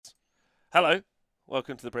Hello,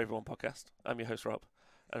 welcome to the Brave One podcast. I'm your host Rob,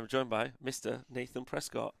 and I'm joined by Mr. Nathan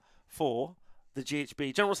Prescott for the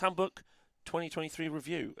GHB General's Handbook 2023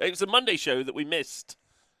 review. It was a Monday show that we missed.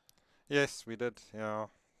 Yes, we did. Yeah,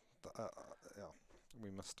 yeah,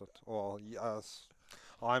 we missed it. Well, yes,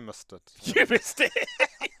 I missed it. You missed it.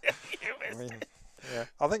 I mean, yeah,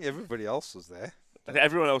 I think everybody else was there. And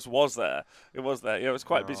everyone else was there. It was there. Yeah, it was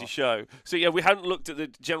quite a busy show. So yeah, we hadn't looked at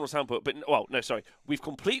the General's Handbook, but we've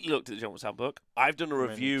completely looked at the General's Handbook. I've done a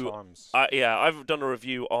review. Many times. I've done a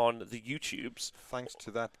review on the YouTubes. Thanks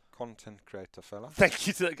to that content creator fella. Thank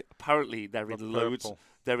you to. Apparently, they're in loads. Purple.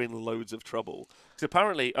 They're in loads of trouble. Because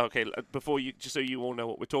apparently, before you, just so you all know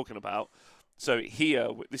what we're talking about. So here,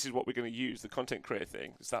 this is what we're going to use. The content creator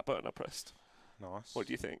thing. It's that button I pressed. Nice. What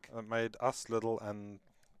do you think? It made us little and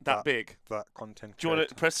That big. that content. Do you want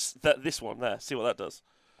to press this one there? See what that does.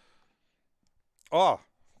 Oh,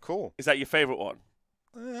 cool. Is that your favourite one?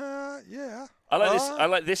 Yeah. I like this. I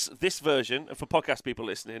like this version. And for podcast people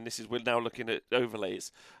listening, we're now looking at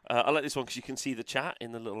overlays. I like this one because you can see the chat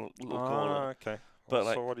in the little corner. Okay.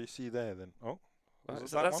 But so what do you see there then? Oh,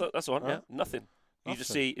 that's the one. Yeah, nothing. You just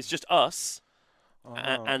Nothing. see it's just us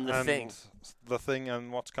and the thing. The thing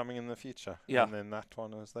and what's coming in the future. Yeah. And then that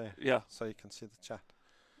one is there. Yeah. So you can see the chat.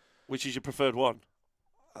 Which is your preferred one?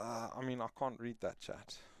 I mean, I can't read that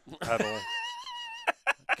chat at all.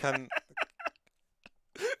 Can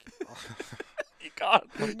You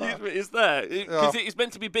can't. No. It's there because it's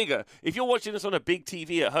meant to be bigger. If you're watching this on a big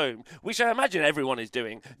TV at home, which I imagine everyone is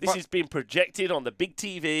doing, this is being projected on the big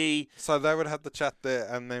TV. So they would have the chat there,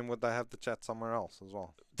 and then would they have the chat somewhere else as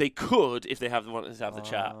well? They could if they wanted to have the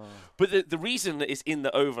chat. But the reason that it's in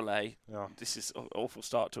the overlay, Yeah. this is an awful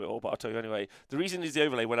start to it all, but I'll tell you anyway. The reason is the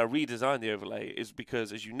overlay, when I redesigned the overlay, is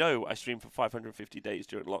because, as you know, I streamed for 550 days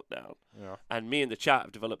during lockdown. Yeah. And me and the chat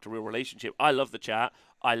have developed a real relationship. I love the chat.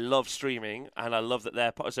 I love streaming, and I love that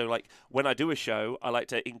they're part. So, like, when I do a show, I like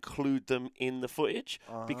to include them in the footage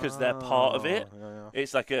because they're part of it. Yeah.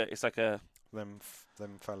 It's like a. Them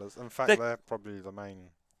fellas. In fact, they're probably the main.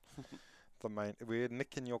 We're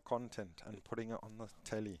nicking your content and putting it on the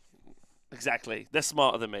telly. Exactly. They're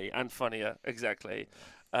smarter than me and funnier. Exactly.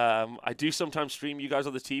 I do sometimes stream you guys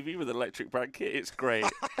on the TV with an electric blanket. It's great.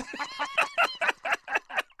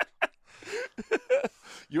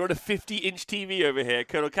 You're on a 50-inch TV over here,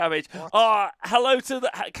 Colonel Cabbage. What? Hello to the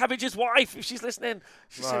Cabbage's wife if she's listening.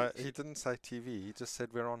 He didn't say TV. He just said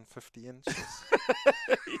we're on 50 inches.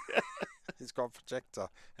 Yeah. He's got a projector,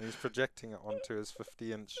 and he's projecting it onto his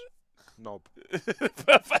 50-inch knob.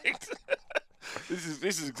 Perfect.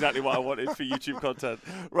 This is exactly what I wanted for YouTube content.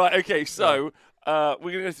 Right, okay, so we're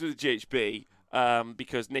going to go through the GHB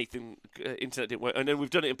because Nathan, internet didn't work. And then we've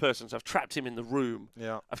done it in person, so I've trapped him in the room.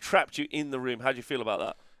 Yeah. I've trapped you in the room. How do you feel about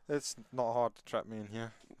that? It's not hard to trap me in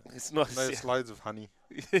here. It's not. There's loads of honey.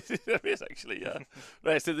 There is actually, yeah.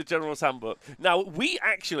 Right, so the General's Handbook. Now, we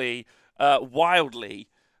actually, wildly,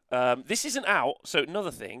 this isn't out, so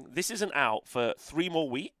another thing, this isn't out for 3 more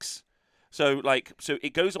weeks. So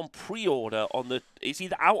it goes on pre-order it's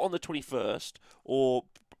either out on the 21st or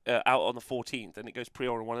out on the 14th, and it goes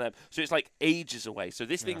pre-order on one of them. So it's like ages away. So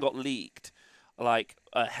this thing got leaked like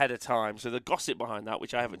ahead of time. So the gossip behind that,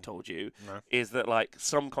 which I haven't told you, is that like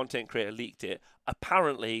some content creator leaked it.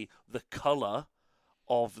 Apparently, the color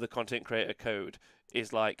of the content creator code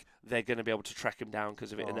is like they're going to be able to track him down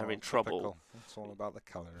because of it, and they're in trouble. Typical. It's all about the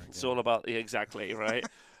color. Again. It's all about exactly right.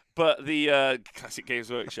 But the Classic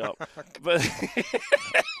Games Workshop, but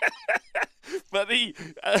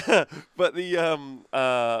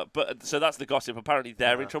so that's the gossip. Apparently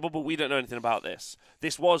they're in trouble, but we don't know anything about this.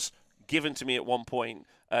 This was given to me at one point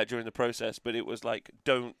during the process, but it was like,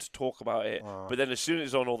 don't talk about it. But then as soon as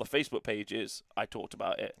it's on all the Facebook pages, I talked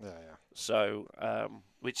about it. Yeah. So,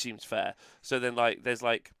 which seems fair. So then there's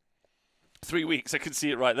 3 weeks, I can see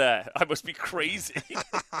it right there. I must be crazy.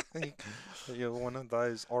 You're one of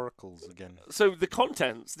those oracles again. So the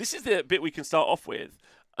contents, this is the bit we can start off with.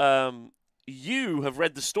 You have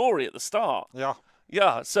read the story at the start. Yeah.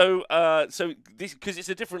 Yeah, so this, because it's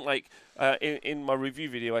a different, in my review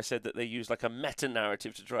video I said that they use like a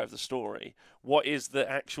meta-narrative to drive the story. What is the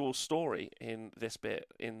actual story in this bit,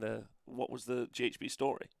 what was the GHB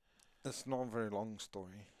story? It's not a very long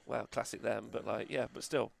story. Well, classic them, but but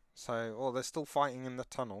still. So, they're still fighting in the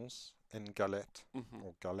tunnels in Galette,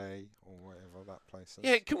 or Galais, or whatever that place is.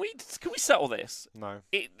 Yeah, can we settle this? No.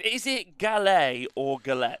 Is it Galais or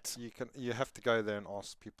Galette? You have to go there and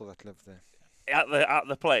ask people that live there. At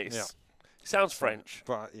the place? Yeah. Sounds French.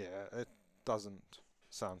 But, yeah, it doesn't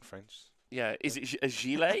sound French. Yeah, is it a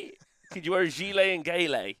gilet? Could you wear a gilet in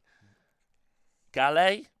Galais?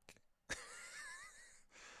 Galais?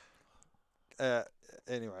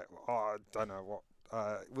 Anyway, I don't know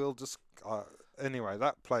what. We'll just. Anyway,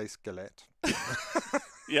 that place, Gillette,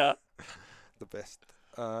 Yeah, the best.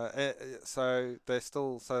 So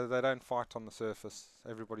they don't fight on the surface.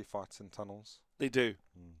 Everybody fights in tunnels. they do.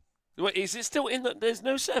 Wait, is it still in the? There's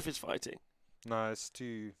no surface fighting. No, it's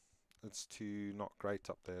too not great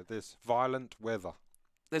up there. There's violent weather.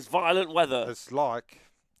 There's violent weather. It's like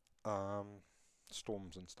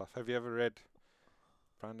storms and stuff. Have you ever read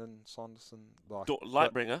Brandon Sanderson? Like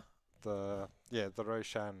Lightbringer. the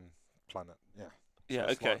Roshan planet. Yeah. Yeah.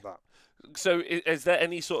 So it's Okay. like that. So is there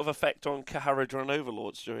any sort of effect on Kaharadron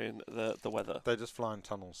overlords during the weather? They just fly in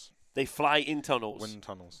tunnels. They fly in tunnels. Wind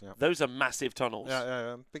tunnels. Yeah. Those are massive tunnels.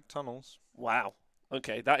 Yeah. Big tunnels. Wow.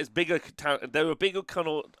 Okay, that is bigger. There were bigger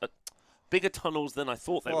tunnels than I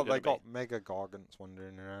thought they were. Well, Well, they got mega gargants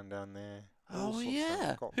wandering around down there. Oh All sorts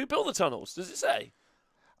yeah. of- Who built the tunnels? Does it say?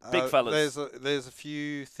 Big fellas. There's a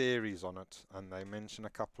few theories on it, and they mention a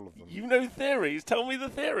couple of them. You know theories. Tell me the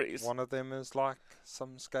theories. One of them is like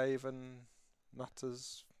some Skaven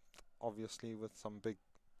nutters, obviously with some big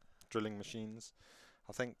drilling machines.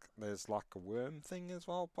 I think there's like a worm thing as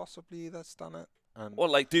well, possibly that's done it. And Or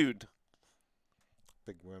like Dune.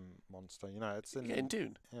 big worm monster, it's in. Yeah, in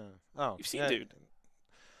Dune. Yeah. Oh, You've seen yeah. Dune.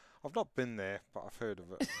 I've not been there, but I've heard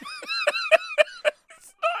of it.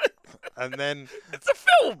 And then It's a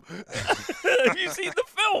film. Have you seen the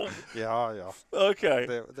film? yeah. Okay.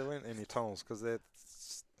 There weren't any tunnels because they're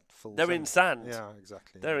full. They're in sand. Yeah,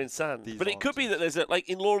 exactly. They're in sand. These But it aren't could be tunnels. that there's like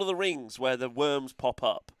in Lord of the Rings where the worms pop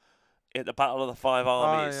up at the Battle of the Five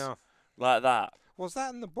Armies, Oh, yeah. like that. Was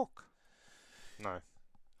that in the book? No.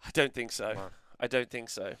 I don't think so. No. I don't think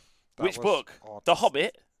so. That Which was book? The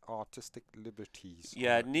Hobbit. Artistic liberties.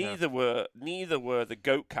 Yeah, on it, neither were the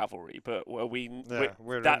goat cavalry, but were we? Yeah,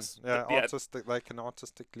 we're that's in. Yeah, yeah, artistic. They can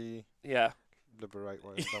artistically yeah. liberate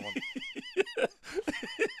whatever they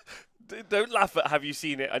want. Don't laugh at have you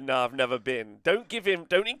seen it and no, I've never been. Don't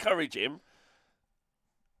encourage him.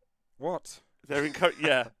 What? They're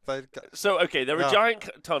yeah. They So okay, there are Yeah. giant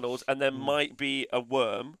tunnels and there Mm. might be a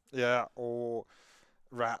worm. Yeah, or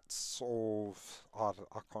rats, or I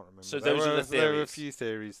can't remember. So there those are were, the There were a theories. few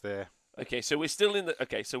theories there. Okay, so we're still in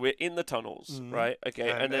the so we're in the tunnels, Mhm. right?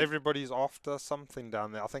 Okay, and then everybody's after something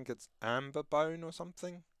down there. I think it's amber bone or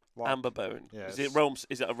something. Like, Amber Bone. Yeah, Is it it's- realms?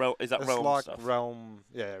 Is that it's realm like stuff? realm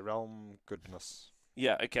goodness.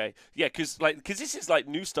 Yeah. Okay. Yeah, because this is like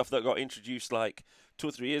new stuff that got introduced like 2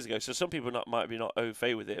 or 3 years ago. So some people might be not au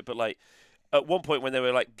fait with it, but like at one point when they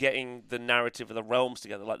were like getting the narrative of the realms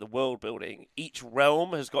together, like the world building, each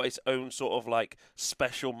realm has got its own sort of like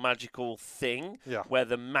special magical thing Yeah. where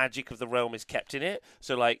the magic of the realm is kept in it.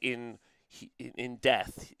 So like in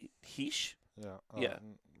Death, Hish, Yeah. Yeah.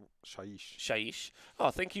 Shaish. Shaish.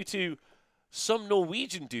 Oh, thank you to some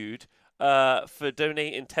Norwegian dude for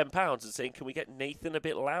donating £10 and saying, "Can we get Nathan a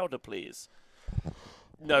bit louder, please?"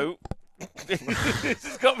 No, this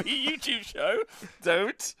has got to be a YouTube show.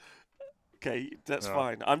 Don't. Okay, that's Yeah.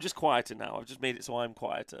 fine. I'm just quieter now. I've just made it so I'm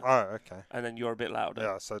quieter, Oh, okay. and then you're a bit louder.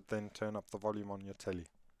 Yeah. So then turn up the volume on your telly.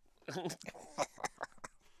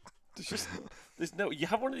 You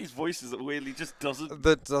have one of these voices that weirdly just doesn't.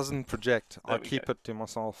 That doesn't project. There I we keep go. it to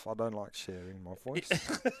myself. I don't like sharing my voice.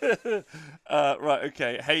 Right,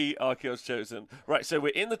 okay. Hey, Archeos Chosen. Right, so we're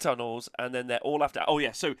in the tunnels, and then they're all after. Oh,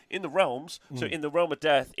 yeah, so in the realms, so in the realm of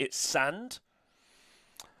death, it's sand.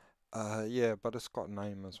 Yeah, but it's got a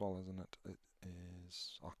name as well, isn't it? It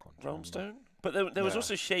is. I can't remember. Realmstone? But there was Yeah.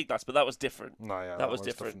 also shade glass, but that was different. No, yeah, That was a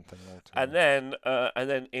different. thing And altogether.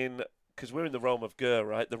 then in. Because we're in the realm of Gur,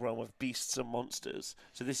 right? The realm of beasts and monsters.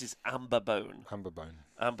 So this is Amberbone. Amberbone.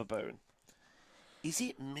 Amberbone. Is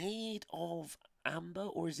it made of amber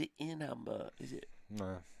or is it in amber? Is it.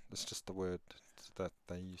 No, it's just the word that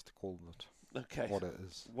they used to call it. Okay. What it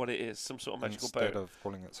is. What it is. Some sort of magical Instead bone. of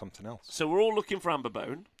calling it something else. So we're all looking for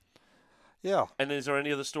Amberbone. Yeah. And is there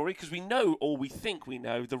any other story? Because we know, or we think we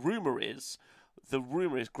know, the rumour is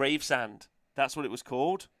Grave Sand. That's what it was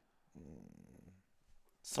called.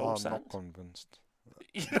 Soul I'm Sand. not convinced.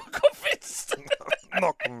 You're not convinced?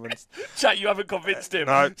 Not convinced. Chat, you haven't convinced him.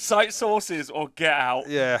 No. Cite sources or get out.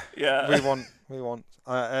 Yeah. Yeah. We want.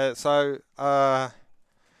 I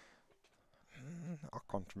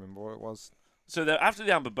can't remember what it was. So they're after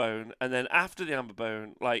the Amberbone, and then after the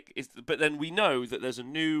Amberbone, but then we know that there's a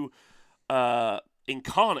new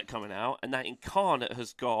incarnate coming out, and that incarnate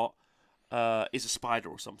has got is a spider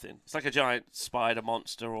or something. It's like a giant spider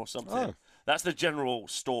monster or something. Oh. That's the general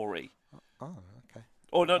story. Oh, okay.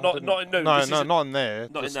 Oh no, I not didn't- not in no. no, this no, isn't- not in there.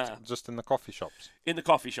 not in just, there. Just in the coffee shops. In the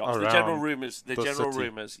coffee shops, the Around general rumours, the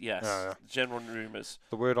city. yes, Yeah. the general rumours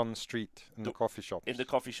The word on the street in the coffee shops. in the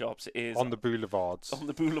coffee shops is on the boulevards. on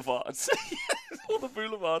the boulevards. On the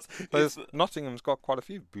boulevards. Nottingham's got quite a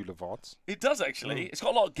few boulevards. It does actually. It's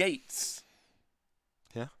got a lot of gates.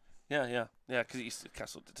 Yeah. Yeah. Because it used to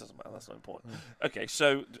castle. It doesn't matter. That's not important. Okay,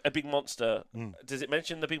 so a big monster. Does it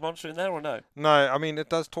mention the big monster in there or no? No, I mean it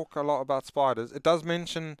does talk a lot about spiders. It does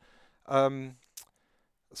mention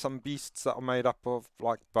some beasts that are made up of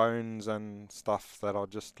like bones and stuff that are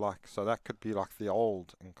just like, so that could be like the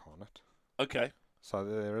old incarnate. Okay. So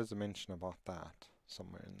there is a mention about that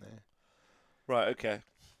somewhere in there. Right. Okay.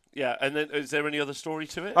 Yeah. And then is there any other story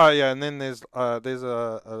to it? Oh yeah, and then there's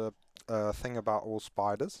a thing about all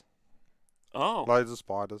spiders. Oh. Loads of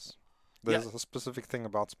spiders. There's a specific thing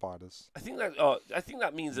about spiders. I think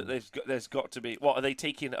that means that there's got to be. What are they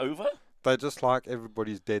taking over? They're just like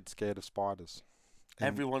everybody's dead scared of spiders.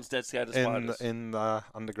 Everyone's dead scared of spiders. In the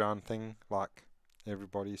underground thing, like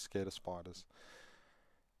everybody's scared of spiders.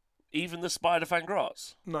 Even the spider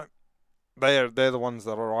fangrats. No, they're the ones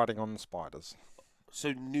that are riding on the spiders.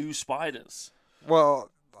 So new spiders.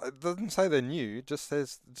 Well, it doesn't say they're new. It just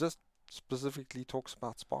specifically talks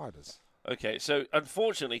about spiders. Okay, so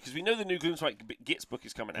unfortunately, because we know the new Gloomspite Gits book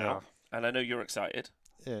is coming out, and I know you're excited.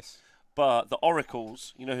 Yes. But the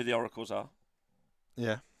oracles, you know who the oracles are?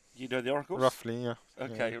 Yeah. You know the oracles? Roughly, yeah.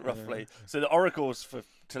 Okay, Yeah, roughly. yeah. So the oracles,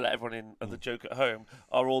 to let everyone in of the joke at home,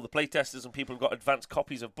 are all the playtesters and people who've got advanced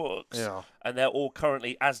copies of books. Yeah. And they're all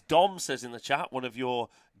currently, as Dom says in the chat, one of your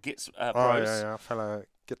Gits pros. Oh, yeah, fellow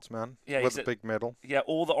Gits man. Yeah, with a big medal. Yeah,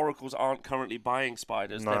 all the oracles aren't currently buying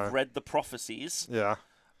spiders. No. They've read the prophecies. Yeah.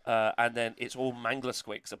 And then it's all mangler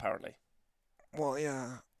squigs, apparently. Well,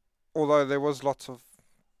 yeah. Although there was lots of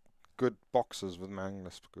good boxes with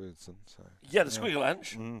mangler squids and so. Yeah, the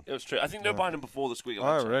Squigalanche. It was true. I think they were buying them before the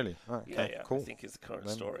Squigalanche. Oh, really? Okay, Yeah. cool. I think is the current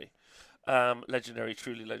Then. story. Legendary,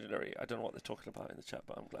 truly legendary. I don't know what they're talking about in the chat,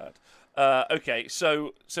 but I'm glad. Okay,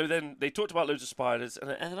 so then they talked about loads of spiders, and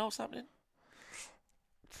anything else happening?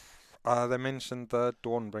 They mentioned the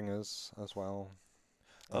Dawnbringers as well.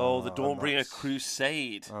 Oh, the Dawnbringer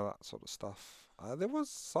Crusade. That sort of stuff. There was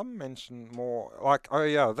some mention more, like, oh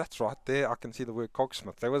yeah, that's right, there I can see the word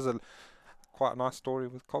Cogsmith. There was quite a nice story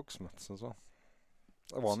with Cogsmiths as well.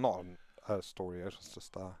 Well, not a story, it was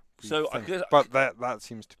just a So, but that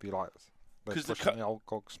seems to be like, they're 'cause pushing the old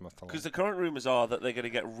Cogsmith along. Because the current rumours are that they're going to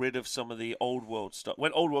get rid of some of the old world stuff.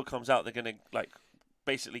 When old world comes out, they're going to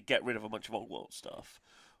basically get rid of a bunch of old world stuff.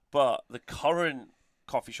 But the current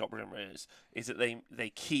coffee shop rumour is that they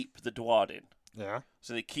keep the Dwarden. Yeah.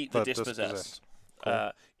 So they keep the dispossessed.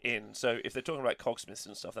 Cool. So if they're talking about cogsmiths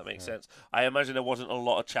and stuff, that makes sense. I imagine there wasn't a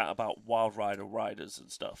lot of chat about Wild Rider riders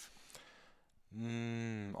and stuff.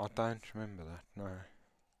 I don't remember that, no.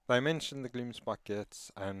 They mentioned the Gloomspike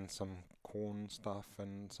Gits and some corn stuff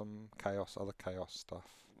and some other chaos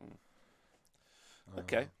stuff.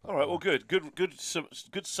 Okay, all right, well,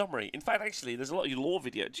 good summary. In fact, actually, there's a lot of your lore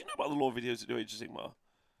videos. Do you know about the lore videos that do Age of Sigmar?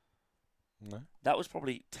 No. That was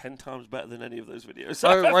probably 10 times better than any of those videos.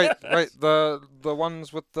 Oh wait, the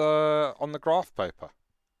ones with on the graph paper.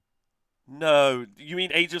 No, you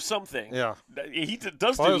mean Age of Something? Yeah. He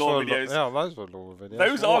does do lore videos. Those were lore videos.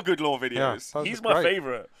 Those are good lore videos. Yeah, he's my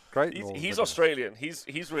favourite. Great. He's Australian.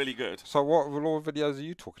 He's really good. So what lore videos are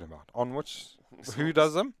you talking about? On which? Who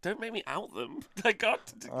does them? Don't make me out them.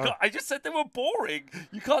 I just said they were boring.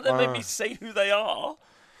 You can't then make me say who they are.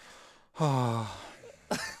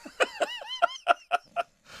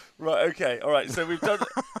 Right, okay, all right. So we've done.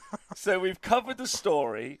 So we've covered the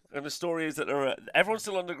story, and the story is that everyone's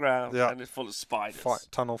still underground and it's full of spiders.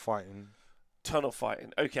 Tunnel fighting.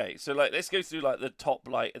 Okay, so let's go through the top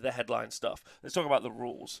the headline stuff. Let's talk about the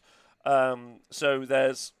rules. So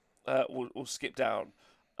there's we'll skip down.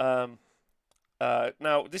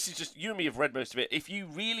 Now this is just you and me have read most of it. If you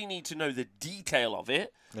really need to know the detail of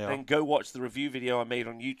it, then go watch the review video I made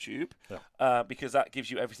on YouTube. Because that gives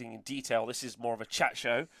you everything in detail. This is more of a chat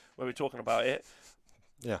show where we're talking about it.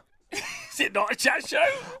 Yeah. Is it not a chat show?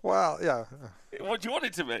 Well, yeah. What do you want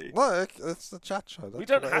it to be? No, it's the chat show. We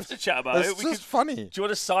don't have to chat about it. It's just funny. Do you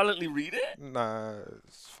want to silently read it? No,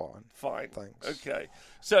 it's fine. Fine. Thanks. Okay.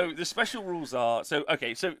 So the special rules are... So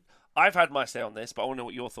I've had my say on this, but I want to know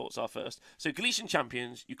what your thoughts are first. So Galician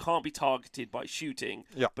champions, you can't be targeted by shooting.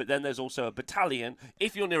 Yeah. But then there's also a battalion,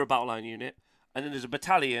 if you're near a battle line unit, and then there's a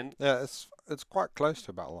battalion... Yeah, it's quite close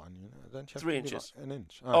to a battle line unit. Don't you have 3 to inches. An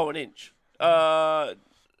inch. Oh, an inch.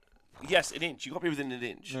 Yes, an inch. You've got to be within an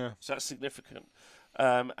inch. Yeah. So that's significant.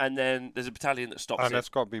 And then there's a battalion that stops And it. it's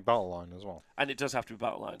got to be battle line as well. And it does have to be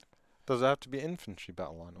battle line. Does it have to be infantry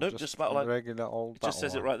battle line? No, just battle line. Regular old It just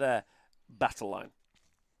says it right there. Battle line.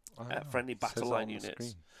 Friendly it battle says it line on the units.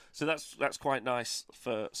 screen. So that's quite nice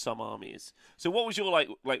for some armies. So what was your like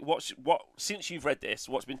what since you've read this,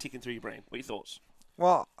 what's been ticking through your brain? What are your thoughts?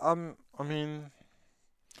 Well, I mean,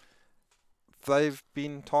 they've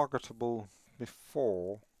been targetable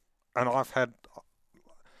before, and I've had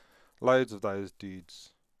loads of those dudes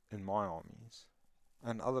in my armies,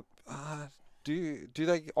 and other. Do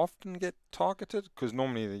they often get targeted? Because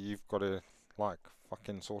normally you've got to like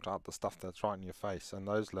fucking sort out the stuff that's right in your face, and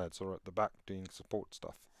those lads are at the back doing support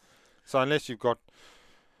stuff. So unless you've got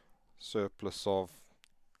surplus of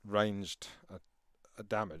ranged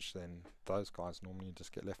damage, then those guys normally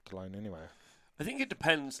just get left alone anyway. I think it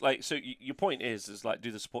depends. Like, so your point is like,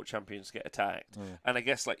 do the support champions get attacked? And I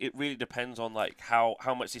guess like it really depends on like how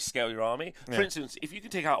much they scale your army. For instance, if you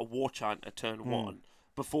can take out a war chant at turn 1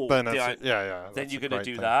 before then then you're going to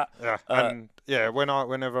do that. Yeah, and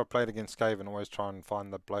whenever I played against Skaven, I always try and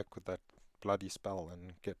find the bloke with that bloody spell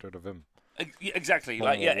and get rid of him. Exactly.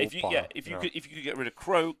 If you could get rid of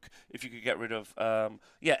Croak, if you could get rid of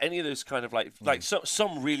any of those kind of like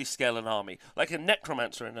some really scale an army, like a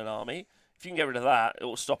necromancer in an army. If you can get rid of that, it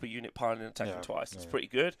will stop a unit piling and attacking twice. It's pretty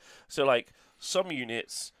good. So like some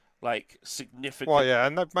units like significant. Well, yeah,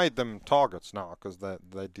 and they've made them targets now because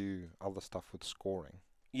they do other stuff with scoring.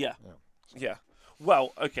 Yeah.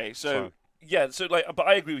 Well, okay, so like, but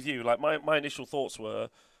I agree with you. Like my initial thoughts were,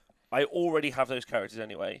 I already have those characters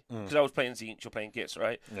anyway because I was playing Tzeentch, you're playing Gitz,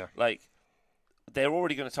 right? Yeah. Like they're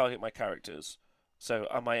already going to target my characters. So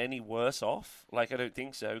am I any worse off? Like I don't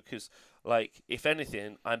think so because like if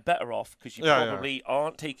anything, I'm better off because you probably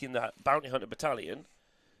aren't taking that bounty hunter battalion.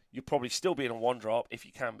 You're probably still being a 1-drop if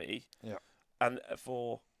you can be. Yeah. And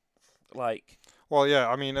for like. Well, yeah.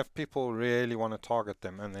 I mean, if people really want to target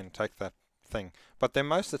them and then take that thing, but then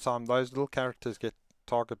most of the time those little characters get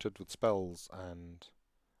targeted with spells and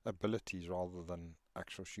abilities rather than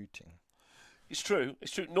actual shooting. It's true.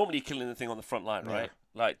 Normally you're killing the thing on the front line, right?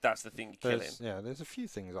 Like that's the thing you're killing. Yeah, there's a few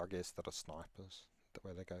things I guess that are snipers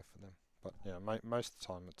where they go for them, but yeah, most of the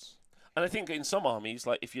time it's. And I think in some armies,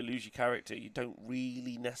 like if you lose your character, you don't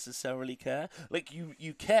really necessarily care. Like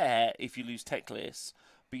you care if you lose Teclis,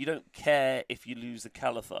 but you don't care if you lose the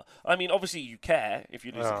Caliphate. I mean, obviously you care if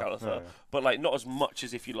you lose the Caliphate, but like not as much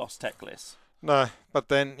as if you lost Teclis. No, but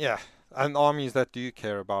then and armies that do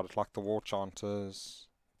care about it, like the War Chanters,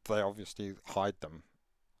 they obviously hide them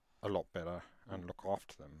a lot better and look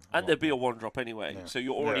after them. And there'd be a 1-drop anyway, so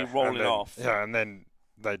you're already rolling off. Yeah, and then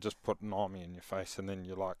they just put an army in your face, and then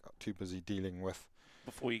you're like too busy dealing with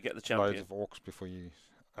before you get the champion. Loads of orcs before you,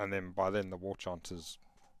 and then by then the War Chanter's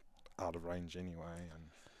out of range anyway. And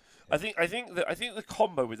I think the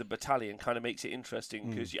combo with the battalion kind of makes it interesting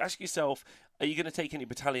because you ask yourself, are you going to take any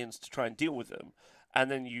battalions to try and deal with them? And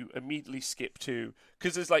then you immediately skip to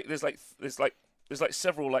because there's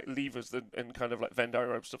several like levers and kind of like Venn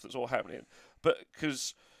diagram stuff that's all happening. But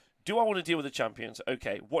because do I want to deal with the champions?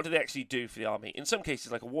 Okay, what do they actually do for the army? In some cases,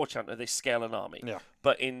 like a war chanter, they scale an army. Yeah.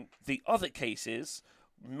 But in the other cases,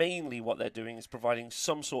 mainly what they're doing is providing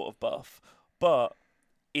some sort of buff. But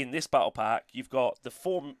in this battle pack, you've got the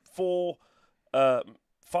 5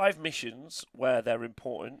 missions where they're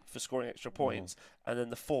important for scoring extra points, and then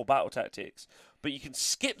the 4 battle tactics. But you can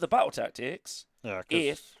skip the battle tactics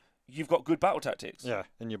if you've got good battle tactics. Yeah,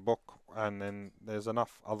 in your book, and then there's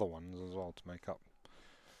enough other ones as well to make up.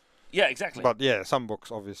 Yeah, exactly. But yeah, some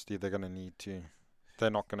books obviously they're going to need to. They're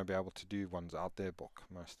not going to be able to do ones out their book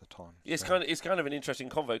most of the time. It's kind of an interesting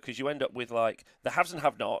convo because you end up with like the haves and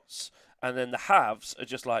have-nots, and then the haves are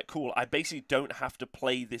just like, cool, I basically don't have to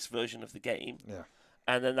play this version of the game. Yeah.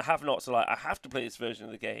 And then the have-nots are like, I have to play this version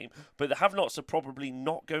of the game, but the have-nots are probably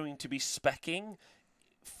not going to be speccing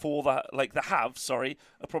for that. Like the haves, are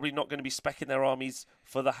probably not going to be speccing their armies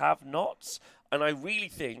for the have-nots. And I really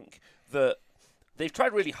think that they've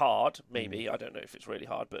tried really hard, maybe, I don't know if it's really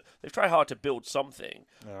hard, but they've tried hard to build something.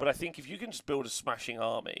 Yeah. But I think if you can just build a smashing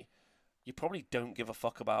army, you probably don't give a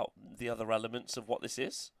fuck about the other elements of what this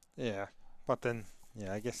is. Yeah, but then,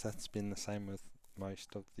 I guess that's been the same with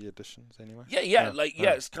most of the editions anyway.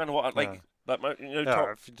 It's kind of what I like.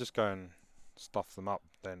 If you just go and stuff them up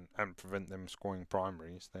then and prevent them scoring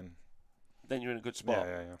primaries, then you're in a good spot.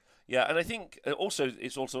 Yeah. Yeah, and I think also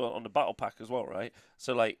it's also on the battle pack as well, right?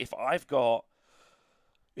 So like if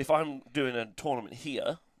I'm doing a tournament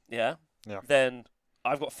here, then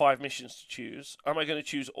I've got 5 missions to choose. Am I going to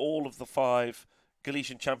choose all of the 5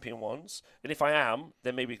 Galician champion ones? And if I am,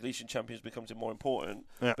 then maybe Galician champions becomes more important.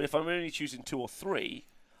 Yeah. But if I'm only choosing 2 or 3,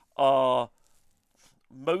 are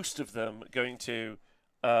most of them going to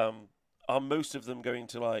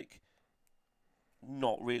like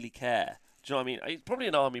not really care. Do you know what I mean? It's probably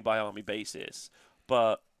an army by army basis,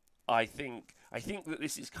 but I think that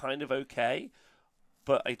this is kind of okay,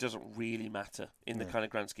 but it doesn't really matter in the kind of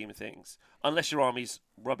grand scheme of things, unless your army's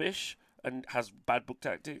rubbish and has bad book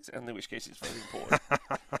tactics, and in which case it's very important.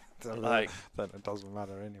 Then it doesn't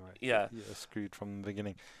matter anyway. Yeah, You're screwed from the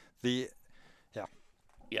beginning.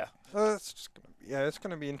 Yeah. It's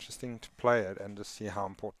gonna be interesting to play it and to see how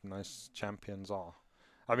important those champions are.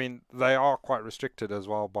 I mean, they are quite restricted as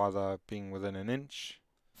well by the being within an inch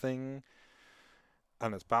thing,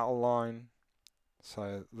 and it's battle line,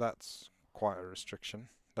 so that's quite a restriction.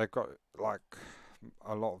 They've got a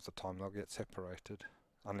lot of the time they'll get separated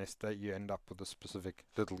unless you end up with a specific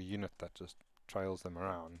little unit that just trails them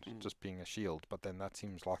around, just being a shield. But then that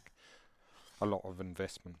seems like a lot of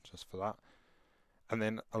investment just for that. And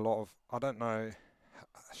then a lot of, I don't know,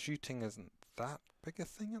 shooting isn't that big a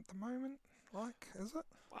thing at the moment, is it?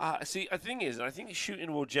 See, the thing is, I think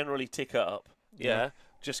shooting will generally tick up,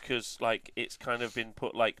 just because, it's kind of been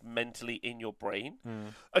put, mentally in your brain.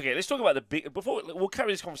 Okay, let's talk about the big, we'll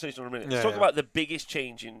carry this conversation in a minute. Let's talk about the biggest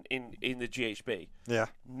change in the GHB. Yeah.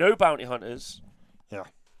 No bounty hunters. Yeah.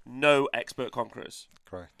 No expert conquerors.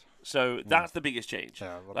 Correct. So that's the biggest change.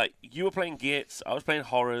 Yeah, you were playing Gits, I was playing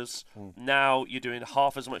Horrors. Now you're doing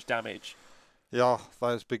half as much damage. Yeah,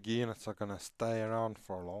 those big units are going to stay around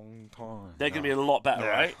for a long time. They're going to be a lot better,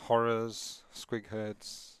 right? Horrors, squig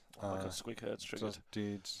herds. Oh my god, squig herds triggered. Just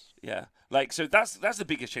dudes. Yeah. So that's the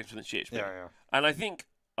biggest change from the GHB. Yeah. And I think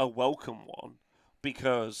a welcome one,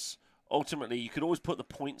 because ultimately you could always put the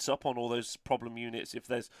points up on all those problem units if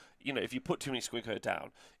there's, if you put too many squig herd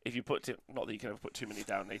down. If you put not that you can ever put too many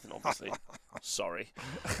down, Nathan, obviously. Sorry.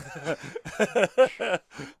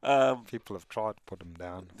 People have tried to put them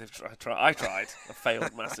down. I tried. I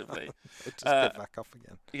failed massively. Just get back up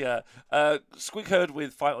again. Yeah. Squig herd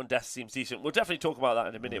with fight on death seems decent. We'll definitely talk about that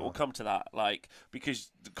in a minute. We'll come to that,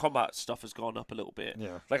 because the combat stuff has gone up a little bit.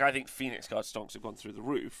 Yeah. I think Phoenix Guard stonks have gone through the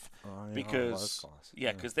roof because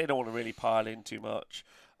they don't want to really pile in too much.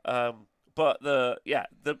 But the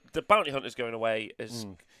bounty hunters going away is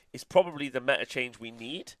probably the meta change we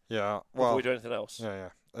need. Yeah. Before we do anything else. Yeah.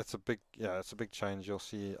 It's a big change. You'll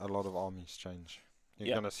see a lot of armies change.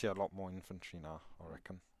 You're going to see a lot more infantry now, I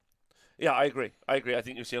reckon. Yeah, I agree. I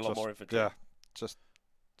think you'll see a lot more infantry. Yeah, just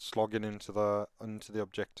slogging into the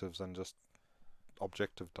objectives and just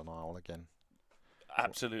objective denial again.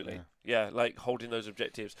 Absolutely. Yeah, holding those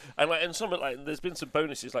objectives. And some there's been some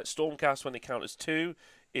bonuses, like Stormcast when they count as 2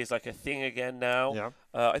 is a thing again now. Yeah.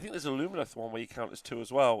 I think there's a Lumineth one where you count as 2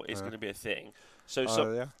 as well is going to be a thing. So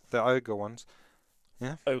the ogre ones.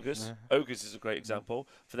 Yeah. Ogres. Yeah. Ogres is a great example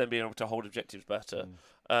for them being able to hold objectives better.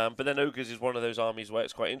 But then Ogres is one of those armies where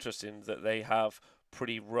it's quite interesting that they have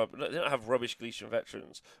they don't have rubbish Galician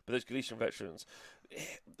veterans, but those Galician veterans,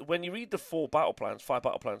 when you read the 5 battle plans for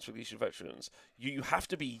Galician veterans, you have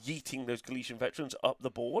to be yeeting those Galician veterans up the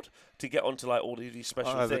board to get onto all of these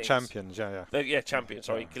special things. The champions, champions,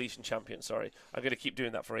 sorry, Galician champions, sorry. I'm going to keep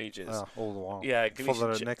doing that for ages. All the while. Yeah, for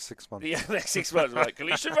the next 6 months. Yeah, next 6 months.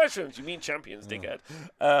 Galician veterans, you mean champions, dickhead.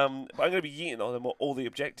 But I'm going to be yeeting on them all the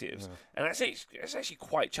objectives. And it's actually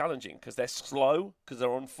quite challenging because they're slow, because they're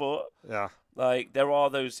on foot. Yeah. There are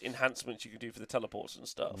those enhancements you can do for the teleports and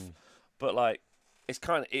stuff, but it's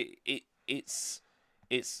kind of it's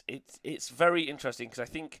very interesting because I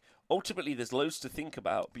think ultimately there's loads to think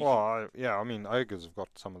about. I mean, ogres have got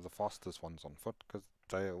some of the fastest ones on foot because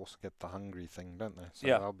they also get the hungry thing, don't they? So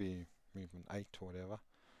they'll be movement 8 or whatever,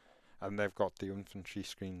 and they've got the infantry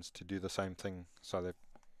screens to do the same thing. So they're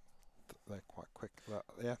quite quick. But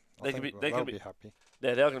they'll be happy.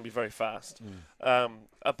 Yeah, they are going to be very fast. But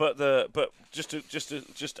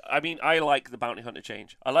I mean, I like the bounty hunter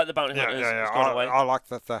change. I like the bounty hunters. Gone away. I like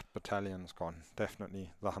that battalion's gone.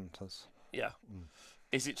 Definitely the hunters. Yeah.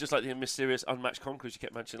 Is it just like the mysterious unmatched conquerors you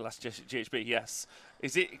kept mentioning last GHB? Yes.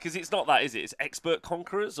 Is it because it's not that, is it? It's expert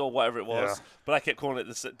conquerors or whatever it was. Yeah. But I kept calling it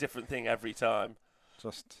this different thing every time.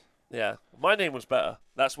 Yeah. My name was better.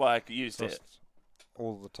 That's why I used it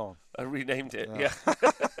all the time. I renamed it. Yeah.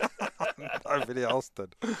 Nobody else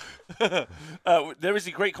did. There is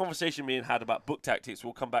a great conversation being had about book tactics.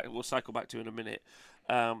 We'll cycle back to in a minute,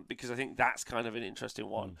 because I think that's kind of an interesting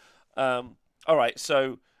one. All right,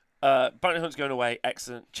 so bounty hunt's going away.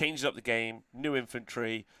 Excellent. Changes up the game. New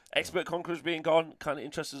infantry. Expert conquerors being gone. Kind of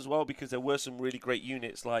interesting as well because there were some really great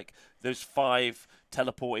units like those 5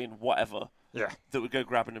 teleporting whatever. Yeah. That would go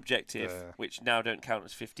grab an objective, which now don't count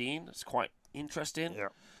as 15. It's quite interesting. Yeah.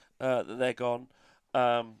 That they're gone.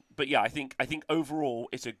 But yeah, I think overall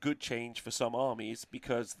it's a good change for some armies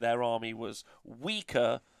because their army was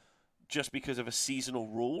weaker just because of a seasonal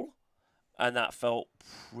rule, and that felt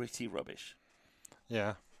pretty rubbish.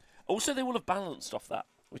 Yeah. Also, they will have balanced off that,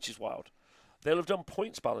 which is wild. They'll have done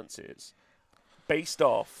points balances based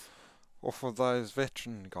off Off of those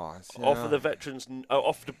veteran guys. Yeah. off of the veterans,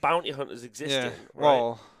 off the bounty hunters existing. Yeah. Right?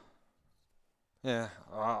 Well. Yeah.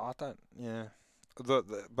 I don't. Yeah.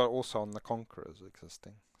 But also on the conquerors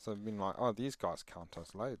existing. So I've been like, oh, these guys count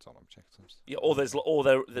as loads on objectives. Yeah, there's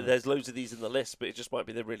loads of these in the list, but it just might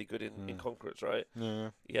be they're really good in conquerors, right? Yeah.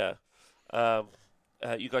 Yeah.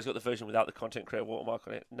 You guys got the version without the content creator watermark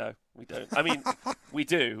on it? No, we don't. I mean, we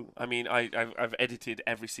do. I mean, I've edited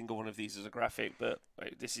every single one of these as a graphic, but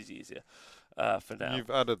this is easier for now. You've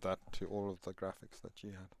added that to all of the graphics that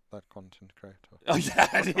you had, that content creator. Oh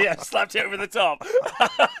yeah, slapped it over the top.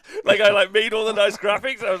 I made all the nice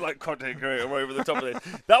graphics. I was like, content creator right over the top of it.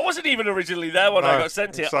 That wasn't even originally there when I got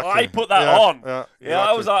sent it. I put that on. Yeah, exactly.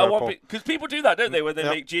 I was like, I want because people do that, don't they? When they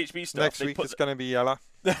make GHB stuff. Next week it's going to be yellow.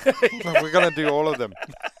 We're going to do all of them.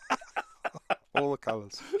 All the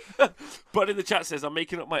colours. But in the chat says, I'm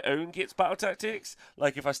making up my own Gits battle tactics.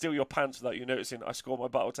 Like, if I steal your pants without you noticing, I score my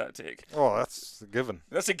battle tactic. Oh, that's a given.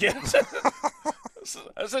 That's a given.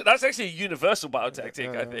 That's actually a universal battle tactic,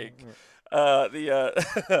 I think. Yeah.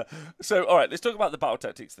 So, all right, let's talk about the battle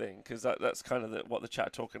tactics thing, because that's kind of what the chat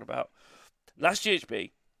are talking about. Last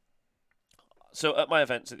GHB, so at my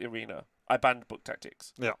events at the arena, I banned book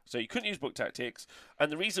tactics. Yeah. So you couldn't use book tactics, and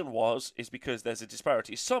the reason is because there's a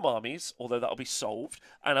disparity. Some armies, although that'll be solved,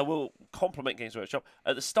 and I will compliment Games Workshop,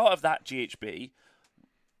 at the start of that GHB,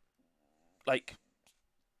 like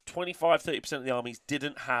 25-30% of the armies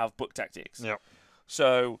didn't have book tactics. Yeah.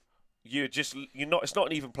 So it's not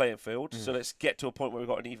an even playing field. So let's get to a point where we've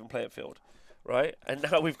got an even playing field, right? And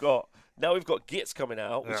now we've got Gits coming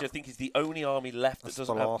out, which I think is the only army left that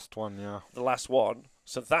doesn't have the last one. Yeah. The last one.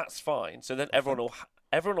 So that's fine. So then everyone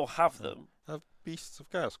will have them. Beasts of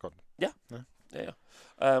Chaos God. Yeah.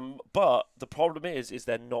 But the problem is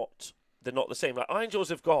they're not the same. Like Iron Jaws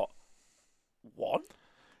have got one.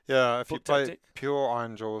 Yeah, if you play tactic. pure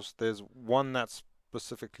Iron Jaws, there's one that's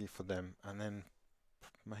specifically for them, and then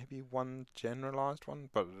maybe one generalized one,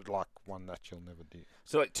 but like one that you'll never do.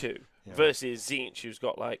 So like two versus Zinch, who's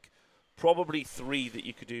got like probably three that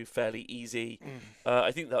you could do fairly easy.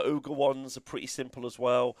 I think the Ogre ones are pretty simple as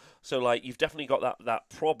well. So like you've definitely got that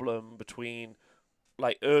problem between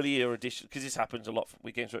like earlier edition, because this happens a lot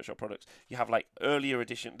with Games Workshop products. You have like earlier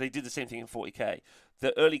edition. They did the same thing in 40k.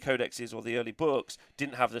 The early codexes or the early books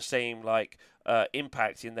didn't have the same like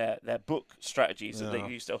impact in their book strategies that they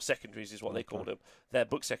used. Or secondaries is what they called them. Their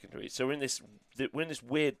book secondaries. So we're in this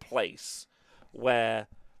weird place where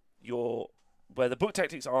the book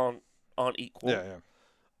tactics aren't equal.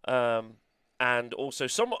 And also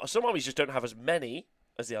some armies just don't have as many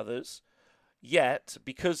as the others. Yet,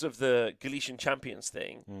 because of the Galician Champions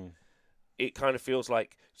thing, it kind of feels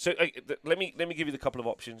like... So let me give you the couple of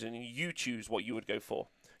options, and you choose what you would go for.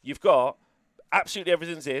 You've got absolutely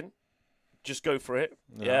everything's in. Just go for it.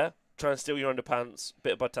 Yeah. Try and steal your underpants.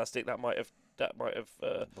 Bit of Budtastic. That might have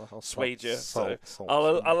swayed you. So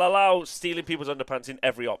I'll allow stealing people's underpants in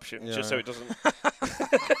every option, just so it doesn't...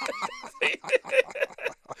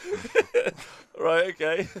 Right,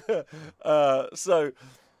 okay.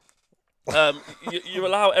 You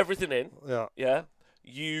allow everything in. Yeah.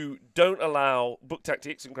 You don't allow book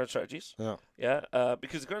tactics and grand strategies.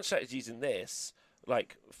 Because the grand strategies in this,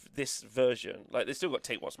 like this version, like they still got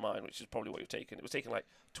Take What's Mine, which is probably what you've taken. It was taken like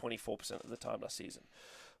 24% of the time last season.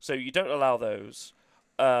 So you don't allow those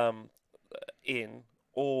in,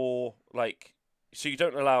 or like, so you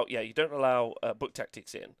don't allow book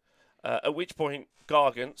tactics in. At which point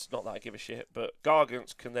Gargants, not that I give a shit, but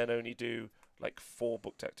Gargants can then only do like 4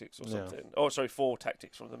 book tactics or something. Oh, sorry, 4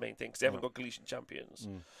 tactics from the main thing, because they haven't got Galician Champions.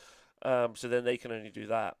 So then they can only do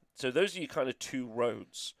that. So those are your kind of 2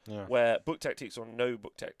 roads, where book tactics or no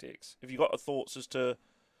book tactics. Have you got thoughts as to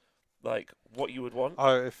like what you would want?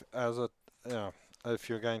 Oh, if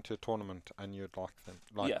you're going to a tournament and you'd like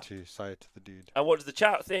to say to the dude. And what does the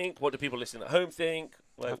chat think? What do people listening at home think?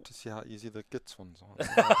 I have to see how easy the Gits ones are.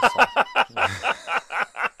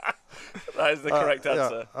 That is the correct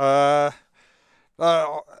answer.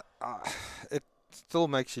 It still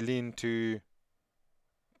makes you lean to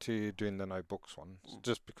doing the no books ones,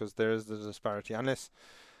 just because there is the disparity. Unless,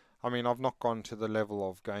 I mean, I've not gone to the level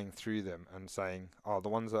of going through them and saying, the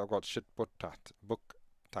ones that have got shit book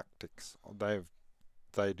tactics, they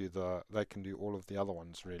can do all of the other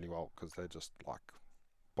ones really well, because they're just like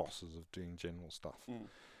bosses of doing general stuff. And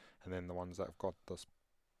then the ones that have got the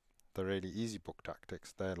really easy book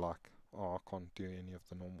tactics, they're like, I can't do any of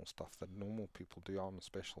the normal stuff that normal people do. I'm a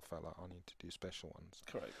special fella. I need to do special ones.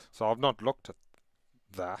 Correct. So I've not looked at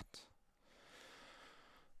that.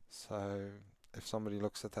 So if somebody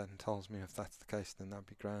looks at that and tells me if that's the case, then that'd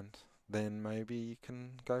be grand. Then maybe you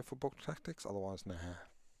can go for book tactics. Otherwise, nah.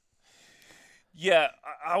 Yeah,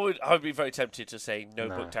 I would be very tempted to say no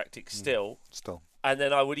Nah. book tactics still. Still. And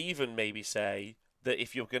then I would even maybe say that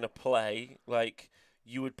if you're going to play, like,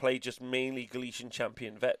 you would play just mainly Galician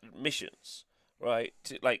champion missions, right?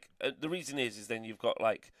 The reason is then you've got,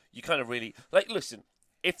 like, you kind of really, like, listen,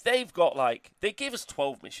 if they've got, like, they gave us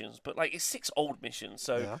 12 missions, but, like, it's 6 old missions,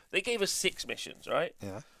 so Yeah. they gave us 6 missions, right?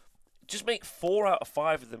 Yeah. Just make 4 out of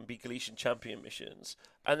 5 of them be Galician champion missions,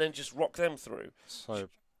 and then just rock them through. So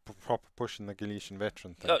proper pushing the Galician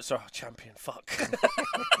veteran thing. Oh, sorry, champion, fuck.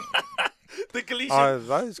 The Galician. Oh,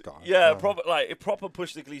 those guys. Yeah, proper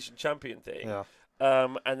push the Galician champion thing. Yeah.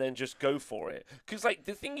 And then just go for it. Because, like,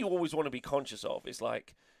 the thing you always want to be conscious of is,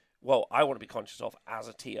 like, well, I want to be conscious of as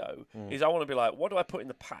a TO, is I want to be like, what do I put in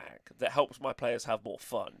the pack that helps my players have more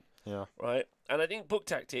fun? Yeah. Right? And I think book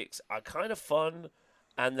tactics are kind of fun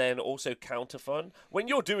and then also counter fun. When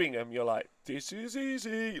you're doing them, you're like, this is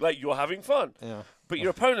easy. Like, you're having fun. Yeah. But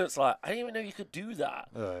your opponent's like, I didn't even know you could do that.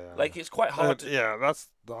 Yeah. Like, it's quite hard Yeah, that's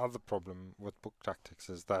the other problem with book tactics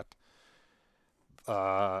is that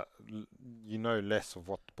you know less of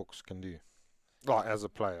what the books can do. Like, as a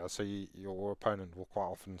player, so your opponent will quite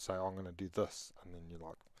often say, I'm going to do this, and then you're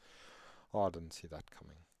like, oh, I didn't see that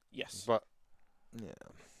coming. Yes. But, yeah,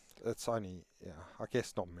 it's only, I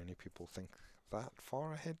guess not many people think that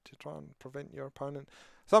far ahead to try and prevent your opponent.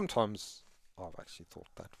 Sometimes I've actually thought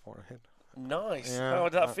that far ahead. Nice. Yeah, How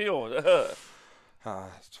would that feel? It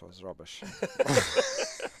was rubbish.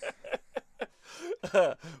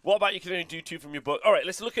 What about you can only do 2 from your book? All right,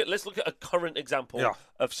 let's look at a current example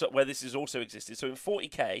of where this has also existed. So in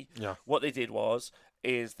 40k, what they did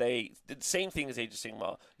is they did the same thing as Age of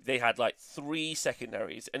Sigmar. They had like 3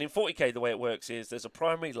 secondaries, and in 40k the way it works is there's a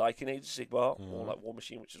primary like in Age of Sigmar, or like War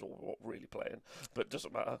Machine, which is all what we're really playing, but it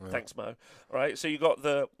doesn't matter. Yeah. Thanks, Mo. All right, so you got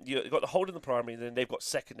the hold in the primary, and then they've got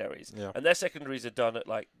secondaries, and their secondaries are done at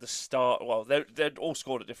like the start. Well, they're all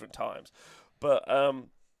scored at different times, but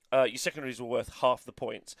your secondaries were worth half the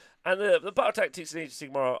points, and the battle tactics in Age of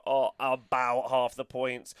Sigmar are about half the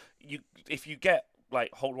points. If you get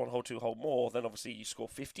like hold 1, hold 2, hold more, then obviously you score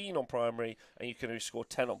 15 on primary, and you can only score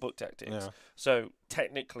 10 on book tactics. Yeah. So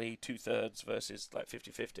technically 2/3 versus like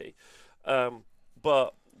 50-50.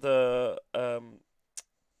 But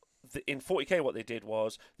in 40k, what they did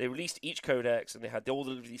was they released each codex, and they had all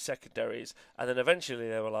of these secondaries, and then eventually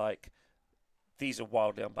they were like, these are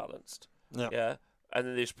wildly unbalanced. Yeah. And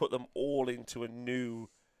then they just put them all into a new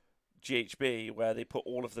GHB where they put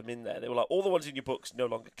all of them in there. They were like, all the ones in your books no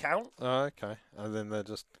longer count. Oh, okay. And then they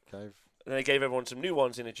just gave... And they gave everyone some new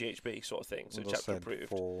ones in a GHB sort of thing, so chapter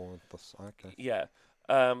approved. Okay. Yeah.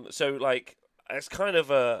 So, like, it's kind of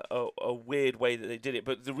a weird way that they did it,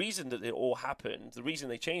 but the reason that it all happened, the reason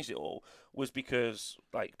they changed it all, was because,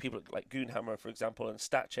 like, people like Goonhammer, for example, and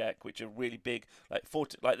StatCheck, which are really big,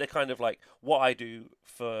 they're kind of like what I do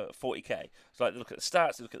for 40k. So, like, they look at the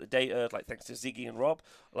stats, they look at the data, like, thanks to Ziggy and Rob,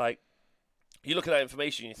 like, you look at that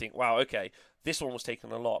information and you think, wow, okay, this one was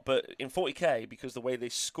taken a lot. But in 40k, because the way they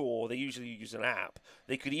score, they usually use an app,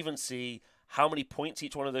 they could even see how many points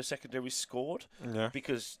each one of those secondaries scored,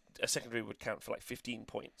 because a secondary would count for like 15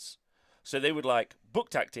 points. So they would like,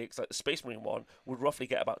 book tactics, like the Space Marine one, would roughly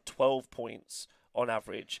get about 12 points on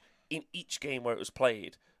average in each game where it was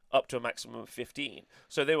played, up to a maximum of 15.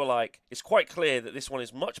 So they were like, it's quite clear that this one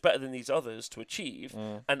is much better than these others to achieve,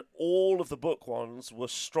 and all of the book ones were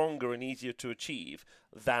stronger and easier to achieve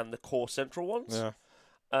than the core central ones. Yeah.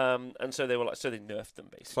 And so they were like, so they nerfed them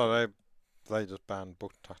basically. So they just banned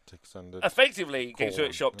book tactics and effectively Games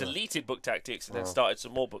Workshop deleted book tactics and then started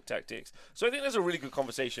some more book tactics. So I think there's a really good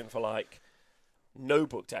conversation for like no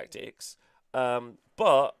book tactics.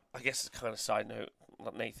 But I guess a kind of side note,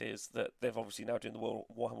 Nath, is that they've obviously now doing the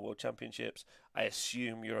Warhammer World Championships. I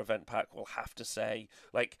assume your event pack will have to say,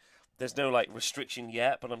 like, there's no like restriction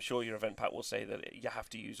yet, but I'm sure your event pack will say that you have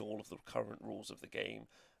to use all of the current rules of the game,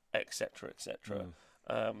 etc., etc.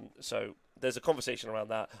 So there's a conversation around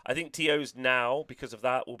that. I think TOs now, because of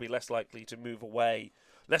that, will be less likely to move away,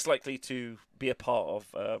 less likely to be a part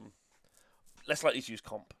of, less likely to use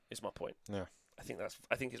comp. Is my point. Yeah. I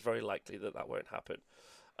think it's very likely that won't happen.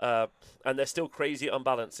 And they're still crazy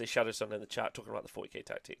unbalanced. There's Shadow Sun in the chat talking about the 40k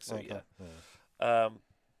tactics. So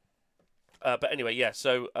but anyway, yeah.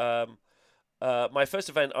 So my first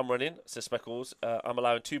event I'm running, says Speckles. I'm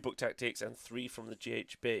allowing 2 book tactics and 3 from the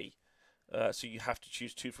GHB. So you have to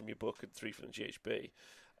choose 2 from your book and 3 from the GHB.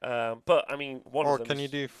 But I mean, one of them. Or can you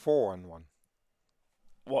do 4 and 1?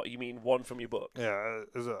 What you mean, 1 from your book? Yeah,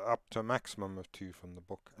 is it up to a maximum of 2 from the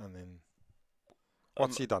book and then?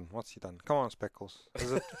 What's he done? Come on, Speckles.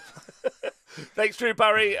 Is it Thanks, Drew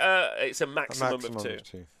Barry. It's a a maximum maximum of 2. of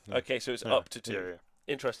 2? Yeah. Okay, so it's Yeah. up to 2. Yeah,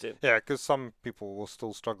 Interesting. yeah. Because some people will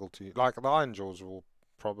still struggle to, like the Iron Jaws will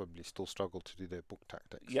probably still struggle to do their book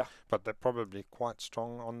tactics. Yeah. But they're probably quite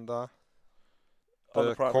strong on the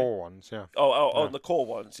primary? core ones. Yeah. Oh, Yeah. on the core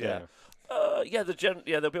ones, yeah. Yeah,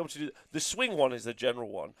 they'll be able to do the swing one is the general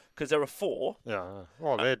one because there are 4. Yeah.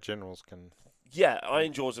 Well, their generals can. Yeah,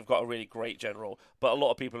 Iron Jaws have got a really great general, but a lot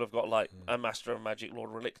of people have got like a Master of Magic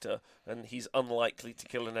Lord Relictor, and he's unlikely to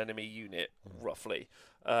kill an enemy unit roughly.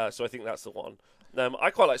 So I think that's the one. I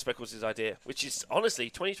quite like Speckles' idea, which is honestly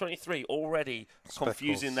 2023 already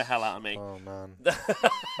confusing the hell out of me. Oh man.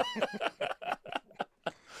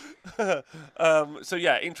 So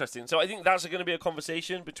yeah, interesting. So I think that's going to be a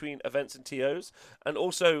conversation between events and TOs, and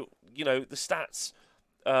also the stats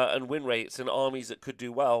and win rates and armies that could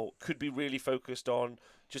do well could be really focused on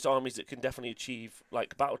just armies that can definitely achieve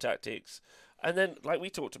like battle tactics, and then like we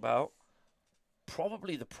talked about,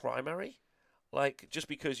 probably the primary, like just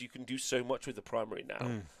because you can do so much with the primary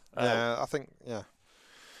now. Yeah, I think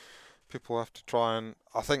people have to try and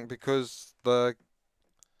I think because the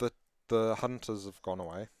hunters have gone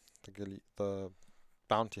away. The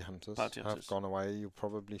bounty hunters have gone away. You'll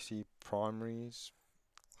probably see primaries.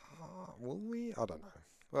 Will we? I don't know.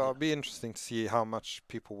 Well, it'll be interesting to see how much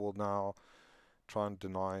people will now try and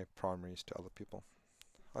deny primaries to other people.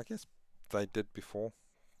 I guess they did before.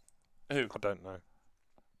 Who? I don't know.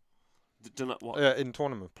 What? Yeah, in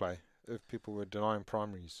tournament play, if people were denying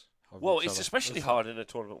primaries. Well, it's especially hard in a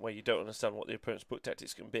tournament where you don't understand what the opponent's book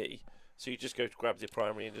tactics can be. So you just go to grab the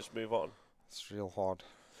primary and just move on. It's real hard.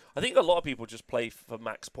 I think a lot of people just play for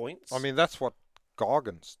max points. I mean, that's what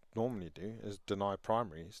Gargants normally do, is deny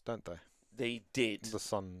primaries, don't they? They did. The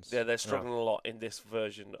Suns. Yeah, they're struggling a lot in this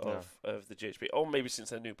version of the GHP. Or maybe since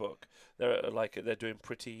their new book, they're doing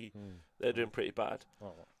pretty bad.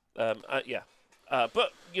 Oh. Yeah.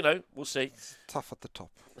 But we'll see. It's tough at the top.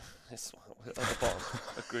 It's at the bottom.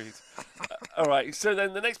 Agreed. All right. So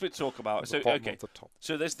then the next bit to talk about. So okay. The top.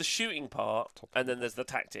 So there's the shooting part, and then there's the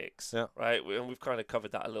tactics. Yeah. Right. And we've kind of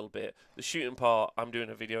covered that a little bit. The shooting part, I'm doing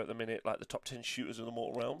a video at the minute, like the top 10 shooters of the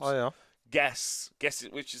Mortal Realms. Oh yeah. Guess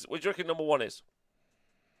it. What do you reckon number 1 is?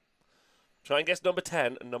 Try and guess number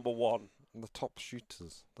 10 and number 1. The top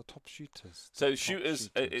shooters. So shooters,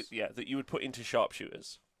 that you would put into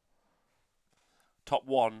sharpshooters. Top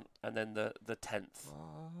 1 and then the 10th.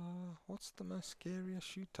 What's the most scariest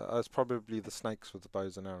shooter? It's probably the snakes with the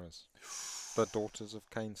bows and arrows. The daughters of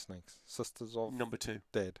Cain snakes, sisters of number 2.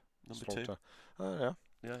 Dead. Number Slaughter. 2. Oh yeah.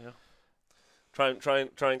 Yeah. Try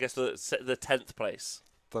and guess the 10th place.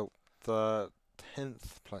 The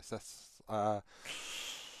 10th place. That's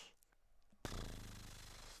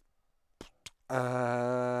Auric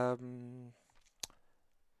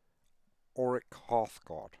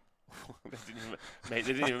Hearthguard. They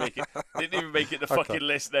didn't even make it. They didn't even make it the fucking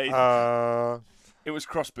list, Nate. It was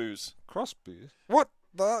crossbows. Crossbows? What?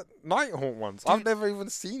 The Nighthawk ones? Dude, I've never even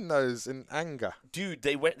seen those in anger. Dude,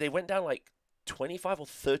 they went down like 25 or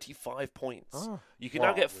 35 points. Oh. You can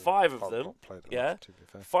now get 5 of I've them. not played Yeah, enough, to be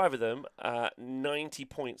fair. 5 of them. 90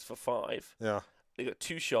 points for 5. Yeah. They got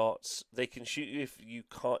 2 shots. They can shoot you if you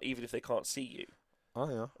can't, even if they can't see you. Oh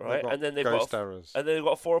yeah. Right, and then they've got arrows. And then they've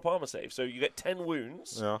got a 4-up armor save, so you get 10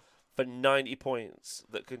 wounds. Yeah. For 90 points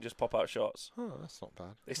that can just pop out shots. Oh, that's not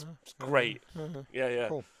bad. It's great. Yeah.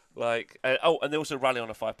 Cool. Like, and they also rally on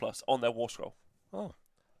a 5+ on their war scroll. Oh,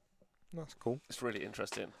 that's cool. It's really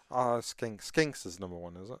interesting. Skinks. Skinks is number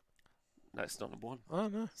 1, is it? No, it's not number 1. Oh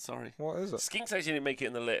no. Sorry. What is it? Skinks actually didn't make it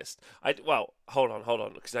in the list. Hold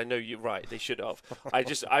on, because I know you're right. They should have. I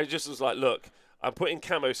just was like, look, I'm putting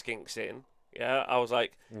camo skinks in. Yeah, I was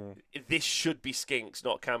like, this should be skinks,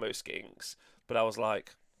 not camo skinks. But I was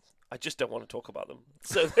like, I just don't want to talk about them.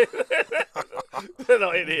 So they're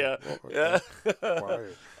not in here. Yeah.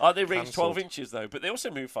 Are they range 12 inches though? But they also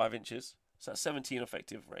move 5 inches. So that's 17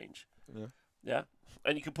 effective range. Yeah. Yeah.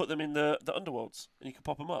 And you can put them in the underworlds and you can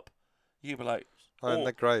pop them up. You can be like... in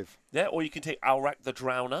the grave. Yeah, or you can take Alrak the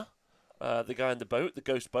Drowner, the guy in the boat, the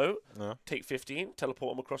ghost boat. Yeah. Take 15,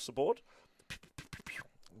 teleport them across the board.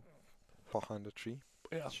 Behind a tree.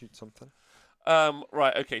 Yeah. Shoot something.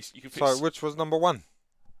 Right, okay, so you can fix... So, which was number 1?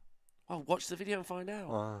 Oh, watch the video and find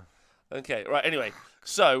out. Okay, right, anyway.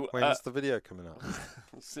 So... When's the video coming out?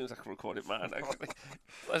 As soon as I can record it, man. Actually.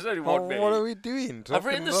 There's only one minute. What are we doing? I've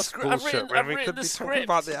written the script. We could be talking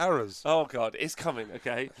about the arrows. Oh, God, it's coming,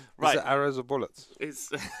 okay? Right. Is it arrows or bullets?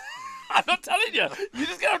 It's... I'm not telling you. You're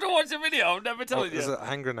just gonna have to watch the video. I'm never telling you. Is it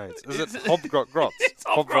hand grenades? Is it hobgrots? It's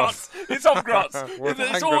hobgrots. It's hobgrots. With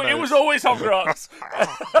hand It grenades. was always hobgrots.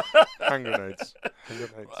 Hand grenades. Hand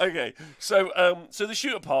grenades. Okay, so the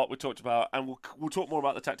shooter part we talked about, and we'll talk more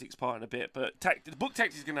about the tactics part in a bit. But the book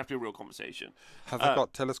tactics is gonna have to be a real conversation. Have they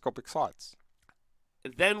got telescopic sights?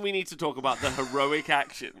 Then we need to talk about the heroic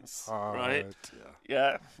actions, right?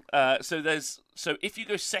 Yeah. So if you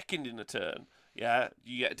go second in a turn,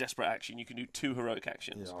 you get a desperate action. You can do 2 heroic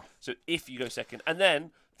actions. Yeah. So if you go second, and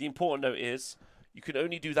then the important note is you can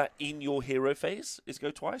only do that in your hero phase. Is go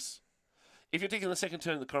twice. If you're taking the second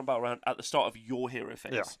turn in the current battle round at the start of your hero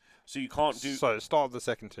phase, so you can't do. So start of the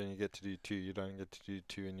second turn, you get to do 2. You don't get to do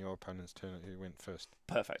 2 in your opponent's turn who went first.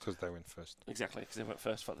 Perfect. Because they went first. Exactly, because they went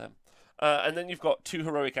first. Fuck them. And then you've got 2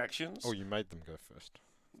 heroic actions. Or you made them go first.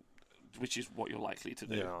 Which is what you're likely to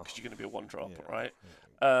do, because you're going to be a 1-drop, right?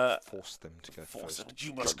 Yeah. Force them to go first.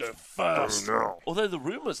 You must go first. Go now. Although the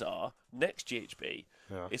rumours are, next GHB,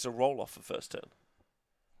 it's a roll-off for first turn.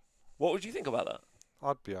 What would you think about that?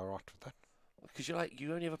 I'd be alright with that. Because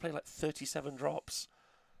you only ever play 37 drops.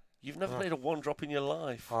 You've never played a 1-drop in your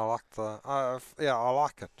life. I like I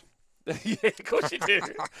like it. Yeah, of course you do.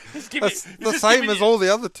 It's the same as all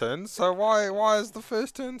the other turns, so why is the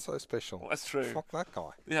first turn so special? Well, that's true. Fuck that guy.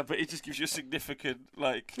 Yeah, but it just gives you a significant,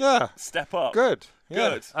 step up. Good.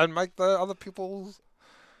 Good. And make the other people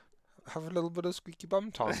have a little bit of squeaky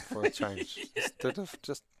bum time for a change. Instead of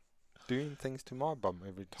just doing things to my bum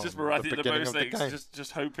every time. Just Marathi the most things,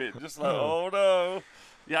 just hoping. Just oh no.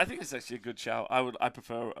 Yeah, I think it's actually a good shout. I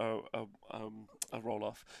prefer a roll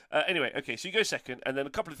off. Anyway, okay, so you go second, and then a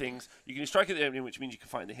couple of things. You can strike at the opening, which means you can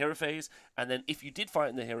fight in the hero phase, and then if you did fight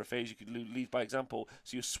in the hero phase, you could lead by example.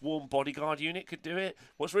 So your swarm bodyguard unit could do it.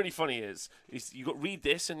 What's really funny is you got read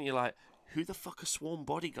this, and you're like, who the fuck are swarm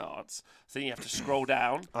bodyguards? So then you have to scroll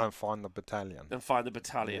down and find the battalion.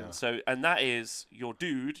 Yeah. So and that is your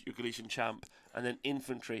dude, your Galician champ, and then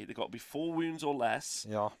infantry. They've got to be 4 wounds or less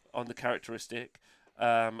on the characteristic.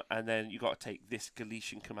 And then you got to take this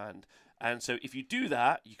Galician command. And so if you do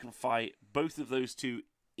that, you can fight both of those 2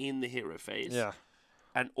 in the hero phase. Yeah.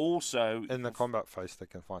 And also in the combat phase, they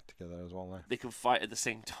can fight together as well. They can fight at the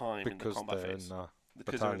same time in the combat phase.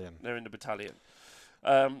 Because they're in the battalion.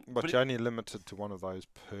 But you're only limited to one of those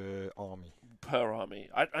per army.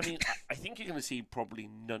 I mean, I think you're going to see probably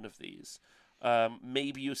none of these.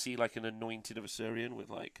 Maybe you'll see an anointed of Assyrian with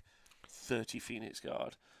 30 Phoenix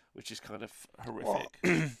Guard, which is kind of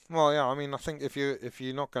horrific. Well, yeah. I mean, I think if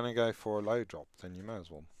you're not going to go for a low drop, then you may as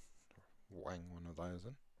well wang one of those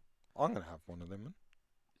in. I'm going to have one of them in.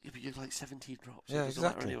 Yeah, but you're 17 drops. Yeah,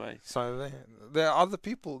 exactly. Anyway. So there are other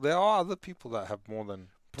people. There are other people that have more than.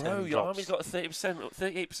 Bro, your army's got a 30% or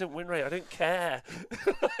 38% win rate. I don't care.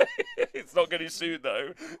 It's not getting soon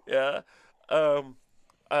though. Yeah.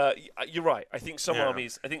 You're right. I think some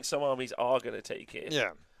armies are going to take it.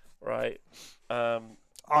 Yeah. Right.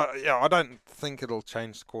 I don't think it'll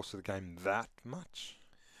change the course of the game that much.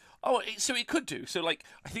 Oh, so it could do. So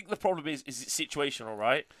I think the problem is it's situational,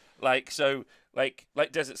 right? Like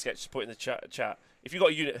Desert Sketch put in the chat. If you've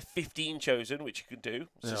got a unit of 15 chosen, which you can do,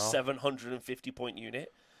 it's a 750 point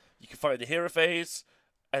unit. You can fight in the hero phase,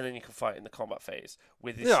 and then you can fight in the combat phase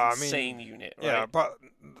with this insane unit, right? But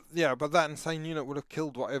that insane unit would have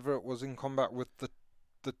killed whatever it was in combat with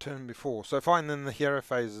the turn before. So fighting in the hero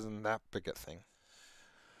phase isn't that big a thing.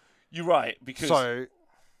 You're right, because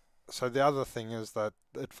so the other thing is that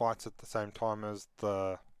it fights at the same time as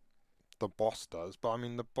the boss does. But I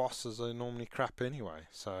mean, the bosses are normally crap anyway.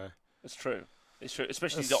 So it's true,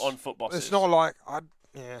 especially the on foot bosses. It's not like I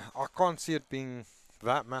can't see it being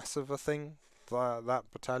that massive a thing, that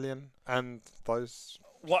battalion and those.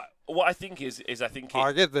 What I think is I think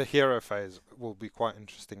I get the hero phase will be quite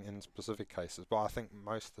interesting in specific cases, but I think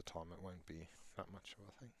most of the time it won't be that much of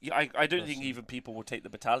a thing. Yeah, I don't think even people will take the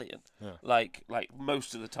battalion. Yeah. Like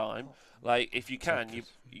most of the time, if you can, you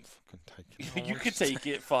can take it. You can take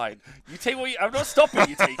it, fine. You take what I'm not stopping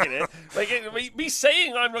you taking it. Me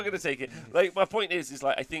saying I'm not going to take it. My point is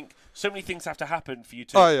I think so many things have to happen for you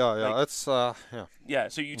to. Oh yeah. It's yeah. Yeah.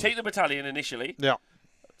 So you take the battalion initially. Yeah.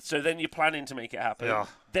 So then you're planning to make it happen. Yeah.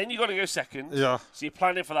 Then you got to go second. Yeah. So you're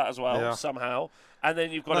planning for that as well somehow, and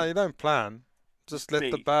then you've got. No, you don't plan. Just let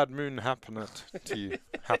the bad moon happen it to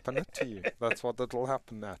you. That's what it'll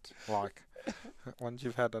happen at. Once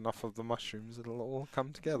you've had enough of the mushrooms, it'll all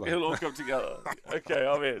come together. It'll all come together. Okay,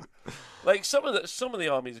 I'm in. Some of the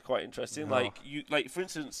armies are quite interesting. Yeah. For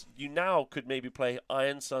instance, you now could maybe play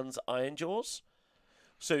Iron Sun's Iron Jaws.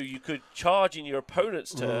 So you could charge in your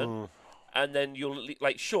opponent's turn, and then you'll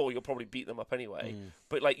you'll probably beat them up anyway.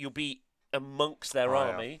 But you'll be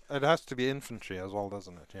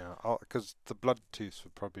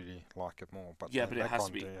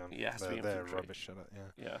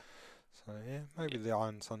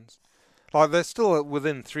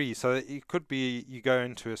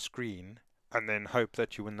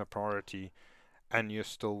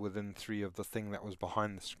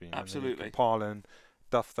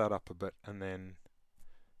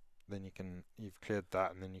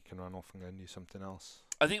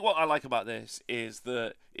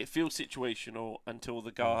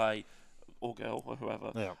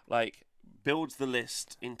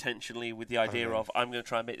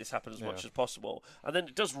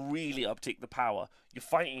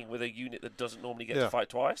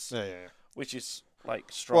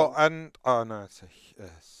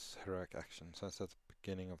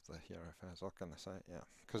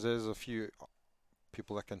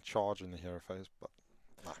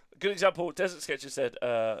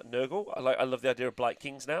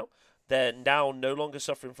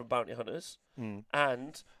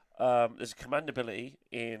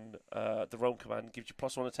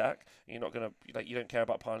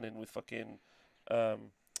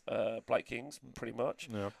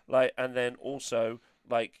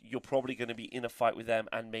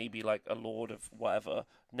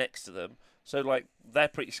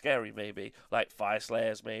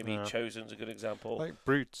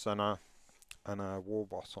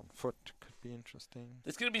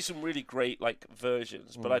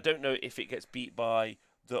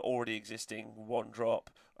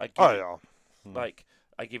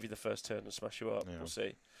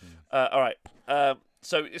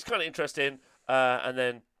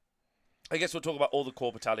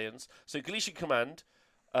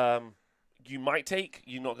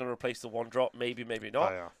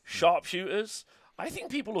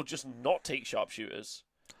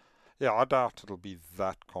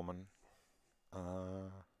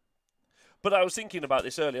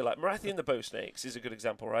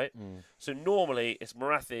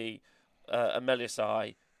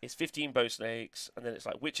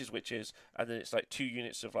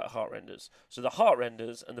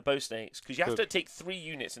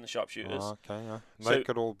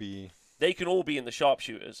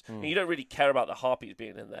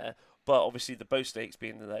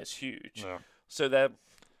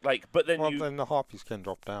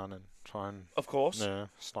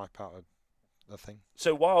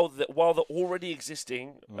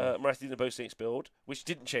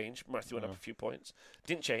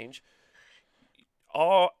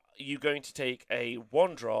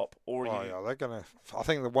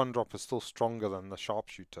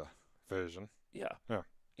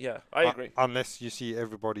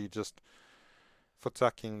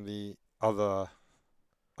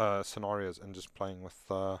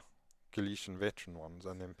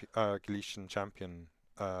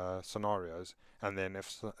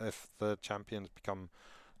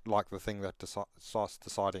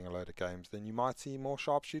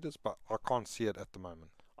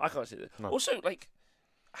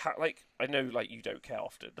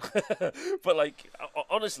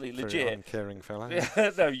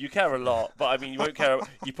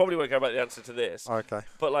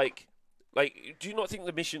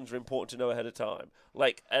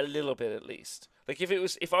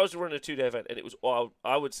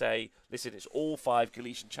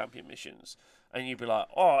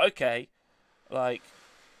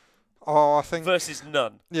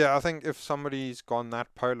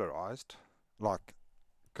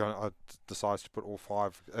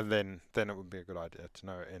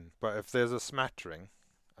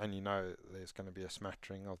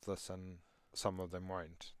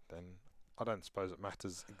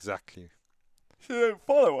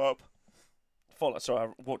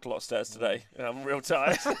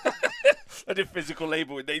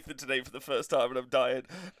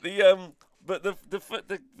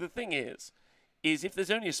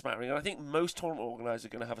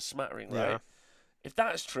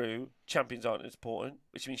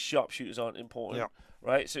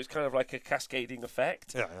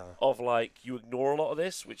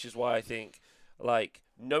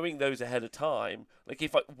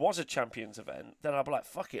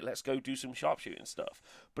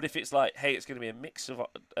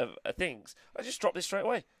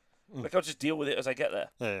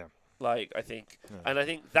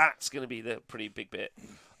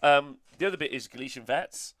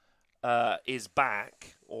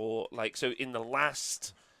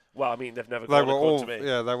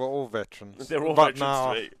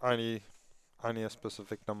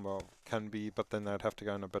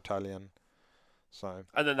So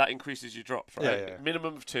And then that increases your drops, right? Yeah.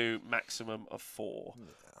 Minimum of 2, maximum of 4.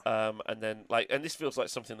 Yeah. And then and this feels like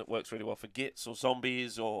something that works really well for gits or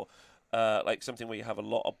zombies or like something where you have a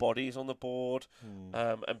lot of bodies on the board,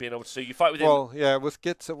 and being able to. So you fight with him. Well, yeah, with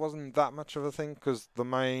Gits it wasn't that much of a thing because the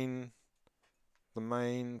main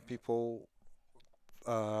people,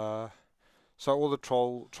 so all the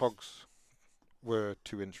trogs were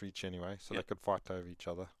 2-inch reach anyway, so they could fight over each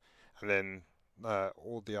other, and then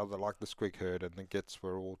all the other, like the Squig Herd and the Gits,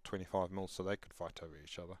 were all 25 mil, so they could fight over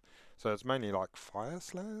each other. So it's mainly like Fire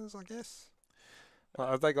Slayers, I guess.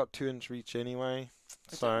 Have they got 2-inch reach anyway?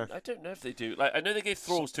 I don't know if they do. Like I know they gave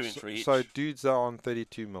thralls 2-inch reach. So dudes are on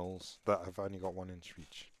 32 mils that have only got 1-inch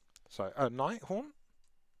reach. So Nighthorn.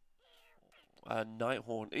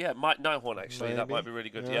 Nighthorn, yeah, Nighthorn actually, Maybe. that might be really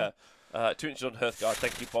good. Yeah. 2 inches on Hearthguard.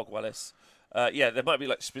 Thank you, Bog Wellis. Yeah, there might be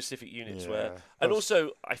like specific units where, and That's-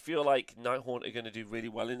 also I feel like Nighthorn are going to do really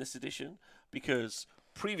well in this edition because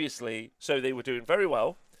previously, so they were doing very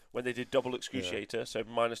well when they did double excruciator, so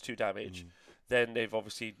 -2 damage. Then they've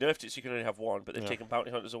obviously nerfed it so you can only have 1, but they've taken bounty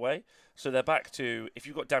hunters away, so they're back to if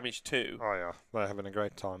you've got damage 2. Oh yeah, they're having a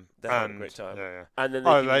great time. They're having a great time. Yeah. And then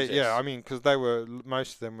they Yeah. I mean, because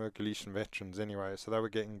most of them were Galician veterans anyway, so they were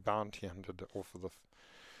getting bounty hunted off of the.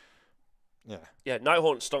 Yeah,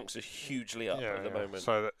 Nighthorn stonks are hugely up at the moment.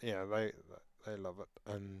 So they love it,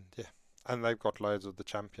 and they've got loads of the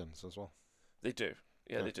champions as well. They do.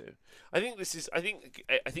 Yeah, they do. I think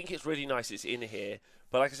it's really nice it's in here,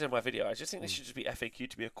 but like I said in my video, I just think this should just be FAQ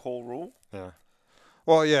to be a core rule. Yeah.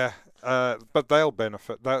 Well, yeah, but they'll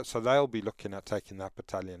benefit. So they'll be looking at taking that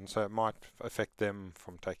battalion, so it might affect them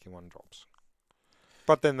from taking 1 drops.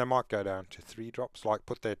 But then they might go down to 3 drops, like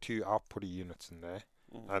put their 2 outputty units in there,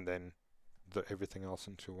 and then everything else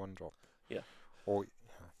into 1 drop. Yeah. Or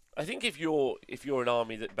I think if you're an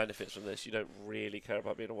army that benefits from this, you don't really care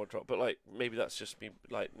about being a 1 drop. But like maybe that's just me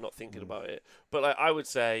like not thinking about it. But like I would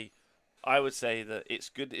say that it's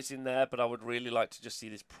good that it's in there, but I would really like to just see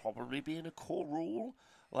this probably being a core rule.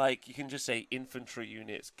 Like you can just say infantry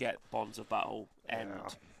units get bonds of battle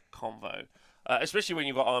end convo, especially when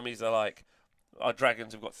you've got armies that are like our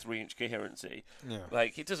dragons have got 3-inch coherency. Yeah.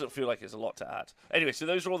 Like it doesn't feel like it's a lot to add. Anyway, so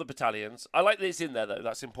those are all the battalions. I like that it's in there though.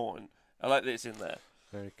 That's important. I like that it's in there.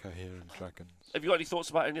 Very coherent dragons. Have you got any thoughts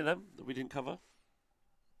about any of them that we didn't cover?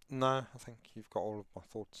 No, I think you've got all of my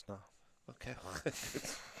thoughts now. Okay,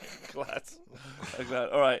 glad. I'm glad.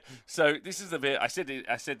 All right, so this is the bit I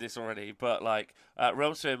said this already, but like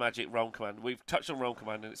Realm Sphere Magic Realm Command. We've touched on Realm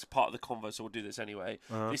Command, and it's part of the convo, so we'll do this anyway.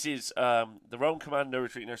 This is the Realm Command, no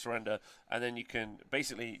retreat, no surrender, and then you can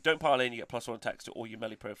basically don't pile in. You get +1 attacks to all your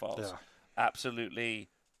melee profiles. Yeah. Absolutely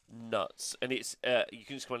nuts, and it's you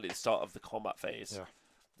can just command it at the start of the combat phase. Yeah.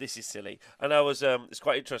 This is silly, and I was it's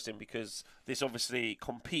quite interesting because this obviously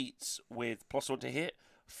competes with +1 to hit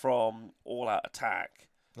from all-out attack.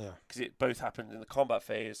 Yeah. Because it both happened in the combat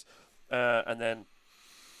phase, and then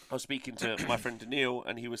I was speaking to my friend Daniil,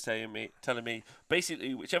 and he was telling me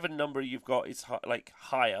basically whichever number you've got is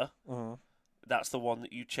higher, that's the one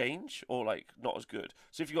that you change, or like not as good.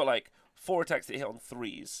 So if you've got like 4 attacks that hit on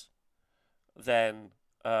 3s, then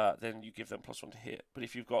you give them +1 to hit. But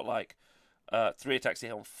if you've got like 3 attacks that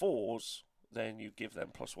hit on 4s, then you give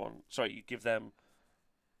them +1. Sorry, you give them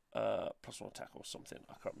 +1 attack or something.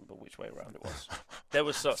 I can't remember which way around it was. There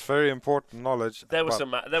was some. It's very important knowledge. There was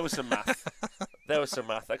some. There was some math. There was some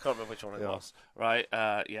math. I can't remember which one it was. Right.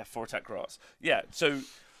 4 attack grass. Yeah. So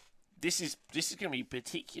this is going to be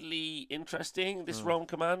particularly interesting. This Realm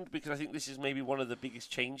Command, because I think this is maybe one of the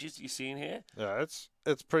biggest changes you see in here. Yeah,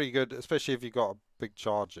 it's pretty good, especially if you got a big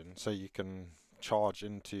charge in, so you can charge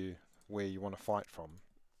into where you want to fight from,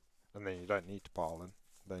 and then you don't need to pile in.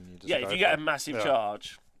 Then you just if you get a massive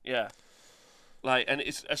charge. Yeah, like, and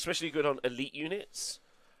it's especially good on elite units,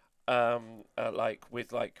 like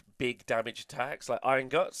with like big damage attacks. Like Iron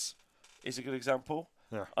Guts is a good example.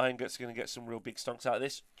 Yeah, Iron Guts are going to get some real big stonks out of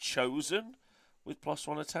this. Chosen with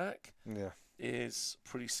 +1 attack. Is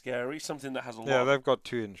pretty scary. Something that has a lot. Yeah, they've got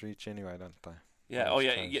 2-inch reach anyway, don't they? Yeah.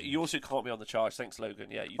 You also can't be on the charge. Thanks, Logan.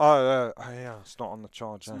 Yeah. Yeah. It's not on the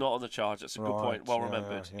charge. It's not on the charge. That's a good point. Well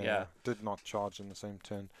remembered. Yeah. Did not charge in the same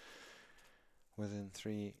turn. Within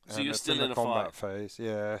 3. So you're still in the a combat phase.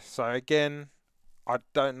 Yeah. So again, I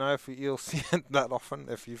don't know if you'll see it that often.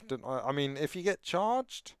 If you've done, I mean, if you get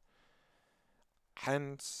charged,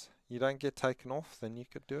 and you don't get taken off, then you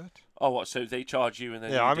could do it. Oh, what? So they charge you and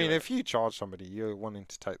then? Yeah. I mean, if you charge somebody, you're wanting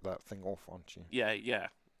to take that thing off, aren't you? Yeah.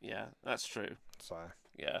 That's true. So.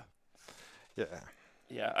 Yeah. Yeah.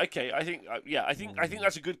 Yeah. Okay. I think. I think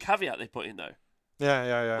that's a good caveat they put in though.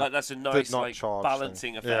 Yeah. Like that's a Did nice not like charge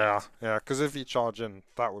balancing thing. effect. Yeah. Because if you charge in,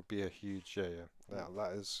 that would be a huge. Yeah.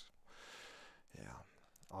 That is. Yeah.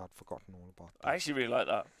 I'd forgotten all about that. I actually really like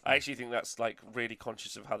that. I actually think that's like really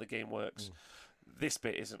conscious of how the game works. This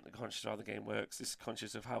bit isn't conscious of how the game works. This is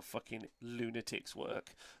conscious of how fucking lunatics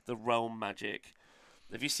work. The realm magic.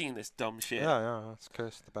 Have you seen this dumb shit? Yeah. That's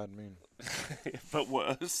Curse of the Bad Moon. But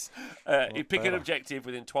worse. You pick an better. objective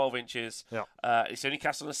within 12 inches. Yeah. It's only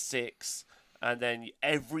cast on a 6. And then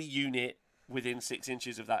every unit within 6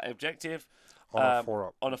 inches of that objective On a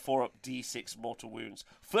 4-up. on a 4-up D6 mortal wounds.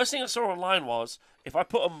 First thing I saw online was if I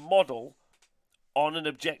put a model on an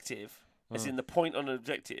objective, as in the point on an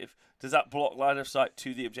objective, does that block line of sight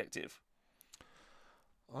to the objective?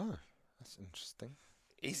 Oh, that's interesting.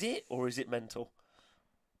 Is it, or is it mental?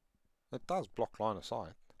 It does block line of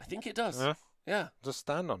sight. I think it does. Yeah. Yeah. Just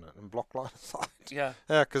stand on it and block line of sight. Yeah.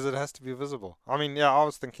 Yeah, because it has to be visible. I mean, yeah, I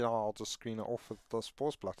was thinking, I'll just screen it off with the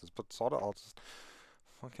spore splatters, but sod it, I'll just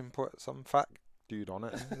fucking put some fat dude on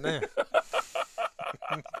it. And there.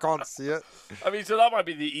 Can't see it. I mean, so that might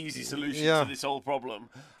be the easy solution Yeah. to this whole problem.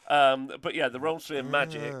 But yeah, the realm sphere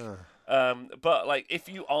magic. But like, if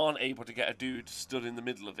you aren't able to get a dude stood in the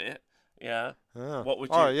middle of it, yeah, what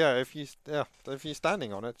would you? Oh yeah, if you're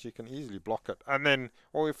standing on it, you can easily block it, and then,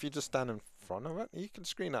 or if you just stand in front of it, you can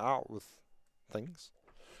screen it out with things.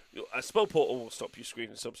 A spell portal will stop you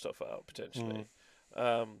screening some stuff out potentially.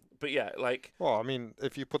 But yeah, like. Well, I mean,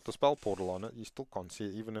 if you put the spell portal on it, you still can't see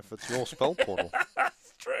it, even if it's your spell portal.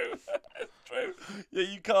 That's true. That's true. Yeah,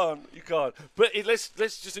 you can't. But let's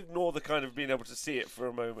just ignore the kind of being able to see it for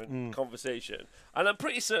a moment conversation. And I'm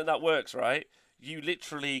pretty certain that works, right? You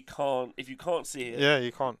literally can't, if you can't see it. Yeah,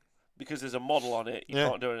 you can't. Because there's a model on it, you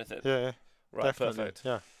can't do anything. Yeah. Right, definitely. perfect.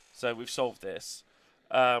 Yeah. So we've solved this.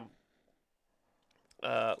 Okay.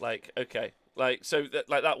 So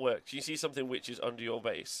that works. You see something which is under your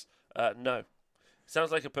base. No.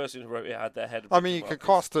 Sounds like a person who wrote it had their head. I mean, you could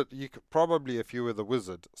cast it. You could probably, if you were the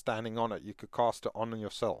wizard standing on it, you could cast it on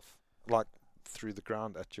yourself, like through the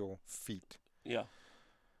ground at your feet. Yeah.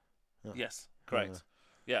 Yeah. Yes. Correct.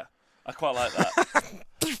 Yeah. I quite like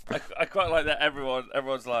that. I quite like that.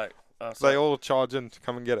 Everyone's like. Oh, They all charge in to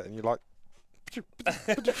come and get it, and you're like.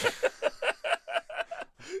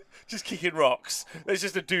 Just kicking rocks. There's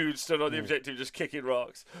just a dude stood on the objective just kicking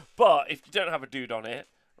rocks. But if you don't have a dude on it,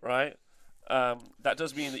 right, that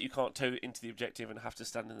does mean that you can't tow into the objective and have to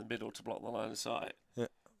stand in the middle to block the line of sight. Yeah.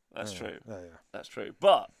 That's true. Yeah. That's true.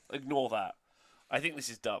 But ignore that. I think this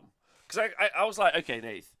is dumb. Because I was like, okay,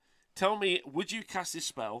 Nath, tell me, would you cast this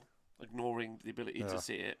spell, ignoring the ability to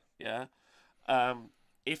see it, yeah?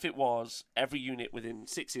 If it was every unit within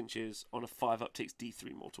 6 inches on a 5-up takes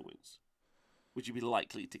D3 mortal wounds, would you be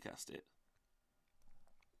likely to cast it?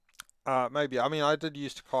 Maybe. I mean, I did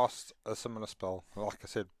used to cast a similar spell. Like I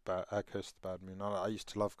said, Curse of the Bad Moon. I used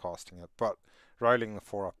to love casting it, but rolling the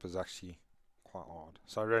 4-up is actually quite hard.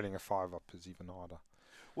 So rolling a 5-up is even harder.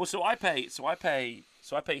 Well, so I pay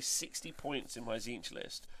 60 points in my Zinch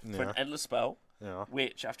list for an endless spell,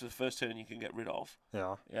 which after the first turn you can get rid of.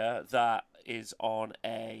 Yeah. Yeah, that is on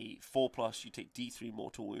a 4+. You take D3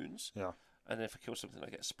 mortal wounds. Yeah. And then if I kill something, I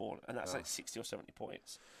get a spawn, and that's like 60 or 70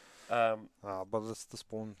 points. But it's the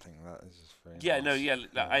spawn thing that is just very nice.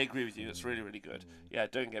 I agree with you. It's really, really good. Yeah,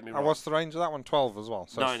 don't get me wrong. And what's the range of that one? 12 as well.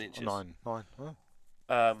 So 9 inches. 9. Oh.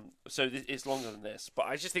 So it's longer than this, but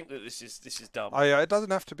I just think that this is dumb. Oh yeah, it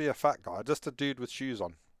doesn't have to be a fat guy. Just a dude with shoes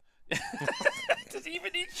on. Does he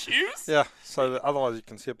even need shoes? Yeah. So that otherwise you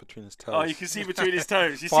can see it between his toes. Oh, you can see between his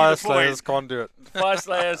toes. You Fire see the point. Slayers can't do it. Fire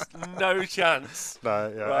Slayers, no chance.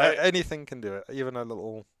 No, yeah. Right. Anything can do it. Even a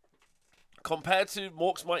little. Compared to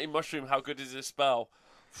Mork's Mighty Mushroom, how good is this spell?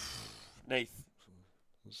 Nath.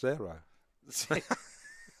 0. It's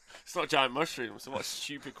not a giant mushroom, so what a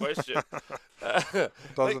stupid question.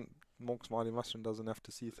 Monk's Mighty Mushroom doesn't have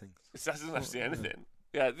to see things. It doesn't have to see anything.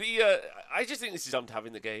 Yeah, I just think this is dumb to have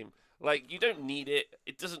in the game. Like, you don't need it.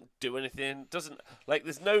 It doesn't do anything.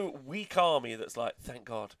 There's no weak army that's like, thank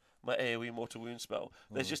God, my AoE Mortal Wound spell.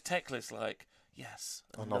 There's just tech lists like, yes,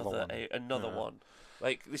 another one.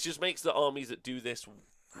 Like, this just makes the armies that do this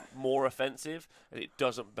more offensive, and it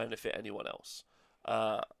doesn't benefit anyone else.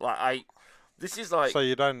 This is like. So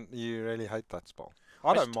you really hate that spell?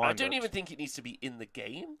 I don't mind. I don't even think it needs to be in the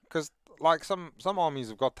game. Because like some armies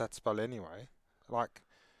have got that spell anyway. Like,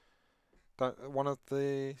 one of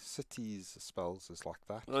the cities spells is like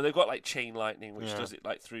that. Well, they've got like Chain Lightning, which does it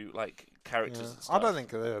like through like characters and stuff. I don't think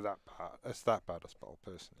they're that bad. It's that bad a spell,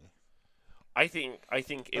 personally. I think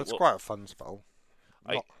it's quite a fun spell.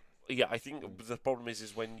 I think the problem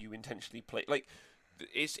is when you intentionally play. Like,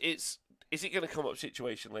 is it going to come up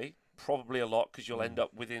situationally? probably a lot because you'll end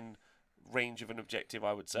up within range of an objective,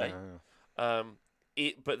 I would say. Yeah.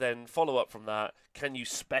 But then follow up from that, can you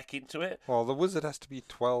spec into it? Well, the wizard has to be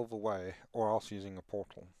 12 away, or else using a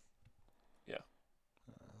portal. Yeah.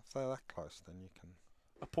 If they're that close, then you can.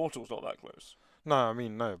 A portal's not that close. No, I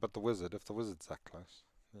mean no, but the wizard. If the wizard's that close,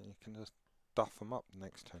 then you can just duff them up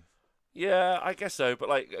next turn. Yeah, I guess so. But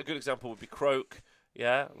like a good example would be Croak.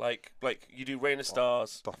 Yeah, like you do Rain of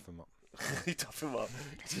Stars. Duff them up. You duff him up.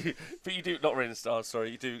 But you do not Rain of Stars.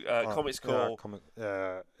 Sorry, you do Comet's Call.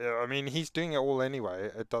 Yeah, I mean he's doing it all anyway.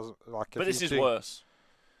 It doesn't like. But this is worse.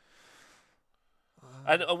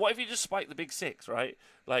 And what if you just spike the big 6, right?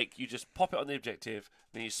 Like you just pop it on the objective,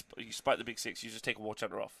 then you spike the big 6. You just take a War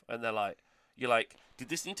Chanter off, and you're like, did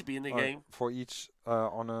this need to be in the game? For each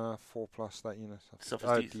on a 4+ that unit. So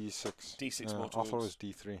D6. D6 I thought it was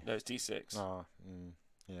D3. No, it's D6. Oh,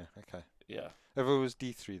 yeah, okay. Yeah. If it was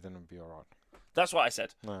D3, then it'd be alright. That's what I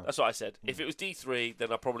said. No. That's what I said. If it was D3,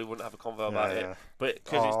 then I probably wouldn't have a convo about it. But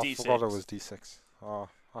because it's D6. I forgot it was D6. Oh,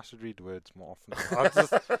 I should read words more often.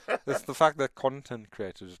 It's the fact that content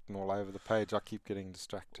creators written all over the page. I keep getting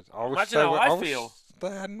distracted. Imagine how I feel. They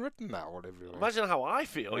hadn't written that all everywhere. Imagine how I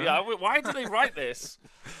feel. Yeah. Why do they write this?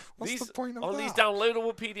 What's the point of on that? these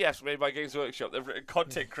downloadable PDFs made by Games Workshop, they've written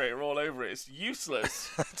content creator all over it. It's useless.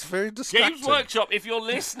 It's very distracting. Games Workshop, if you're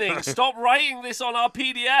listening, stop writing this on our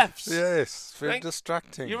PDFs. Yes, very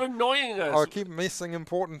distracting. You're annoying us. I keep missing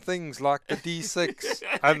important things like the D6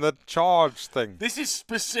 and the charge thing. This is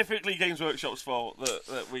specifically Games Workshop's fault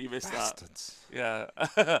that we missed Bastards. that.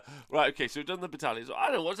 Yeah. Right, okay, so we've done the battalions. I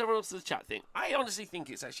don't know, what's everyone else in the chat think? I honestly think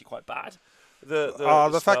it's actually quite bad.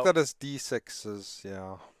 The fact that it's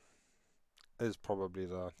D6 is probably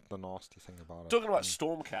the nasty thing about it. Talking about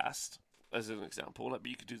Stormcast as an example, like,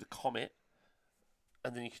 but you could do the Comet,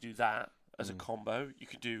 and then you could do that as a combo. You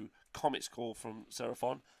could do Comet's Call from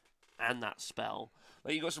Seraphon and that spell.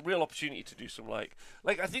 Like, you got some real opportunity to do some like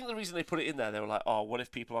I think the reason they put it in there, they were like, oh, what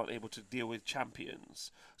if people aren't able to deal with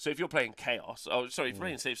champions? So if you're playing Chaos, if you're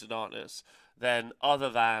playing Saves of Darkness, then other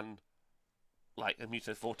than like a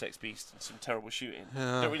Mutated Vortex Beast and some terrible shooting, you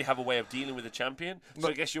don't really have a way of dealing with a champion. So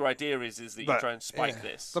I guess your idea is that you try and spike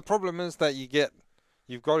this. The problem is that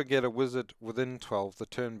you've got to get a wizard within 12 the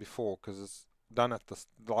turn before, because it's done at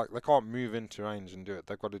they can't move into range and do it.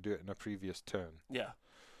 They've got to do it in a previous turn. Yeah.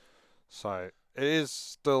 So it is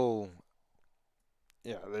still,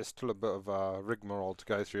 there's still a bit of a rigmarole to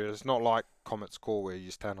go through. It's not like Comet's Call where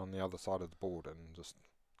you stand on the other side of the board and just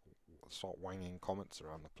start wanging comets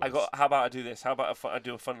around the place. How about I do this? How about I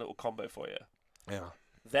do a fun little combo for you? Yeah.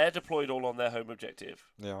 They're deployed all on their home objective.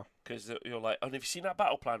 Yeah. Because you're like, and have you seen that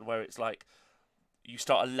battle plan where it's like you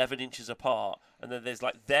start 11 inches apart, and then there's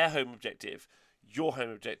like their home objective, your home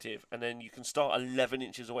objective, and then you can start 11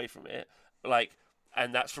 inches away from it,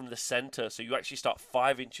 and that's from the center. So you actually start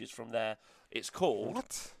 5 inches from there. It's called.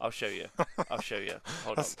 What? I'll show you.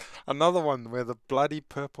 Hold That's on. another one where the bloody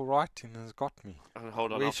purple writing has got me.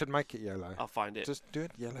 Hold on. We should make it yellow. I'll find it. Just do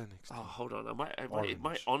it yellow next time. Oh, hold on. It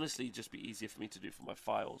might honestly just be easier for me to do for my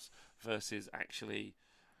files versus actually.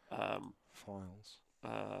 Files.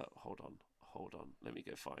 Hold on. Let me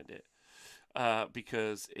go find it.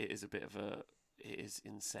 Because it is a bit of it is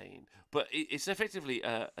insane. But it's effectively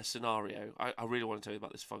a scenario. I really want to tell you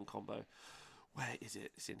about this fun combo. Where is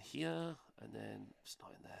it? It's in here, and then it's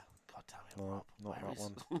not in there. God damn it, Rob. Not that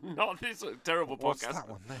one. Not this terrible What's podcast. that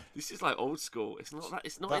one there? This is like old school. It's not that.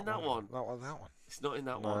 It's not in that one. That one. It's not in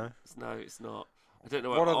that No. one. No, it's not. I don't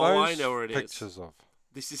know. What are those I know where it is. pictures of?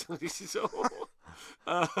 This is all.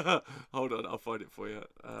 Hold on, I'll find it for you.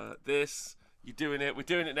 This. You're doing it. We're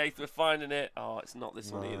doing it, Nathan. We're finding it. Oh, it's not this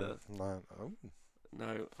one either. No. Oh.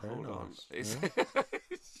 No, Very hold on. nice. Shut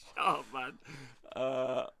up, man.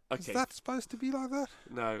 Okay. Is that supposed to be like that?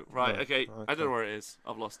 No, right. No, Okay. I okay. don't know where it is.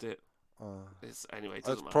 I've lost it. Anyway. It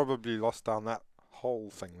doesn't It's matter. probably lost down that whole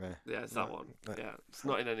thing there. Yeah, it's that No, one. no. Yeah, it's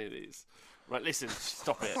not in any of these. Right, listen,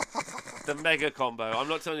 stop it. The mega combo. I'm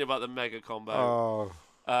not telling you about the mega combo.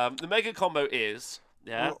 Oh. The mega combo is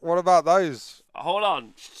What about those? Hold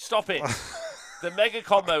on. Stop it. The mega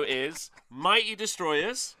combo is Mighty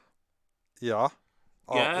Destroyers. Yeah.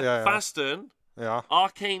 Yeah. Fasten. Yeah.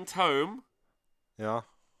 Arcane Tome. Yeah.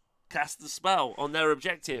 Cast the spell on their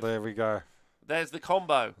objective. There we go. There's the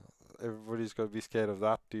combo. Everybody's got to be scared of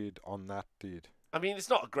that dude on that dude. I mean, it's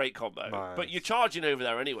not a great combo, No, but you're charging over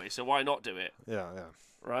there anyway, so why not do it? Yeah.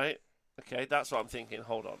 Right? Okay, that's what I'm thinking.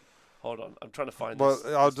 Hold on. I'm trying to find Well, this.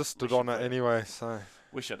 I just stood on it mission anyway, so.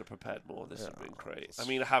 Wish I'd have prepared more. This would have been great. it's- I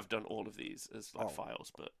mean, I have done all of these as Oh.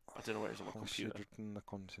 files, but I don't know where it's on my I should have computer. written the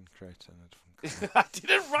content creator in it. I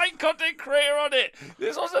didn't write content creator on it.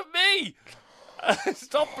 This wasn't me.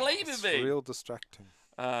 Stop blaming It's me. real distracting.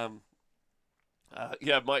 Yeah,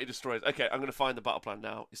 Mighty Destroyers. Okay, I'm going to find the battle plan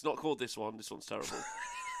now. It's not called this one. This one's terrible.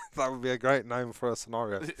 That would be a great name for a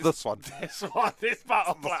scenario. This one. This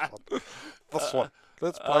battle plan. This one.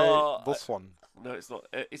 Let's play this one. No, it's not.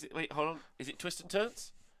 Is it? Wait, hold on. Is it Twist and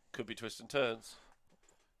Turns? Could be Twist and Turns.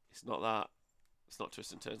 It's not that. It's not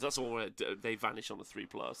Twist and Turns. That's all where they vanish on the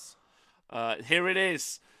 3+. Here it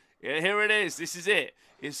is. Yeah, here it is. This is it.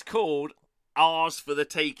 It's called Ours for the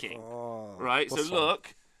Taking. Right. So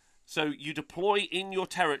look. So you deploy in your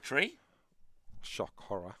territory. Shock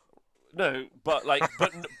horror. No, but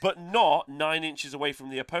but not 9 inches away from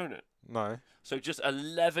the opponent. No. So just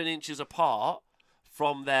 11 inches apart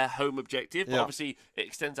from their home objective. But obviously, it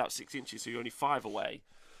extends out 6 inches, so you're only 5 away.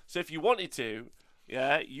 So if you wanted to,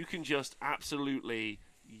 you can just absolutely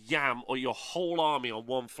yam or your whole army on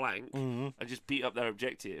one flank and just beat up their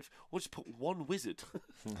objective, or just put one wizard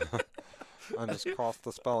and just cast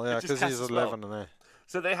the spell. Yeah, because he's 11 in there.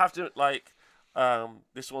 So they have to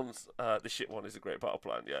this one's the shit one is a great battle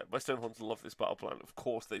plan. Yeah, my Stonehorns love this battle plan. Of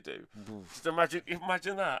course they do. Just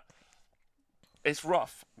imagine that. It's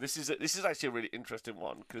rough. This is actually a really interesting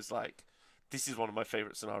one because this is one of my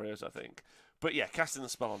favourite scenarios, I think. But yeah, casting the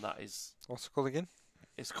spell on that is. What's it called again?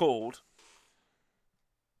 It's called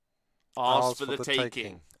Ours for the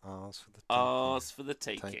Taking. Ours for the taking. Ours for the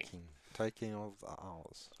Taking. Taking of the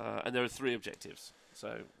ours. And there are 3 objectives.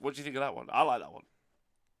 So, what do you think of that one? I like that one.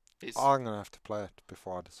 I'm gonna have to play it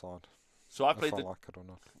before I decide. So I played if I like it or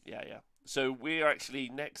not. Yeah. So we're actually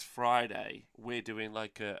next Friday. We're doing a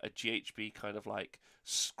GHB kind of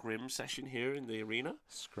scrim session here in the arena.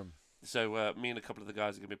 Scrim. So me and a couple of the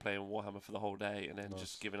guys are gonna be playing Warhammer for the whole day, and then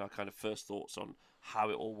just giving our kind of first thoughts on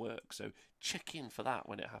how it all works. So check in for that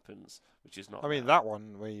when it happens, which is not. I mean, that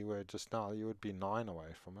one where you were just now, you would be 9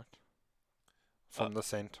 away from it. From the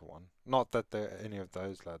centre one. Not that any of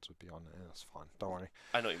those lads would be on it. That's fine. Don't worry.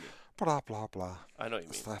 I know what you mean. Blah, blah, blah. I know what you mean.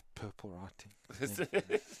 It's that purple writing. It's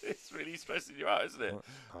really stressing you out, isn't it?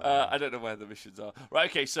 I don't know where the missions are. Right,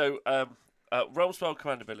 okay, so Realm Spell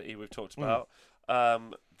Command ability we've talked about.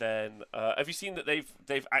 Then have you seen that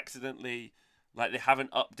they've accidentally, they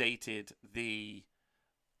haven't updated the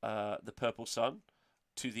Purple Sun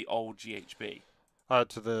to the old GHB?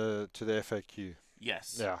 To the FAQ.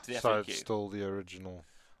 Yes. Yeah. To the so FAQ. it's still the original.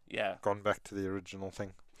 Yeah. Gone back to the original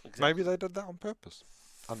thing. Exactly. Maybe they did that on purpose.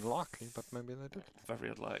 Unlikely, but maybe they did.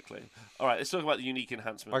 Very unlikely. All right, let's talk about the unique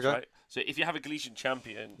enhancements, right? So if you have a Galician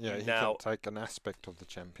champion, you now can take an aspect of the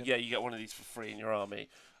champion. Yeah, you get one of these for free in your army.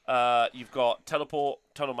 You've got Teleport,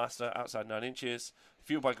 Tunnel Master, outside 9 inches,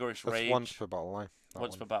 Fueled by Gorish Rage. That's once per battle, eh?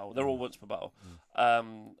 Once per battle. They're all once per battle.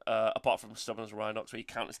 Apart from Stubborn as Rhinox, where you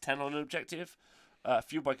count as 10 on an objective.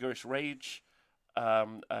 Fueled by Gorish Rage.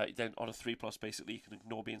 Then on a 3+, basically, you can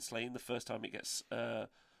ignore being slain the first time it gets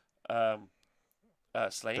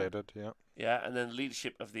slain. Deaded, yeah. Yeah, and then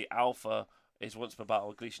Leadership of the Alpha is once per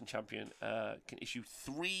battle. Galician champion can issue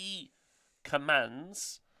 3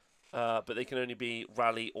 commands, but they can only be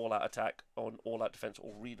rally, all-out attack, on all-out defense,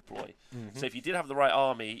 or redeploy. So if you did have the right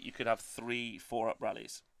army, you could have 3 4-up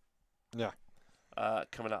rallies. Yeah.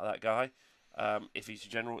 Coming out of that guy. If he's a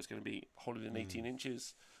general, it's going to be hotter than 18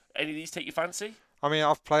 inches. Any of these take your fancy? I mean,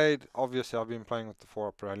 I've been playing with the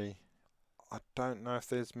 4-up rally. I don't know if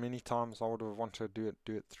there's many times I would have wanted to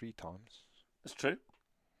do it 3 times. That's true.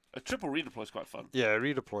 A triple redeploy is quite fun. Yeah,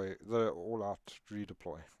 redeploy. The all-out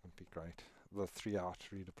redeploy would be great. The 3-out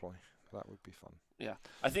redeploy. That would be fun. Yeah,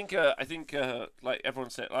 I think like everyone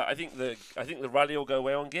said, I think the rally will go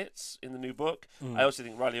away on Gits in the new book. I also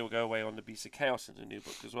think rally will go away on the Beast of Chaos in the new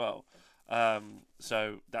book as well.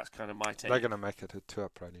 So that's kind of my take. They're gonna make it a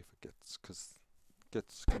 2-up rally for Gits because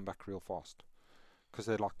Gits come back real fast. Because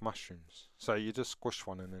they're like mushrooms. So you just squish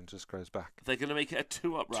one and it just grows back. They're going to make it a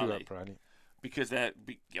 2-up rally. 2-up rally. Because they're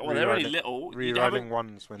only little. Rewriting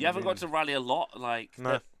ones when you haven't got to rally a lot.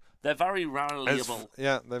 No. They're very rallyable.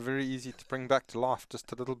 They're very easy to bring back to life.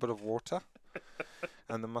 Just a little bit of water.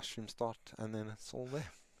 And the mushrooms start. And then it's all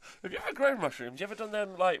there. Have you ever grown mushrooms? You ever done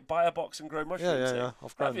them buy a box and grow mushrooms? Yeah.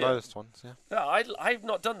 I've grown those ones, yeah. Yeah, I've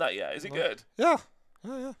not done that yet. Is it good? Yeah.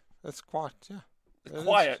 It's quite, yeah.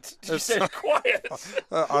 Quiet. Did you say it's quiet?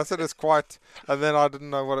 I said it's quiet, and then I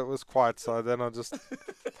didn't know what it was quiet, so then I just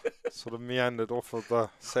sort of meandered off of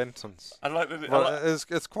the sentence.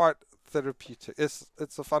 It's quite therapeutic. It's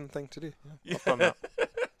a fun thing to do. Yeah, I've done that.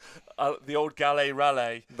 The old Gallet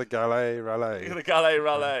Rally. The Gallet Rally. The Gallet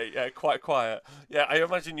Rally. Yeah, quite quiet. Yeah, I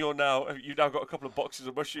imagine you've now got a couple of boxes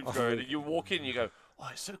of mushrooms going, and you walk in, and you go, "Oh,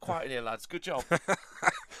 it's so quiet in here, lads. Good job."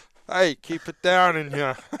 Hey, keep it down in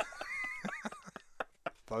here.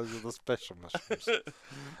 Those are the special mushrooms.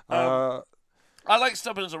 I like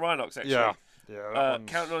Stubborn as a Rhinox, actually. Yeah. Yeah, that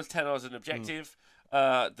one's... Counting on 10 as an objective.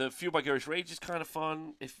 The Fuel by Garish Rage is kind of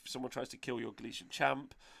fun. If someone tries to kill your Galician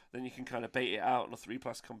champ, then you can kind of bait it out and a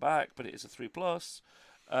 3+ come back, but it is a 3+.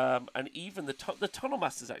 And even the Tunnel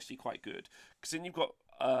Master is actually quite good, because then you've got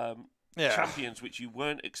champions which you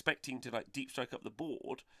weren't expecting to like deep strike up the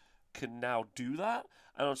board can now do that.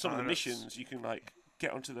 And on some of the missions, you can like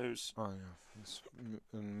get onto those it's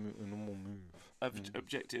a normal move.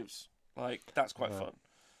 objectives. Like, that's quite fun.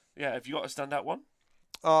 Yeah, have you got a standout one?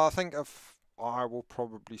 I think I will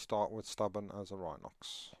probably start with Stubborn as a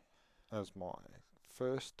Rhinox as my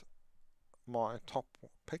top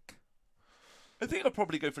pick. I think I'll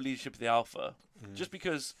probably go for Leadership of the Alpha, just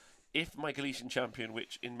because if my Galician champion,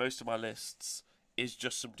 which in most of my lists is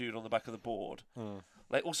just some dude on the back of the board,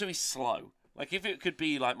 like, also he's slow. Like, if it could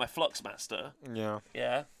be like my Flux Master,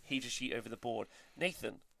 he just sheet over the board.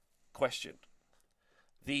 Nathan, question: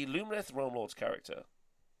 the Lumineth Realm Lords character,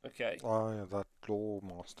 okay? Oh yeah, that Law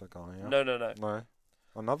Master guy. Yeah. No.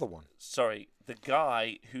 Another one. Sorry, the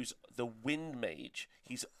guy who's the Wind Mage.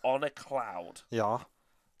 He's on a cloud. Yeah,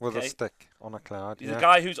 with a stick on a cloud. He's the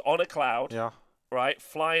guy who's on a cloud. Yeah. Right,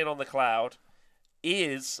 flying on the cloud.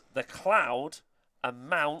 Is the cloud a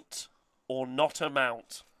mount or not a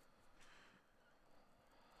mount?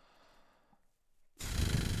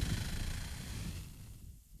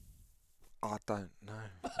 I don't know.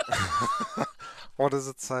 What does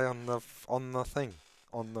it say on the thing?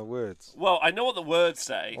 On the words? Well, I know what the words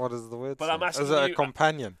say. What does the word but say? I'm asking Is it you... a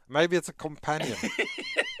companion? Maybe it's a companion.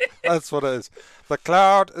 That's what it is. The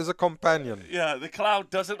cloud is a companion. Yeah, the cloud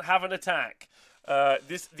doesn't have an attack.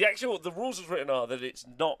 The rules as written are that it's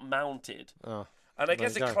not mounted. Oh, and I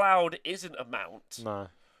guess a cloud isn't a mount. No.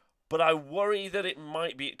 But I worry that it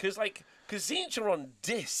might be because Tzeentch are on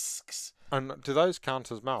discs. And do those count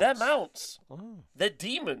as mounts? They're mounts. Oh. They're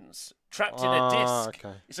demons trapped in a disc.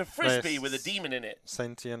 Okay. It's a frisbee with a demon in it.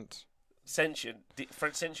 Sentient. Sentient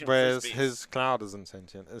Whereas frisbees. his cloud isn't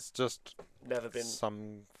sentient. It's just never been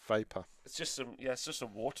some vapor. It's just some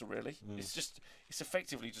water, really. It's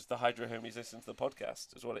effectively just the Hydro homies listening to the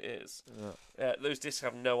podcast, is what it is. Yeah. Those discs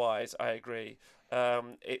have no eyes. I agree.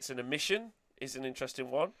 It's an emission. Is an interesting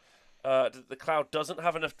one. The cloud doesn't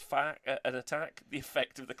have an attack. The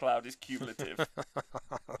effect of the cloud is cumulative.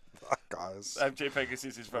 That guy's... MJ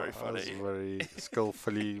Pegasus is very funny. That's very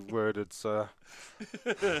skillfully worded, sir.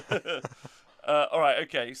 All right,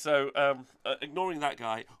 okay. So, ignoring that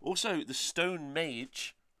guy, also the Stone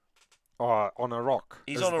Mage. On a rock.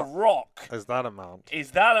 He's on a rock. Is that a mount?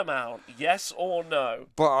 Is that a mount? Yes or no?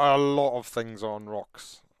 But a lot of things are on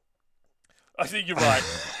rocks. I think you're right.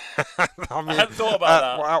 I mean, I hadn't thought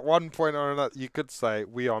about that. At one point or another, you could say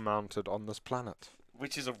we are mounted on this planet.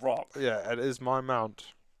 Which is a rock. Yeah, it is my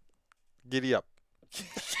mount. Giddy up.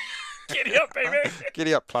 Giddy up, baby.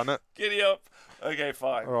 Giddy up, planet. Giddy up. Okay,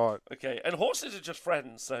 fine. Right. Okay, and horses are just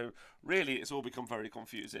friends, so really it's all become very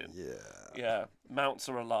confusing. Yeah. Yeah, mounts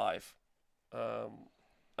are alive.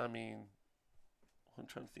 I mean, I'm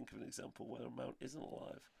trying to think of an example where a mount isn't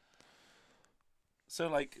alive. So,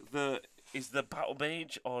 like, is the Battle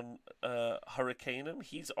Mage on Hurricanum?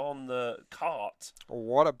 He's on the cart.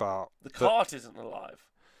 What about... The cart isn't alive.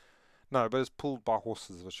 No, but it's pulled by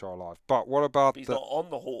horses which are alive. But what about... He's not on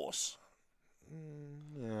the horse.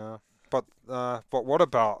 Yeah. But what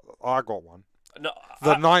about... I got one. No,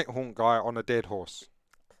 the Nighthawk guy on a dead horse.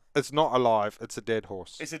 It's not alive. It's a dead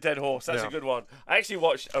horse. It's a dead horse. That's a good one. I actually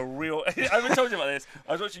watched a real... I haven't told you about this.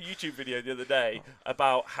 I was watching a YouTube video the other day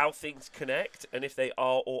about how things connect and if they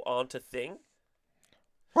are or aren't a thing.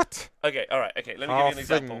 What? Okay, all right. Okay, let me give you an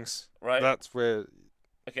example. Things, right? That's where...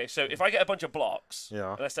 Okay, so if I get a bunch of blocks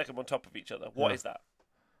and I stack them on top of each other, what is that?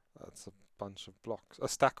 That's a bunch of blocks. A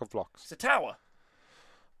stack of blocks. It's a tower.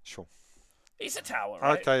 Sure. It's a tower,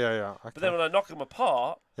 right? Okay, yeah. Okay. But then when I knock them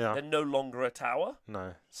apart, yeah. they're no longer a tower.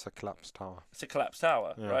 No, it's a collapsed tower. It's a collapsed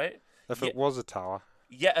tower, right? If it was a tower.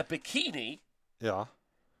 Yet a bikini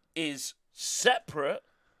is separate.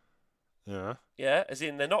 Yeah. Yeah, as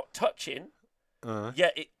in they're not touching.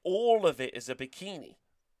 Yet all of it is a bikini.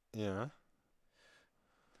 Yeah.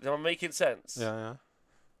 Am I making sense? Yeah.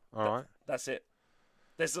 All right. That's it.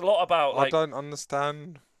 There's a lot about, I don't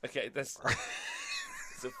understand. Okay, there's...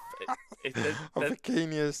 a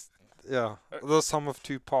bikini is, the sum of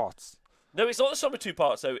two parts. No, it's not the sum of two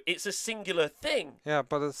parts, though. It's a singular thing. Yeah,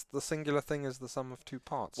 but it's the singular thing is the sum of two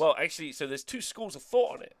parts. Well, actually, so there's two schools of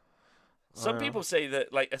thought on it. Some people say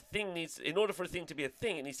that, like, a thing needs... In order for a thing to be a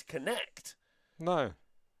thing, it needs to connect. No.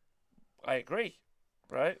 I agree,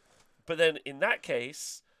 right? But then, in that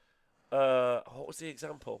case... what was the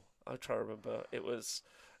example? I'll try to remember. There was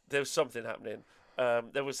something happening.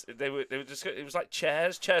 They were just, it was like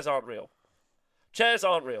chairs. Chairs aren't real. Chairs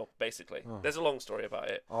aren't real, basically. Oh. There's a long story about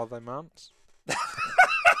it. Are they mounts?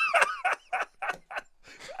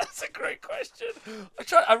 That's a great question.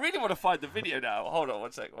 I really want to find the video now. Hold on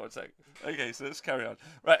one second. Okay, so let's carry on.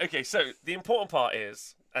 Right, okay, so the important part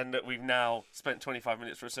is, and that we've now spent 25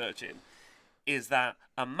 minutes researching, is that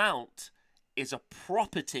a mount is a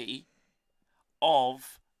property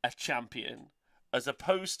of a champion as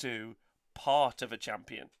opposed to part of a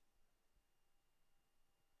champion.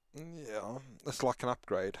 Yeah, it's like an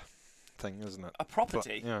upgrade thing, isn't it? A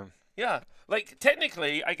property? But, yeah. Yeah. Like,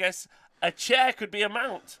 technically, I guess a chair could be a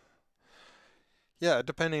mount. Yeah,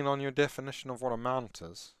 depending on your definition of what a mount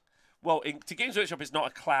is. Well, to Games Workshop, it's not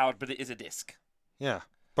a cloud, but it is a disc. Yeah,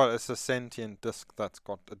 but it's a sentient disc that's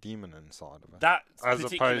got a demon inside of it. That as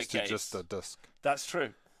particular opposed case, to just a disc. That's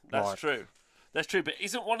true. That's Like- true. That's true. But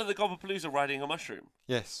isn't one of the Gobblepalooza riding a mushroom?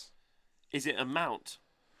 Yes. Is it a mount?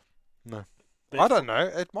 No. But I it's don't know.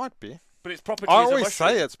 It might be. But its property I is a always mushroom.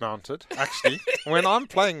 say it's mounted, actually. When I'm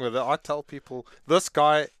playing with it, I tell people, this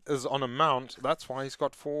guy is on a mount, that's why he's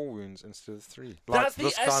got 4 wounds instead of 3. Like That's the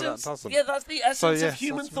this essence. guy that doesn't. Yeah, that's the essence yes, of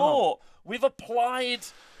human that's thought. We've applied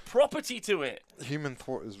property to it. Human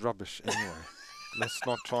thought is rubbish anyway. Let's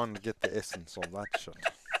not try and get the essence of that shit.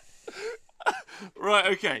 Right,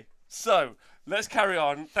 okay. So, let's carry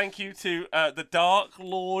on. Thank you to the Dark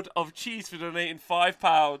Lord of Cheese for donating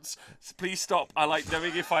 £5. So please stop. I like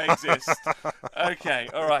knowing if I exist. Okay,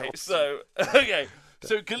 all right. So, okay.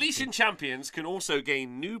 So, Galician champions can also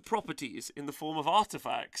gain new properties in the form of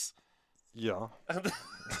artifacts. Yeah.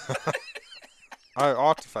 Oh,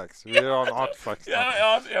 artifacts. We're on artifacts.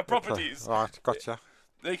 now. Yeah, properties. Right, gotcha.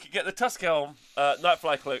 They could get the Tusk Helm,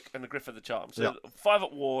 Nightfly Cloak, and the Griff of the Charm. So, 5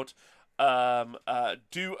 at ward.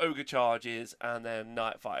 Do ogre charges and then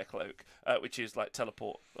Nightfire Cloak, which is like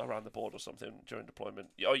teleport around the board or something during deployment.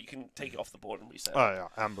 Or you can take it off the board and reset. Oh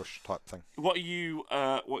yeah, ambush type thing. What are you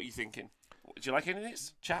thinking? Do you like any of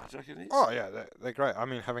these? Chat, do you like any of these? Oh yeah, they're great. I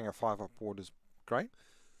mean, having a 5-up ward is great.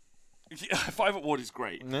 Yeah, 5 at ward is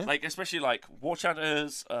great. Yeah. Like especially like War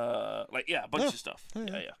Chanters, a bunch of stuff.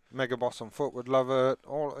 Yeah. Mega Boss on foot would love it.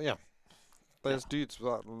 All yeah. There's dudes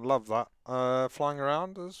that love that. Flying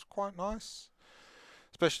around is quite nice.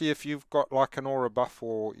 Especially if you've got like an aura buff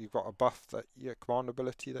or you've got a buff that your command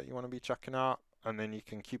ability that you want to be checking out, and then you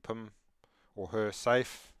can keep him or her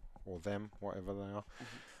safe, or them, whatever they are,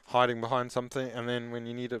 hiding behind something, and then when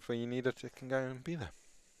you need it, it can go and be there.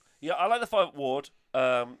 Yeah, I like the 5 at ward,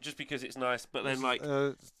 just because it's nice, but then like...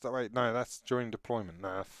 wait, no, that's during deployment.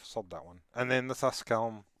 No, I've sold that one. And then the Tusk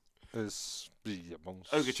Helm is...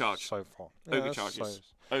 Ogre charge. So far. Ogre charges.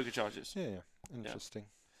 Ogre charges. Yeah, interesting.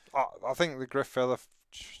 I think the Griff Feather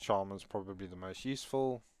Charm is probably the most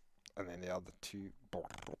useful, and then the other two,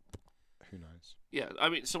 who knows? Yeah, I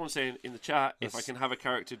mean, someone's saying in the chat, if I can have a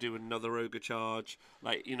character do another ogre charge,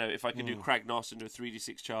 like, you know, if I can do Kragnos and do a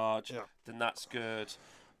 3d6 charge, then that's good.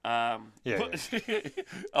 Oh,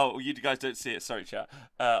 you guys don't see it. Sorry, chat.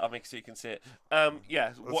 I'll make it so you can see it.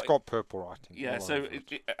 It's got purple writing. Yeah, so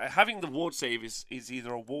having the ward save is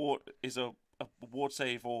either a ward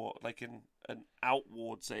save or like an out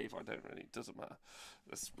ward save. I don't really. It doesn't matter.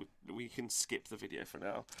 We can skip the video for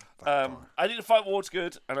now. I think the 5 ward's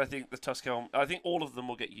good, and I think the Tusk Helm. I think all of them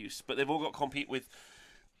will get use, but they've all got to compete with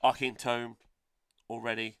Arcane Tome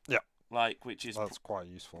already. Yeah, which is that's quite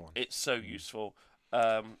useful. It's so useful.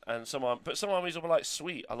 And some armies will be like,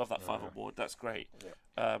 sweet, I love that 5 at ward. That's great.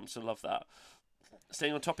 Yeah. So love that.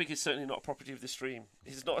 Staying on topic is certainly not a property of the stream.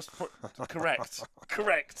 It's not correct.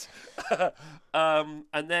 Correct. And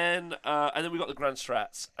then we got the Grand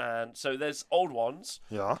Strats, and so there's old ones.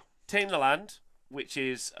 Yeah. Tame the Land, which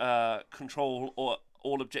is control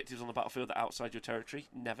all objectives on the battlefield that are outside your territory.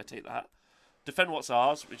 Never take that. Defend what's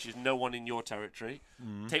ours, which is no one in your territory.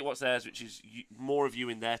 Take what's theirs, which is more of you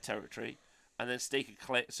in their territory. And then stake a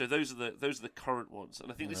claim. So those are the current ones,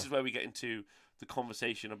 and I think this is where we get into the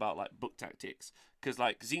conversation about like book tactics, because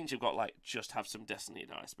like Tzeentch have got like just have some destiny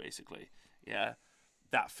dice basically. Yeah,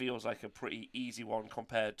 that feels like a pretty easy one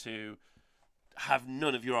compared to have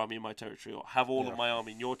none of your army in my territory or have all of my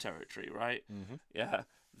army in your territory, right? Yeah,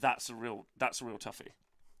 that's a real toughie.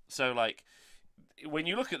 So like when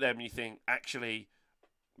you look at them, you think actually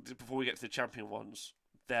before we get to the champion ones,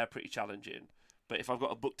 they're pretty challenging. But if I've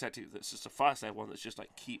got a book tactic that's just a fire save one that's just like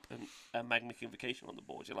keep a Magnic Invocation on the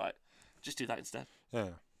board, you're like, just do that instead. Yeah.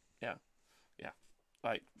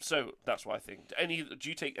 Like, so that's what I think. Do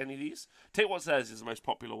you take any of these? Take What's Theirs is the most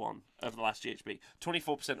popular one of the last GHB.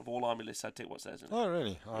 24% of all army lists had Take What's Theirs in it. Oh,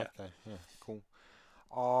 really? Okay. Yeah, cool.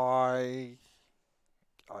 I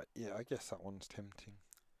guess that one's tempting.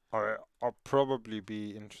 I'll probably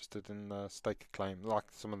be interested in the stake a claim,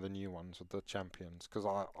 like some of the new ones with the champions, because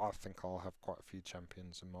I think I'll have quite a few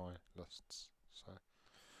champions in my lists. So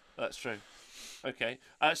That's true. Okay.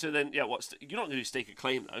 So then, yeah, you're not going to do stake a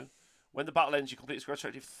claim though. When the battle ends, you complete the squad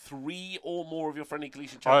strategy. If 3 or more of your friendly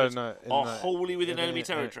Galician champions are wholly within enemy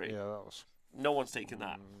territory. Yeah, that was. No one's taking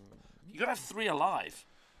that. You got to have 3 alive.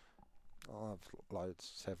 I'll have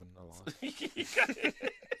loads, 7 alive.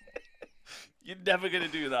 You're never going to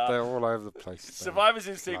do that. They're all over the place. Survivor's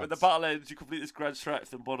Instinct, when the battle ends, you complete this grand strat,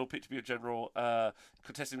 then one will pitch to be your general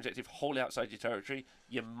contesting objective wholly outside your territory.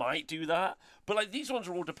 You might do that. But like these ones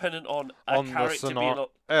are all dependent on a character being...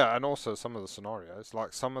 Yeah, and also some of the scenarios.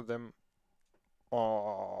 Like some of them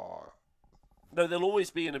are... No, there'll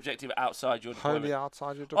always be an objective outside your deployment. Wholly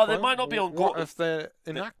outside your deployment? Oh, they might not be on... What if they're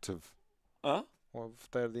inactive? Huh? What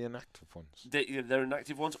if they're the inactive ones? They're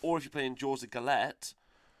inactive ones. Or if you're playing Jaws of Galette...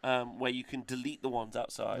 where you can delete the ones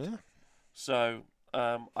outside. Yeah. So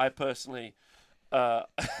I personally, I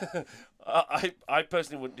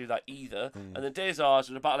personally wouldn't do that either. And then Days Ours,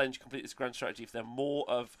 with a battle end, you complete this grand strategy if they're more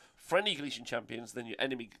of friendly Galician champions than your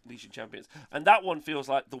enemy Galician champions. And that one feels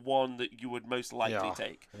like the one that you would most likely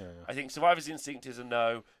take. Yeah. I think Survivor's Instinct is a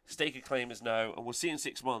no, Stake a Claim is no, and we'll see in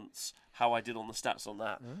 6 months how I did on the stats on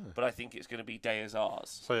that. But I think it's going to be Days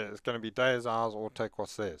Ours. So yeah, it's going to be Days Ours or Take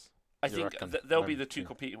What's Theirs. I think they'll be the 2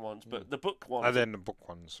 competing ones, but the book ones... And then the book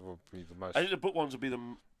ones will be the most... I think the book ones will be the,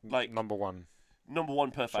 like... Number one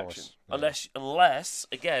per faction. Yeah. Unless,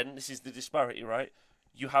 again, this is the disparity, right?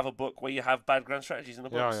 You have a book where you have bad grand strategies in the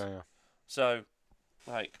books. Yeah. So,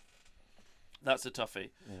 like, that's a toughie.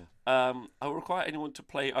 I will require anyone to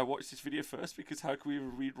play I watched this video first, because how can we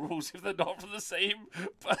even read rules if they're not from the same...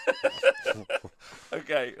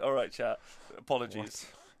 Okay, alright, chat. Apologies.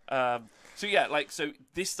 So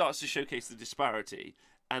this starts to showcase the disparity,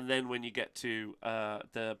 and then when you get to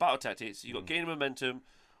the battle tactics, you got gain momentum,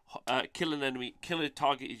 kill an enemy, kill a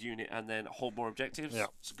targeted unit, and then hold more objectives. Yeah,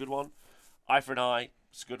 it's a good one. Eye for an eye,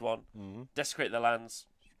 it's a good one. Desecrate their lands,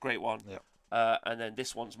 great one. Yeah, and then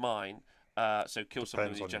this one's mine. So kill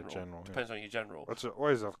someone in your general. Depends on your general. That's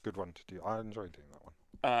always a good one to do. I enjoy doing that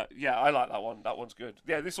one. Yeah, I like that one. That one's good.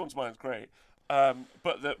 Yeah, this one's mine's great.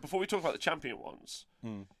 But before we talk about the champion ones.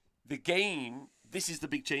 The game, this is the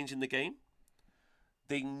big change in the game.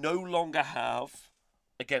 They no longer have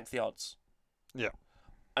against the odds. Yeah.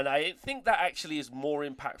 And I think that actually is more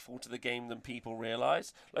impactful to the game than people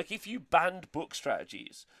realise. Like, if you banned book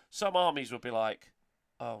strategies, some armies would be like,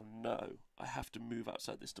 oh no, I have to move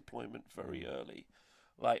outside this deployment very early.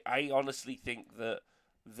 Like, I honestly think that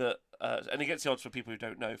and against the odds for people who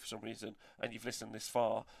don't know for some reason, and you've listened this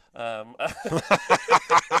far, for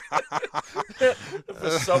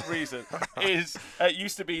some reason, is it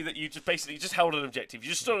used to be that you just basically just held an objective.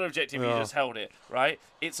 You just stood on an objective, you just held it, right?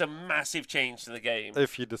 It's a massive change to the game.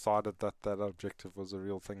 If you decided that objective was a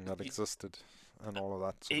real thing that existed, and all of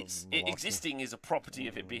that. Existing is a property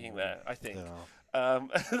of it being there, I think. Yeah.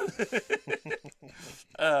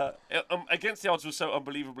 Against the Odds was so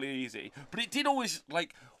unbelievably easy, but it did always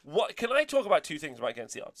what can I talk about 2 things about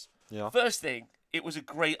Against the Odds? Yeah. First thing, it was a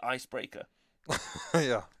great icebreaker.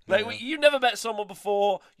 Yeah. You never met someone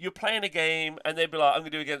before, you're playing a game and they'd be like, I'm gonna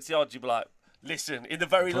do Against the Odds. You'd be like, listen, in the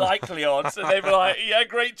very likely odds, and they'd be like, yeah,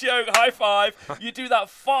 great joke, high five. You do that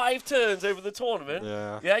 5 turns over the tournament,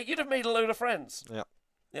 you'd have made a load of friends.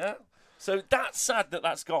 Yeah. So that's sad that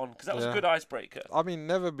that's gone, because that was a good icebreaker. I mean,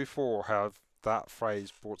 never before have that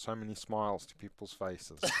phrase brought so many smiles to people's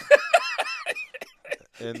faces.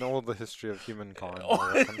 In all the history of humankind.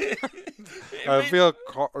 A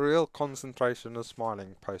real concentration of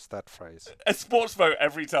smiling post that phrase. A sports vote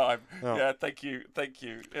every time. Yeah, thank you.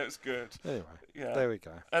 It was good. Anyway, there we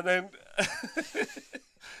go. And then,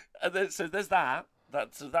 so there's that.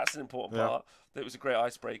 That's an important part. It was a great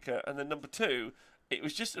icebreaker. And then number 2, it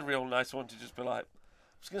was just a real nice one to just be like,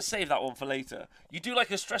 I'm just going to save that one for later. You do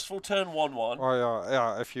like a stressful turn 1-1. Oh,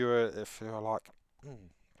 yeah. If you were like,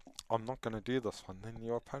 I'm not going to do this one, then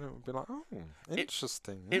your opponent would be like, oh,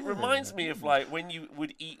 interesting. It reminds me of like when you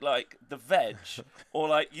would eat like the veg, or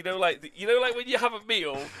like when you have a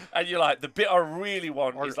meal and you're like, the bit I really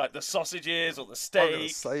want is like the sausages or the steak. I'm going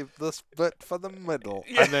to save this bit for the middle,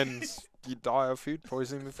 and then you die of food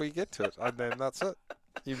poisoning before you get to it, and then that's it.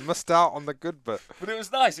 You missed out on the good bit. But it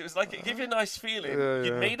was nice. It was like, it gave you a nice feeling.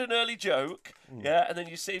 You made an early joke, and then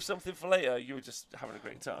you saved something for later. You were just having a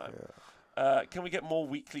great time. Can we get more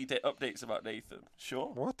weekly updates about Nathan?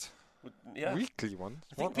 Sure. What? Yeah. Weekly ones?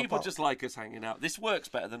 I think people just like us hanging out. This works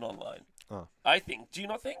better than online. Oh. I think. Do you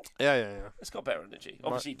not think? Yeah. It's got better energy.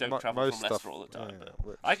 Obviously, don't travel from Leicester all the time.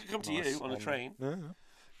 But I could come to you on a train. Yeah.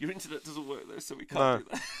 Your internet doesn't work though, so we can't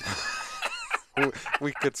do that.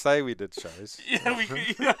 we could say we did shows. Yeah, we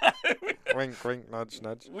could. Yeah. Wink, wink, nudge,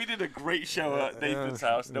 nudge. We did a great show at Nathan's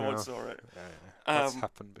house. No one saw it. Yeah. That's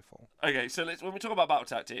happened before. Okay, so when we talk about battle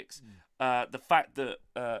tactics, the fact that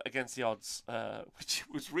against the odds, which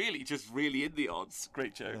was really just really in the odds.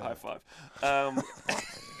 Great joke. High five. Oh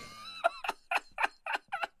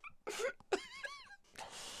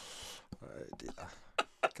dear.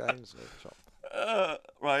 Games Workshop.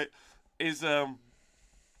 Right. Is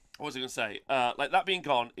what was I going to say? Like that being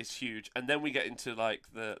gone is huge, and then we get into like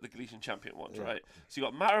the Galician champion ones, right? So you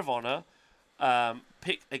got Matter of Honor.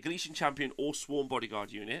 Pick a Galician champion or sworn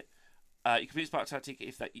bodyguard unit. You complete this battle tactic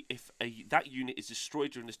if that unit is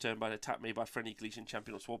destroyed during this turn by an attack made by a friendly Galician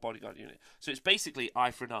champion or sworn bodyguard unit. So it's basically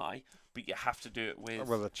eye for an eye, but you have to do it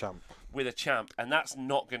with a champ. With a champ, and that's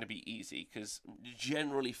not going to be easy because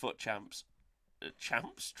generally foot champs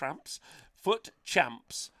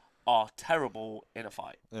are terrible in a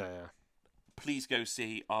fight. Yeah. Please go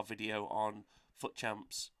see our video on foot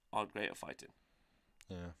champs aren't great at fighting.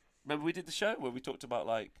 Yeah. Remember we did the show where we talked about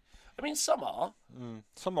some are.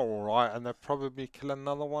 Some are alright, and they'll probably kill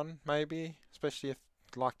another one, maybe. Especially if,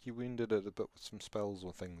 you wounded it a bit with some spells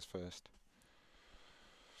or things first.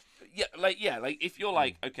 Yeah, if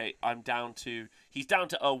you're okay, he's down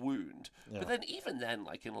to a wound. Yeah. But then even then,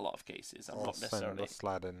 in a lot of cases, I'm not necessarily... send a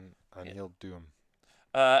slad in, and he'll do him.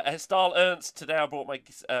 Stahl Ernst, today I brought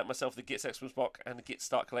myself the Gits Xmas box and the Gits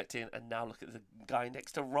Start Collecting, and now look at the guy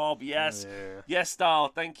next to Rob. Yes, yes, Stahl,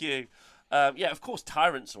 thank you. Of course,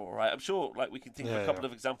 Tyrants are alright. I'm sure we can think of a couple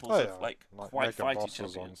of examples of quite fighting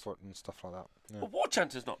champions on foot and stuff like that. Yeah. Well, War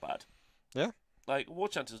Chanter's not bad. Yeah? War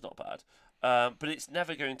Chanter's not bad. But it's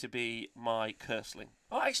never going to be my Cursling.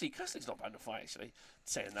 Oh, actually, Cursling's not bad in a fight, actually,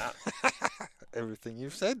 saying that. Everything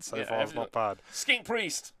you've said so far is not bad. Skink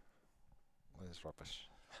Priest. It's rubbish.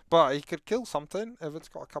 But he could kill something if it's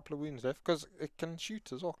got a couple of wounds left, because it can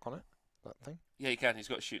shoot as well, can't it? That thing. Yeah, he can. He's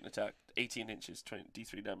got a shooting attack. 18 inches,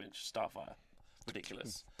 D3 damage, Starfire.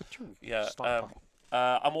 Ridiculous. Yeah.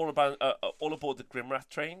 I'm all aboard the Grimwrath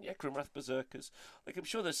train. Yeah, Grimwrath Berserkers. I'm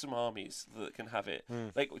sure there's some armies that can have it.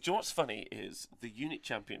 Do you know what's funny is the unit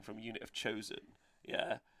champion from Unit of Chosen,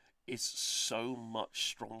 is so much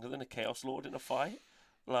stronger than a Chaos Lord in a fight.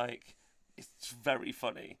 It's very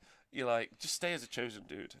funny. You're just stay as a chosen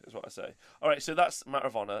dude, is what I say. Alright, so that's Matter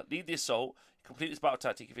of Honor. Lead the assault. Complete this battle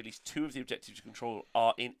tactic if at least 2 of the objectives you control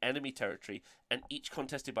are in enemy territory and each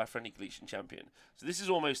contested by a friendly Galician champion. So this is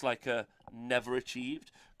almost like a never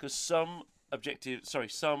achieved, because some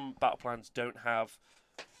battle plans don't have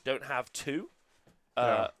 2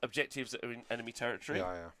 objectives that are in enemy territory.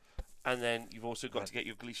 Yeah. And then you've also got to get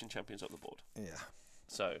your Galician champions on the board. Yeah.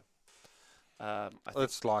 So...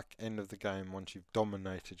 it's like end of the game once you've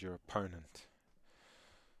dominated your opponent.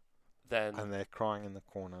 And they're crying in the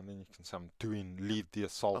corner, and then you can say, I'm doing lead the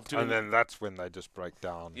assault. And then that's when they just break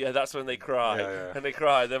down. Yeah, that's when they cry. Yeah. And they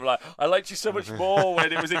cry. They're like, I liked you so much more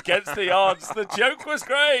when it was against the odds. The joke was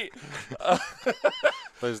great.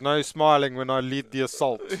 There's no smiling when I lead the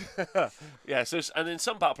assault. Yeah, and in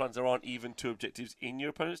some battle plans, there aren't even 2 objectives in your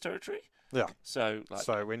opponent's territory. Yeah. So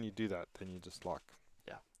when you do that, then you just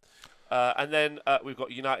and then we've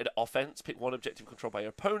got United Offense. Pick 1 objective controlled by your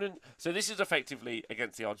opponent. So this is effectively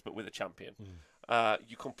against the odds, but with a champion.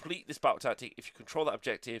 You complete this battle tactic if you control that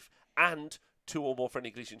objective and 2 or more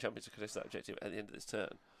friendly Galician champions to contest that objective at the end of this turn.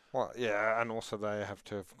 Well, yeah, and also they have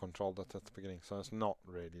to have controlled it at the beginning, so it's not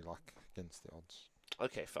really against the odds.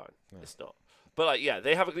 Okay, fine. Yeah. It's not. But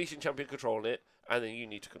they have a Galician champion controlling it, and then you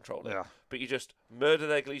need to control it. Yeah. But you just murder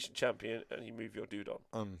their Galician champion, and you move your dude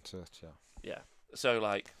on. Yeah.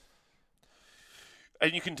 So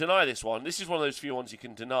and you can deny this one. This is one of those few ones you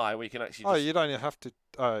can deny where you can actually... you don't have to...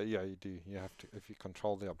 yeah, you do. You have to if you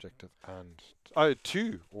control the objective. And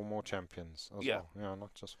 2 or more champions as well. Yeah,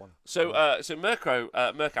 not just 1. So Merc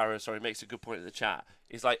Arrow, makes a good point in the chat.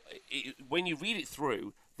 It's when you read it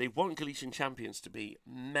through, they want Galician champions to be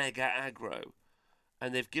mega aggro.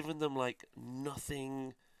 And they've given them,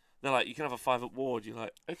 nothing... They're like, you can have a 5-up ward. You're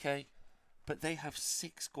like, okay. But they have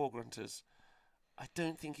 6 Gorgrunters. I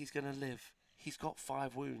don't think he's going to live. He's got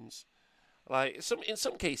 5 wounds. In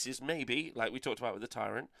some cases, maybe, like we talked about with the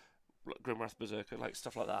Tyrant, Grimwrath Berserker,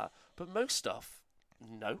 stuff like that. But most stuff,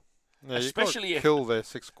 no. Yeah, especially if kill their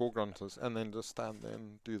 6 Gorgrunters and then just stand there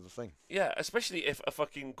and do the thing. Yeah, especially if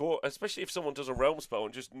especially if someone does a realm spell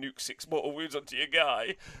and just nukes 6 mortal wounds onto your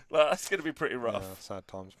guy, that's going to be pretty rough. Yeah, sad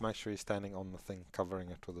times. Make sure he's standing on the thing,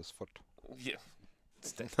 covering it with his foot. Yeah.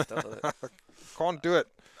 It's done with it. Can't do it.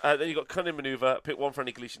 Then you've got Cunning Maneuver. Pick one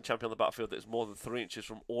friendly Galician champion on the battlefield that is more than 3 inches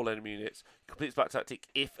from all enemy units. Completes battle tactic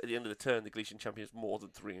if at the end of the turn the Galician champion is more than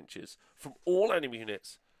 3 inches from all enemy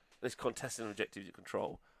units. This contested objective you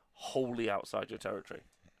control wholly outside your territory.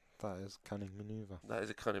 That is cunning maneuver. That is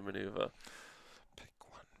a Cunning Maneuver. Pick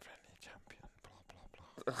one friendly champion. Blah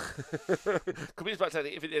blah blah. Completes battle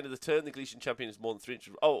tactic if at the end of the turn the Galician champion is more than 3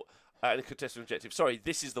 inches. Oh, and a contested objective. Sorry,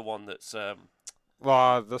 this is the one that's.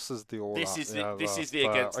 Well, this is the all. This is the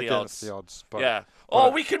against the against odds. the odds. But Yeah.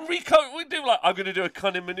 Oh, we can recode. We do like I'm going to do a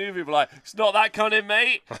cunning maneuver. Be like, it's not that cunning,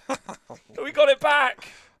 mate. We got it back.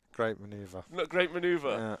 Great maneuver. Not great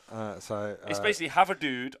maneuver. So It's basically have a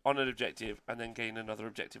dude on an objective and then gain another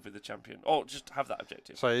objective with the champion. Oh, just have that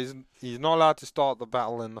objective. So he's not allowed to start the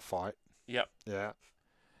battle in the fight. Yep. Yeah.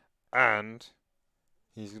 And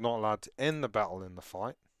he's not allowed to end the battle in the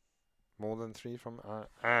fight. More than 3 from,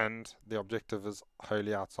 and the objective is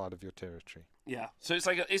wholly outside of your territory. Yeah. So it's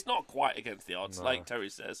like it's not quite against the odds, No. like Terry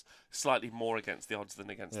says. Slightly more against the odds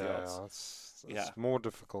than against the odds. Yeah, it's more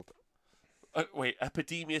difficult. Wait,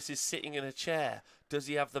 Epidemius is sitting in a chair. Does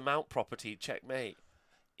he have the mount property? Checkmate.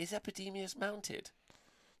 Is Epidemius mounted?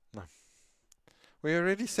 No. We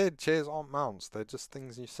already said chairs aren't mounts. They're just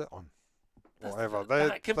things you sit on. Whatever. They're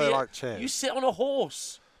like chairs. You sit on a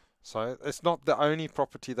horse. So it's not the only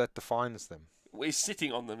property that defines them. We're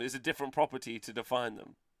sitting on them. There's a different property to define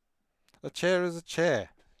them. A chair is a chair.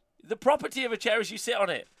 The property of a chair is you sit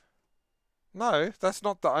on it. No, that's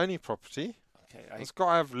not the only property. Okay, It's got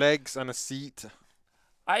to have legs and a seat.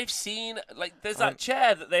 I've seen there's that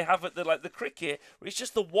chair that they have at the cricket where it's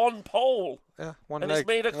just the one pole. Yeah, one And leg. it's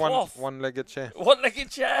made of cloth. One-legged chair.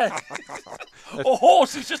 One-legged chair. A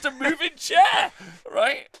horse is just a moving chair,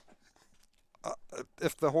 right?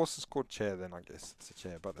 If the horse is called chair, then I guess it's a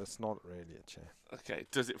chair, but it's not really a chair. Okay,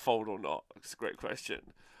 does it fold or not? It's a great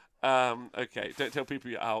question. Okay, don't tell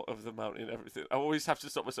people you're out of the mountain and everything. I always have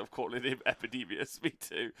to stop myself calling him Epidemius. Me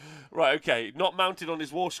too. Right, okay, not mounted on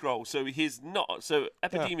his war scroll, so he's not. So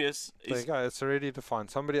Epidemius There is. you go, it's already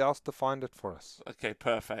defined. Somebody else defined it for us. Okay,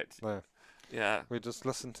 perfect. There. Yeah. We just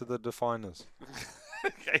listen to the definers.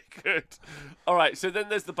 Okay, good. All right, so then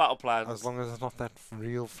there's the battle plans. As long as it's not that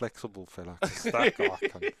real flexible fella. 'Cause that guy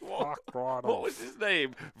can fuck right What off. was his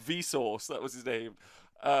name? Vsauce, that was his name.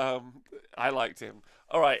 I liked him.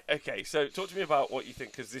 All right, okay, so talk to me about what you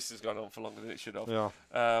think, because this has gone on for longer than it should have. Yeah.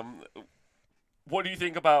 What do you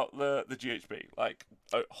think about the GHB? Like,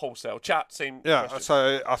 wholesale chat, same Yeah, question.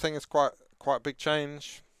 so I think it's quite a big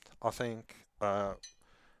change. I think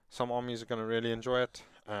some armies are going to really enjoy it.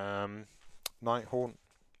 Nighthawk,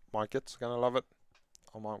 my kids are going to love it.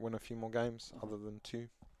 I might win a few more games other than 2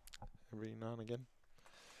 every now and again.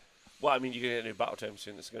 Well, I mean, you're going to get a new battle tome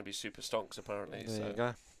soon that's going to be super stonks, apparently. There so, you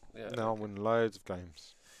go. Yeah, Now I'll win loads of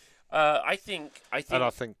games. I think. And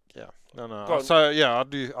I think, yeah. Go No. on. So, yeah, I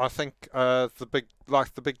do. I think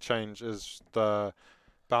the big change is the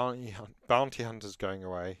bounty hunters going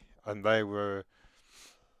away, and they were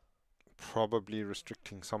probably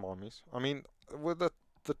restricting some armies. I mean, with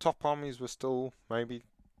the top armies were still maybe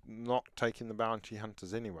not taking the bounty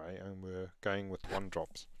hunters anyway, and were going with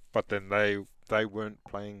 1-drops. But then they weren't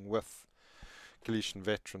playing with Galician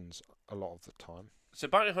veterans a lot of the time. So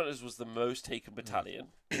Bounty Hunters was the most taken battalion.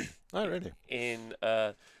 Oh, really?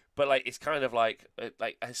 But like it's kind of like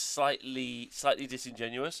a slightly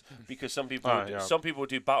disingenuous because some people would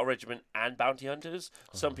do battle regiment and bounty hunters.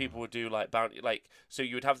 Some people would do like bounty so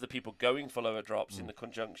you would have the people going for lower drops in the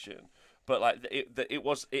conjunction. But like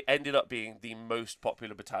it ended up being the most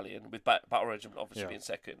popular battalion with battle regiment obviously being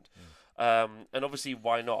second. And obviously,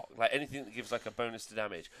 why not? Like anything that gives like a bonus to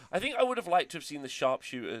damage. I think I would have liked to have seen the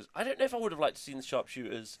sharpshooters. I don't know if I would have liked to have seen the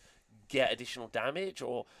sharpshooters get additional damage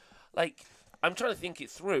or like. I'm trying to think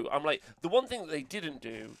it through. I'm like the one thing that they didn't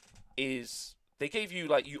do is they gave you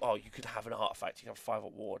like you could have an artifact. You can have 5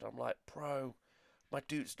 at ward. I'm like, bro, my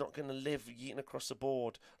dude's not going to live yeeting across the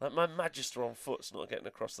board. Like my Magister on foot's not getting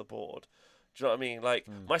across the board. Do you know what I mean? Like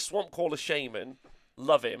my Swamp Caller Shaman,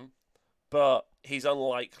 love him, but he's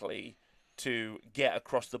unlikely to get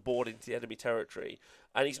across the board into the enemy territory,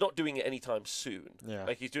 and he's not doing it anytime soon. Yeah.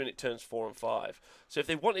 Like he's doing it turns 4 and 5. So if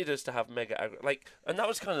they wanted us to have mega aggro, and that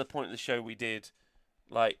was kind of the point of the show we did,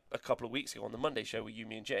 like a couple of weeks ago on the Monday show with you,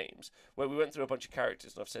 me, and James, where we went through a bunch of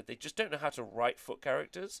characters, and I've said they just don't know how to right foot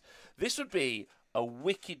characters. This would be a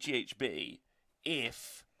wicked GHB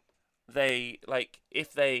if they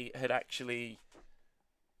had actually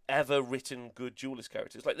ever written good duelist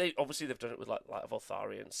characters. Like they've done it with like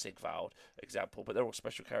Voltharion, Sigvald, example, but they're all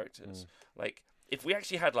special characters. Like if we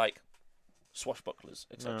actually had like swashbucklers,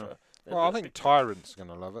 etc. Well, I think Tyrant's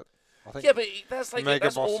gonna love it. I think Yeah, but that's like Mega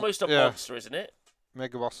that's Boss- almost a yeah. monster, isn't it?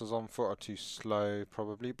 Mega Bosses on foot are too slow,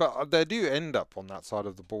 probably. But they do end up on that side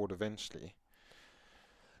of the board eventually.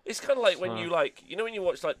 It's kind of like when So- you like, when you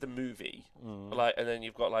watch like the movie, Mm. like, and then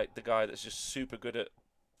you've got like the guy that's just super good at,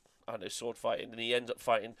 I don't know, sword fighting, and he ends up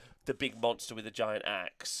fighting the big monster with a giant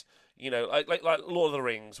axe. Like Lord of the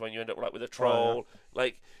Rings, when you end up like with a troll.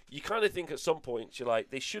 Like, you kind of think at some point you're like,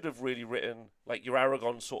 they should have really written like your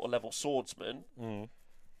Aragon sort of level swordsman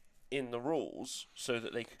in the rules so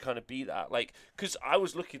that they could kind of be that. Like, because I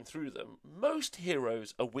was looking through them, most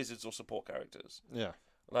heroes are wizards or support characters. Yeah.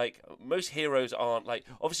 Like, most heroes aren't, like,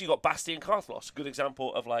 obviously you've got Bastian Karthlos, good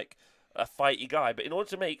example of, like, a fighty guy. But in order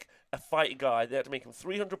to make a fighty guy, they had to make him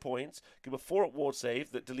 300 points, give him a 4-up ward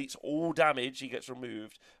save that deletes all damage, he gets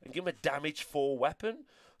removed, and give him a damage 4 weapon.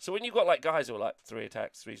 So when you've got, like, guys who are, like, 3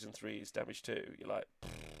 attacks, 3s and 3s, damage 2, you're like,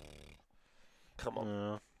 come on.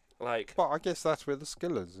 Yeah. Like, But I guess that's where the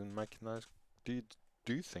skill is in making those dudes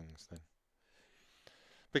do things then.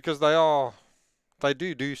 Because they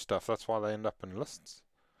do stuff, that's why they end up in lists.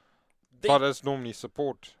 But it's normally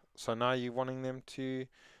support. So now you're wanting them to,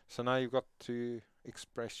 so now you've got to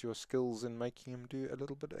express your skills in making them do a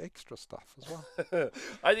little bit of extra stuff as well.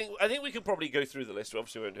 I think we can probably go through the list.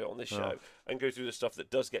 Obviously, we won't do it on this No. show, and go through the stuff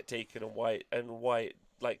that does get taken and why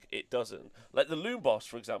like it doesn't. Like the Loom Boss,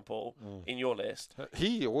 for example, in your list.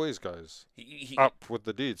 He always goes He, up with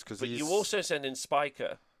the dudes because but he's. you also send in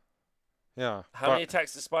Spiker. Yeah. How many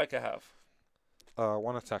attacks does Spiker have?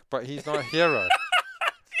 1 attack, but he's not a hero.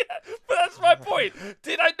 But that's my point.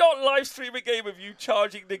 Did I not live stream a game of you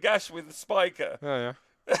charging Nagash with Spiker? Yeah.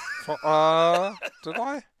 Did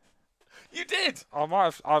I? You did. I might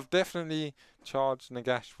have. I've definitely charged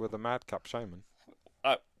Nagash with a Madcap Shaman.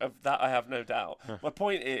 Of that, I have no doubt. My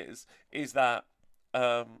point is that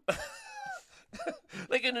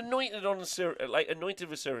like an anointed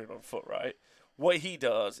Vasurian on foot, right? What he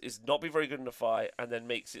does is not be very good in a fight, and then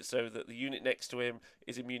makes it so that the unit next to him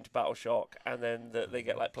is immune to battle shock, and then they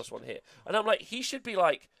get like +1 hit. And I'm like, he should be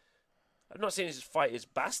like, I'm not saying his fight is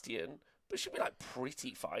Bastion, but he should be like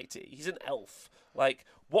pretty fighty. He's an elf. Like,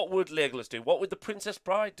 what would Legolas do? What would the Princess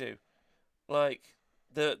Bride do? Like,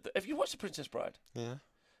 have you watched the Princess Bride? Yeah.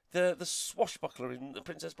 The swashbuckler in the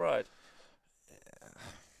Princess Bride.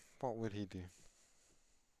 What would he do?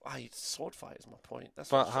 He'd sword fight is my point. That's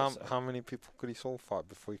But what I was trying to say. how many people could he sword fight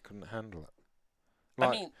before he couldn't handle it? Like,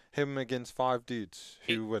 I mean, him against 5 dudes,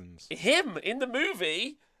 who wins? him in the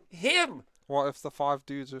movie, him. What if the 5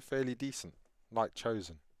 dudes are fairly decent, like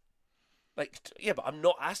Chosen? Like, yeah, but I'm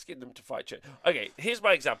not asking them to fight you. Okay, here's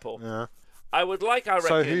my example. Yeah. I reckon.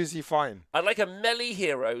 So who's he fighting? I'd like a melee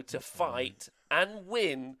hero to fight and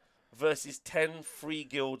win versus 10 free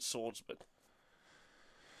guild swordsmen.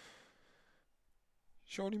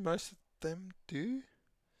 Surely most of them do.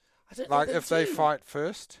 I don't Like think if they do. fight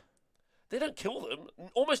first. They don't kill them.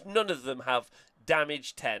 Almost none of them have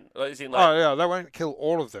damage 10. Like, as in, Oh yeah, they won't kill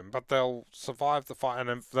all of them, but they'll survive the fight, and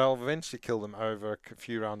then they'll eventually kill them over a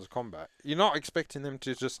few rounds of combat. You're not expecting them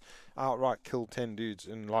to just outright kill 10 dudes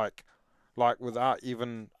and like without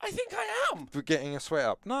even I think I am. getting a sweat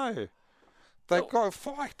up. No, they've No. got to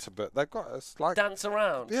fight a bit. They've got to like Dance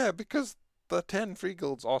around. yeah, because the 10 free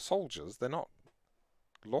guilds are soldiers. They're not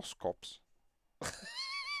lost cops.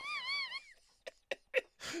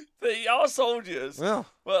 They are soldiers. Yeah.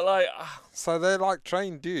 But, like, So they're like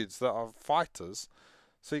trained dudes that are fighters.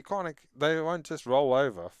 So you can't. They won't just roll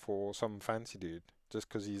over for some fancy dude just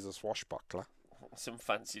because he's a swashbuckler. some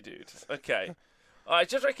fancy dude. Okay. I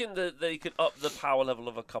just reckon that they could up the power level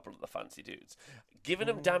of a couple of the fancy dudes. Giving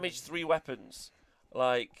them damage 3 weapons.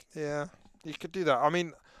 Like, Yeah, you could do that. I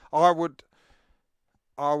mean, wouldn't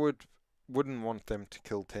want them to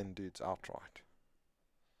kill 10 dudes outright.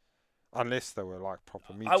 Unless they were like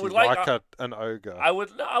proper meaty, would like- an ogre. I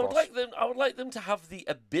would boss. like them to have the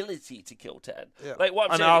ability to kill 10. Yeah. Like what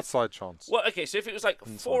I'm An saying is- outside chance. well, okay, so if it was like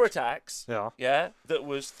Inside. 4 attacks, Yeah. that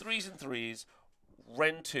was 3s and 3s,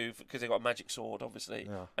 Ren 2 because they got a magic sword, obviously,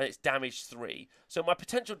 Yeah. and it's damage 3. So my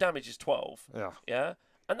potential damage is 12. Yeah. Yeah,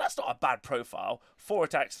 and that's not a bad profile. 4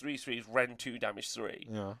 attacks, 3s, Ren 2, damage 3.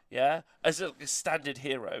 Yeah. Yeah, as a standard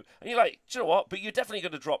hero, and you're like, do you know what? But you're definitely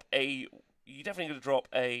going to drop a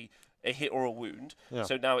hit or a wound. Yeah.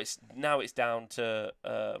 So now it's down to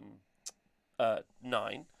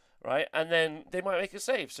 9, right? And then they might make a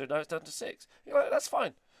save, so now it's down to 6. You're like, that's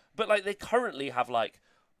fine. But like they currently have like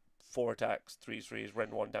 4 attacks, 3s,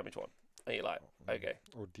 Ren 1, damage 1. And you're like, okay,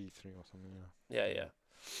 Or D3 or something. Yeah. yeah.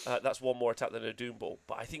 That's one more attack than a Doom Ball,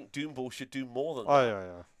 but I think Doom Ball should do more than Oh that,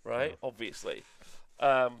 yeah. right? Obviously.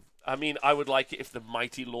 I mean, I would like it if the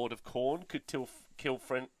mighty Lord of Khorne could kill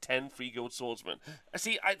 10 Free Guild swordsmen.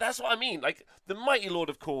 See, that's what I mean. Like, the mighty Lord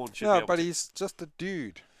of Khorne should be Yeah, able but to. he's just a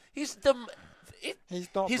dude. He's He's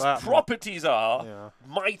not his that properties are Yeah.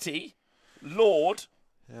 mighty Lord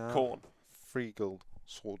Yeah. Khorne. Free Guild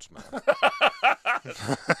swordsman.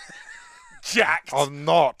 Jacked. I'm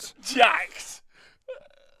not Jacked.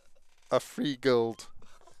 a Free Guild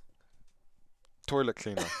toilet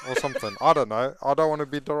cleaner or something. I don't know. I don't want to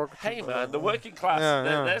be derogatory. Hey, man, the working class,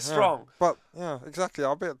 Yeah, they're strong. But, yeah, exactly.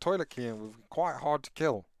 I bet a toilet cleaner would be quite hard to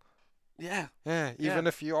kill. Yeah. Yeah, even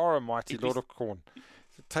if you are a mighty If Lord he's- of Khorne.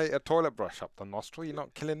 You take a toilet brush up the nostril, you're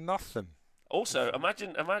not killing nothing. Also,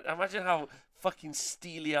 imagine how fucking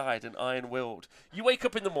steely-eyed and iron-willed. You wake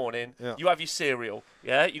up in the morning, Yeah. you have your cereal,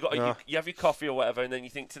 yeah? You Yeah. have your coffee or whatever, and then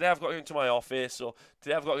you think, today I've got to go into my office, or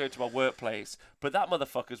today I've got to go to my workplace. But that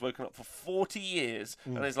motherfucker's woken up for 40 years,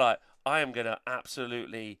 and is like, I am going to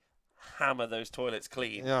absolutely hammer those toilets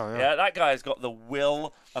clean. Yeah. That guy's got the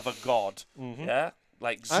will of a god, yeah?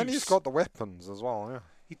 Like Zeus. And he's got the weapons as well, yeah.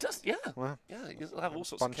 He does, yeah. Well, Yeah, he'll have all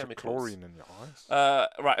sorts bunch of of chemicals. chlorine in your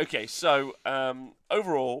eyes. Right, okay, so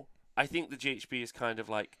overall, I think the GHB is kind of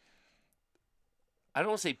like, I don't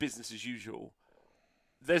want to say business as usual.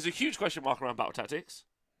 There's a huge question mark around battle tactics,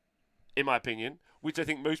 in my opinion, which I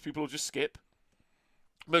think most people will just skip.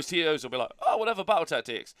 Most heroes will be like, oh, whatever, battle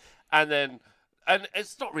tactics. And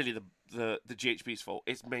it's not really the GHB's fault.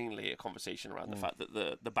 It's mainly a conversation around the fact that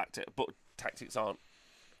the tactics aren't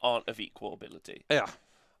of equal ability. Yeah.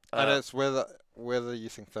 And it's whether you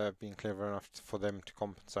think they've been clever enough for them to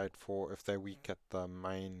compensate for if they're weak at the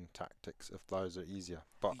main tactics, if those are easier.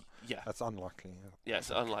 But Yeah. that's unlikely. Yeah, it's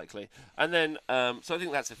unlikely. And then, so I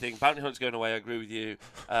think that's the thing. Bounty Hunt's going away. I agree with you.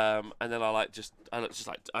 And then I kind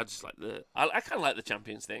of like the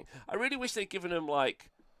champions thing. I really wish they'd given them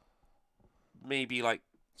maybe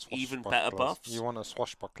even better Swashbucklers. buffs. You want a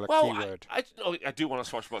swashbuckler Well, keyword. I do want a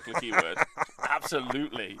swashbuckler keyword.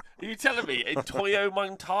 Absolutely. Are you telling me Toyo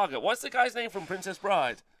Montaga? What's the guy's name from Princess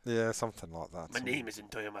Bride? Yeah, something like that. My name is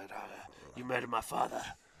Toyo Montaga. You murdered my father.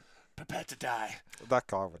 Prepare to die. That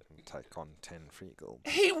guy wouldn't take on 10 Free Guild.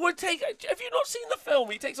 He would take. Have you not seen the film?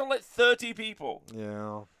 He takes on 30 people.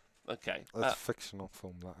 Yeah. Okay. That's a fictional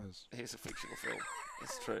film, that is. It's a fictional film.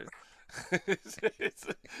 It's true.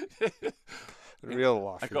 Real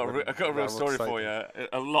life. I got a real story for you.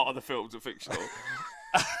 A lot of the films are fictional.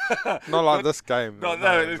 Not like this game. No,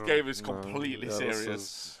 this game is completely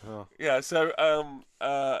serious. Yeah, so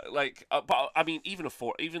but I mean, even the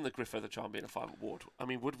Griffeather Charm being a 5 ward. I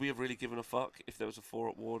mean, would we have really given a fuck if there was a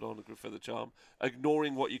 4 ward on a Griffeather Charm,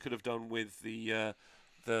 ignoring what you could have done with the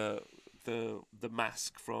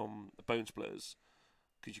mask from Bone Splitters?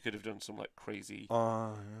 Because you could have done some crazy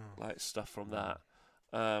stuff from that.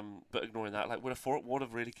 But ignoring that, would a 4 ward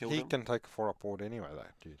have really killed him? He can take a 4-up ward anyway, though,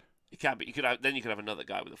 dude. You can, but you could have another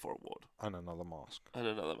guy with a 4 ward And another mask. and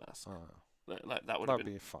another mask. Oh, That would have that'd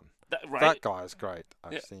been be fun. right. That guy is great,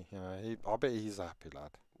 actually. Yeah, I bet he's a happy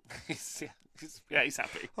lad. he's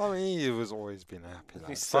happy. I mean, he was always been a happy lad.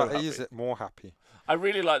 He's so but he's happy. more happy. I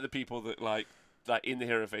really like the people that like in the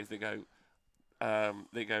hero phase they go,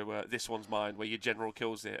 this one's mine, where your general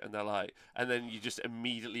kills it, and they're like, and then you just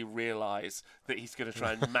immediately realise that he's going to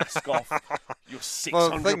try and mask off your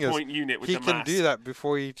 600 point unit with he the can mask. do that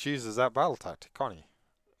before he chooses that battle tactic, can't he?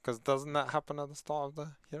 Because doesn't that happen at the start of the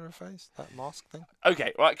hero phase, that mask thing?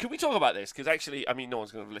 Okay, right. Can we talk about this? Because actually, I mean, no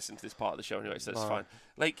one's going to listen to this part of the show anyway, so that's No. fine.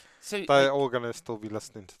 They're all going to still be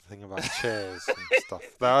listening to the thing about chairs and stuff.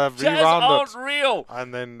 They'll have chairs rewound aren't it real.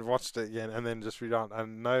 and then watched it again and then just rewound,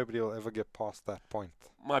 and nobody will ever get past that point.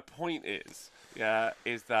 My point is thank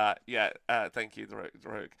you, the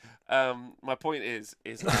rogue. My point is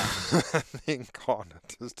that The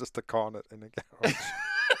incarnate is just a carnate in a garage.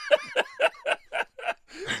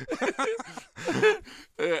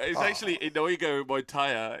 it's actually Inoigo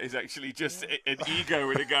Montoya is actually just an ego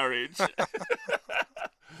in a garage.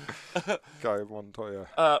 Go Montoya.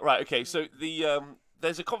 Right. Okay. So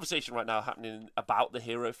there's a conversation right now happening about the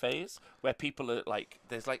hero phase where people are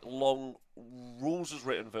there's long rules as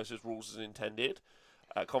written versus rules as intended.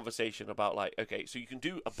 Conversation about okay, so you can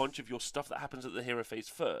do a bunch of your stuff that happens at the hero phase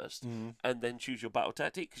first, and then choose your battle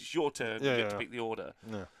tactic because it's your turn. You get to pick the order.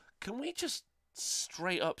 Yeah. Can we just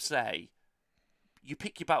straight up say you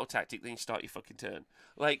pick your battle tactic, then you start your fucking turn?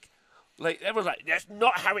 Everyone's like, that's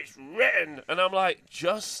not how it's written, and I'm like,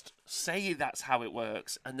 just say that's how it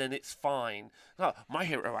works, and then it's fine. No, my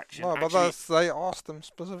hero action. No, actually, but they asked them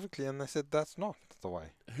specifically, and they said that's not the way.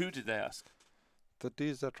 who did they ask? The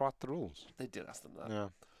dudes that write the rules. They did ask them that. Yeah.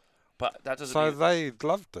 But that doesn't So mean... they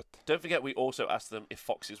loved it. Don't forget, we also asked them if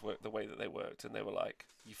foxes worked the way that they worked, and they were like,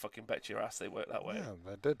 "You fucking bet your ass they work that way." Yeah,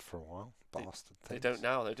 they did for a while. Bastard They things. don't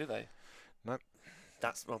now, though, do they? Nope.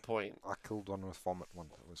 That's my point. I killed one with vomit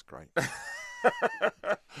once. It was great.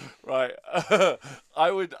 Right.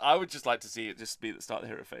 I would just like to see it just be at the start of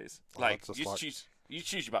the hero phase. Like, just you like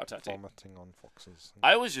choose your battle tactic. Vomiting on foxes.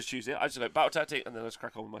 I always just choose it. I just like battle tactic, and then let's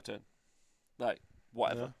crack on with my turn. Like,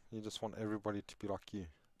 whatever. Yeah, you just want everybody to be like you.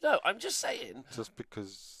 No, I'm just saying. Just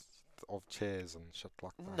because of chairs and shit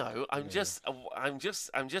like that. No, I'm just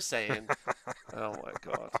saying. Oh my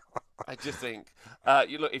god. I just think,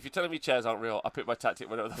 you look. If you're telling me chairs aren't real, I pick my tactic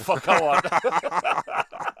whenever the fuck I want.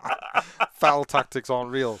 Foul tactics aren't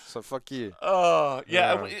real, so fuck you. Oh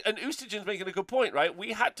yeah, Yeah. and Oostagen's making a good point, right?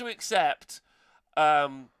 We had to accept, the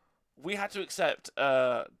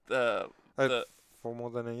For more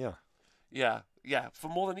than a year. yeah for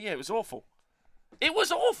more than a year. It was awful. It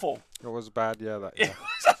was awful. It was a bad year that It year.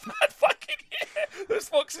 was a bad fucking year. Those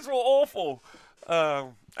foxes were awful.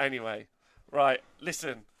 Anyway, right.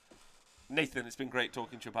 Listen, Nathan, it's been great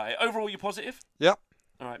talking to you about it. Overall, you positive? Yep.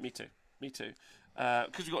 All right, me too.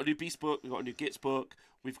 Because we've got a new Beast book, we've got a new Gits book,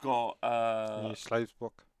 we've got New Slaves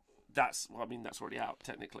book. that's already out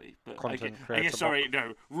technically. But Content I creator guess sorry,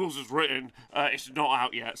 no rules is written. It's not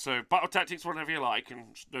out yet. So battle tactics, whatever you like, and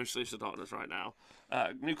no Slaves of Darkness right now.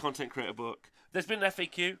 New content creator book. There's been an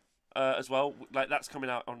FAQ as well. Like that's coming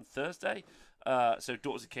out on Thursday. So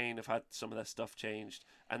Daughters of Cain have had some of their stuff changed,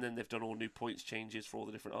 and then they've done all new points changes for all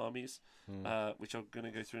the different armies, which I'm going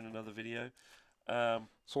to go through in another video.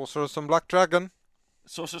 Sorceress and Black Dragon.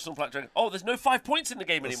 Sorceress and Black Dragon. Oh, there's no 5 points in the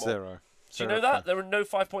game anymore. Zero. Do you know that? There are no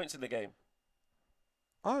 5 points in the game.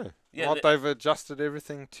 Oh. Yeah, Well, they've adjusted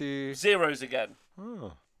everything to... Zeros again.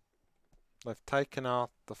 Oh. They've taken out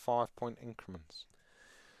the 5 point increments.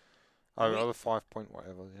 Oh, the 5 point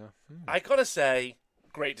whatever, yeah. I gotta say,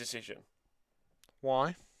 great decision.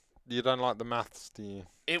 Why? You don't like the maths, do you?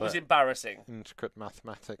 It was embarrassing. Intricate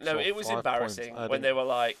mathematics. No, of it was 5 embarrassing points, when they were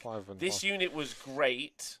like, five and this five. unit was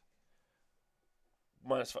great.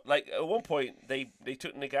 Minus 5. Like, at one point, they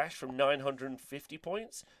took Nagash from 950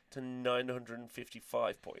 points to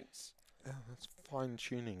 955 points. Yeah, that's fine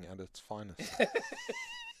tuning at its finest.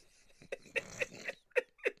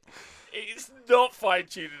 It's not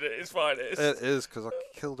fine-tuning at its finest. It is, because I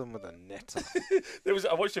killed him with a netter.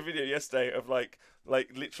 I watched a video yesterday of like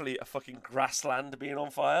literally a fucking grassland being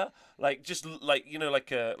on fire, like just like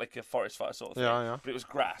like a forest fire sort of thing. Yeah. But it was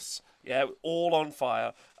grass, yeah, all on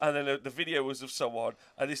fire. And then the video was of someone,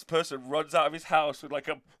 and this person runs out of his house with like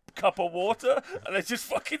a cup of water, and they just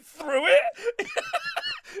fucking threw it.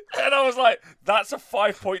 And I was like, that's a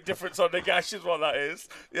 5 point difference on Nagash is what that is.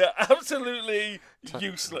 Yeah, absolutely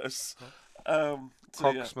useless. So,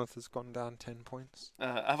 yeah. Cogsmith has gone down 10 points.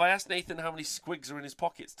 Have I asked Nathan how many squigs are in his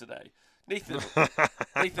pockets today? Nathan,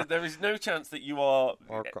 there is no chance that you are...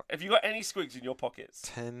 Have you got any squigs in your pockets?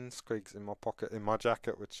 10 squigs in my pocket, in my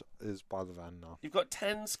jacket, which is by the van now. You've got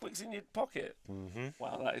 10 squigs in your pocket? Mm-hmm.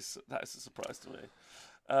 Wow, that is a surprise to me.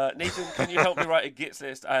 Nathan, can you help me write a Gits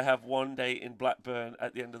list? I have one day in Blackburn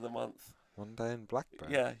at the end of the month. One day in Blackburn?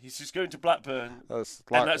 Yeah, he's just going to Blackburn. That's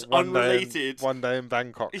like and that's one unrelated. One day in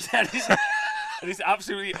Bangkok. Yeah, and it's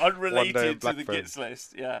absolutely unrelated to the Gits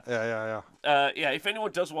list. Yeah. Yeah. If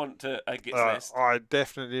anyone does want a Gits list. I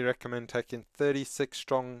definitely recommend taking 36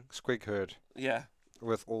 strong squig herd. Yeah.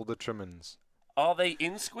 With all the trimmings. Are they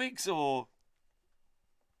in squigs or?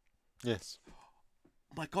 Yes.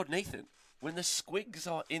 My God, Nathan. When the squigs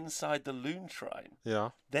are inside the loon shrine,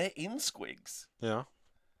 they're in squigs. Yeah.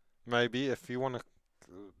 Maybe if you want to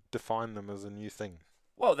define them as a new thing.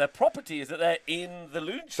 Well, their property is that they're in the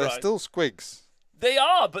loon shrine. They're still squigs. They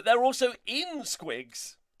are, but they're also in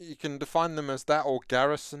squigs. You can define them as that or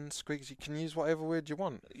garrison squigs. You can use whatever word you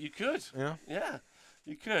want. You could. Yeah. Yeah,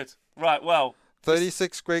 you could. Right, well.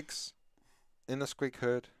 36 squigs in a squig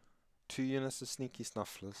herd. 2 units of sneaky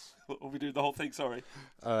snufflers. Are we doing the whole thing? Sorry.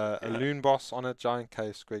 A loon boss on a giant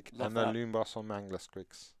cave squig. Love and that. a loon boss on mangler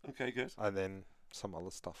squigs. Okay, good. And then some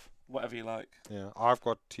other stuff. Whatever you like. Yeah, I've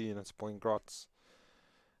got 2 units of Boingrots.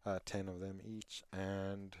 10 of them each.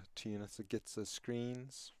 And 2 units of Gitsa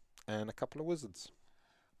screens. And a couple of wizards.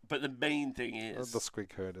 But the main thing is... The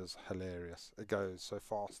squig herd is hilarious. It goes so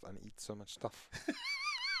fast and eats so much stuff.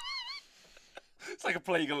 It's like a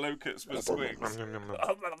plague of locusts with squigs.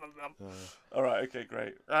 Yeah. All right, okay,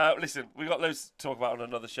 great. Listen, we've got loads to talk about on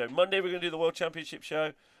another show. Monday, we're going to do the World Championship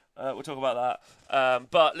show. We'll talk about that.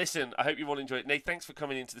 But listen, I hope you've all enjoyed it. Nate, thanks for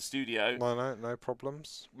coming into the studio. No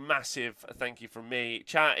problems. Massive thank you from me.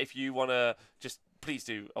 Chat, if you want to just please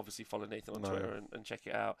do obviously follow Nathan on No. Twitter and check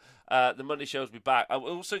it out. The Monday show will be back.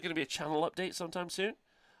 Also going to be a channel update sometime soon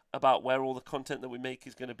about where all the content that we make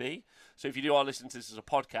is going to be. So if you are listening to this as a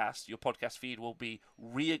podcast, your podcast feed will be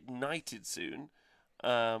reignited soon.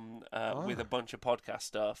 With a bunch of podcast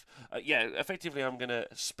stuff. Effectively, I'm going to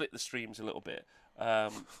split the streams a little bit. Are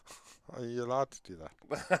you allowed to do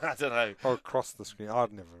that? I don't know. Oh, across the screen.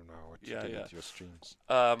 I'd never know what you do with your streams.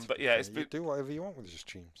 But yeah, it's you do whatever you want with your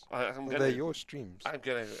streams. They're your streams. I'm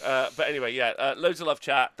going to. But anyway, loads of love,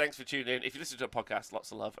 chat. Thanks for tuning in. If you listen to a podcast,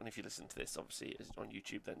 lots of love. And if you listen to this, obviously, on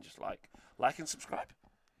YouTube, then just like and subscribe.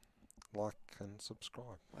 Like and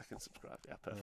subscribe. Yeah, perfect.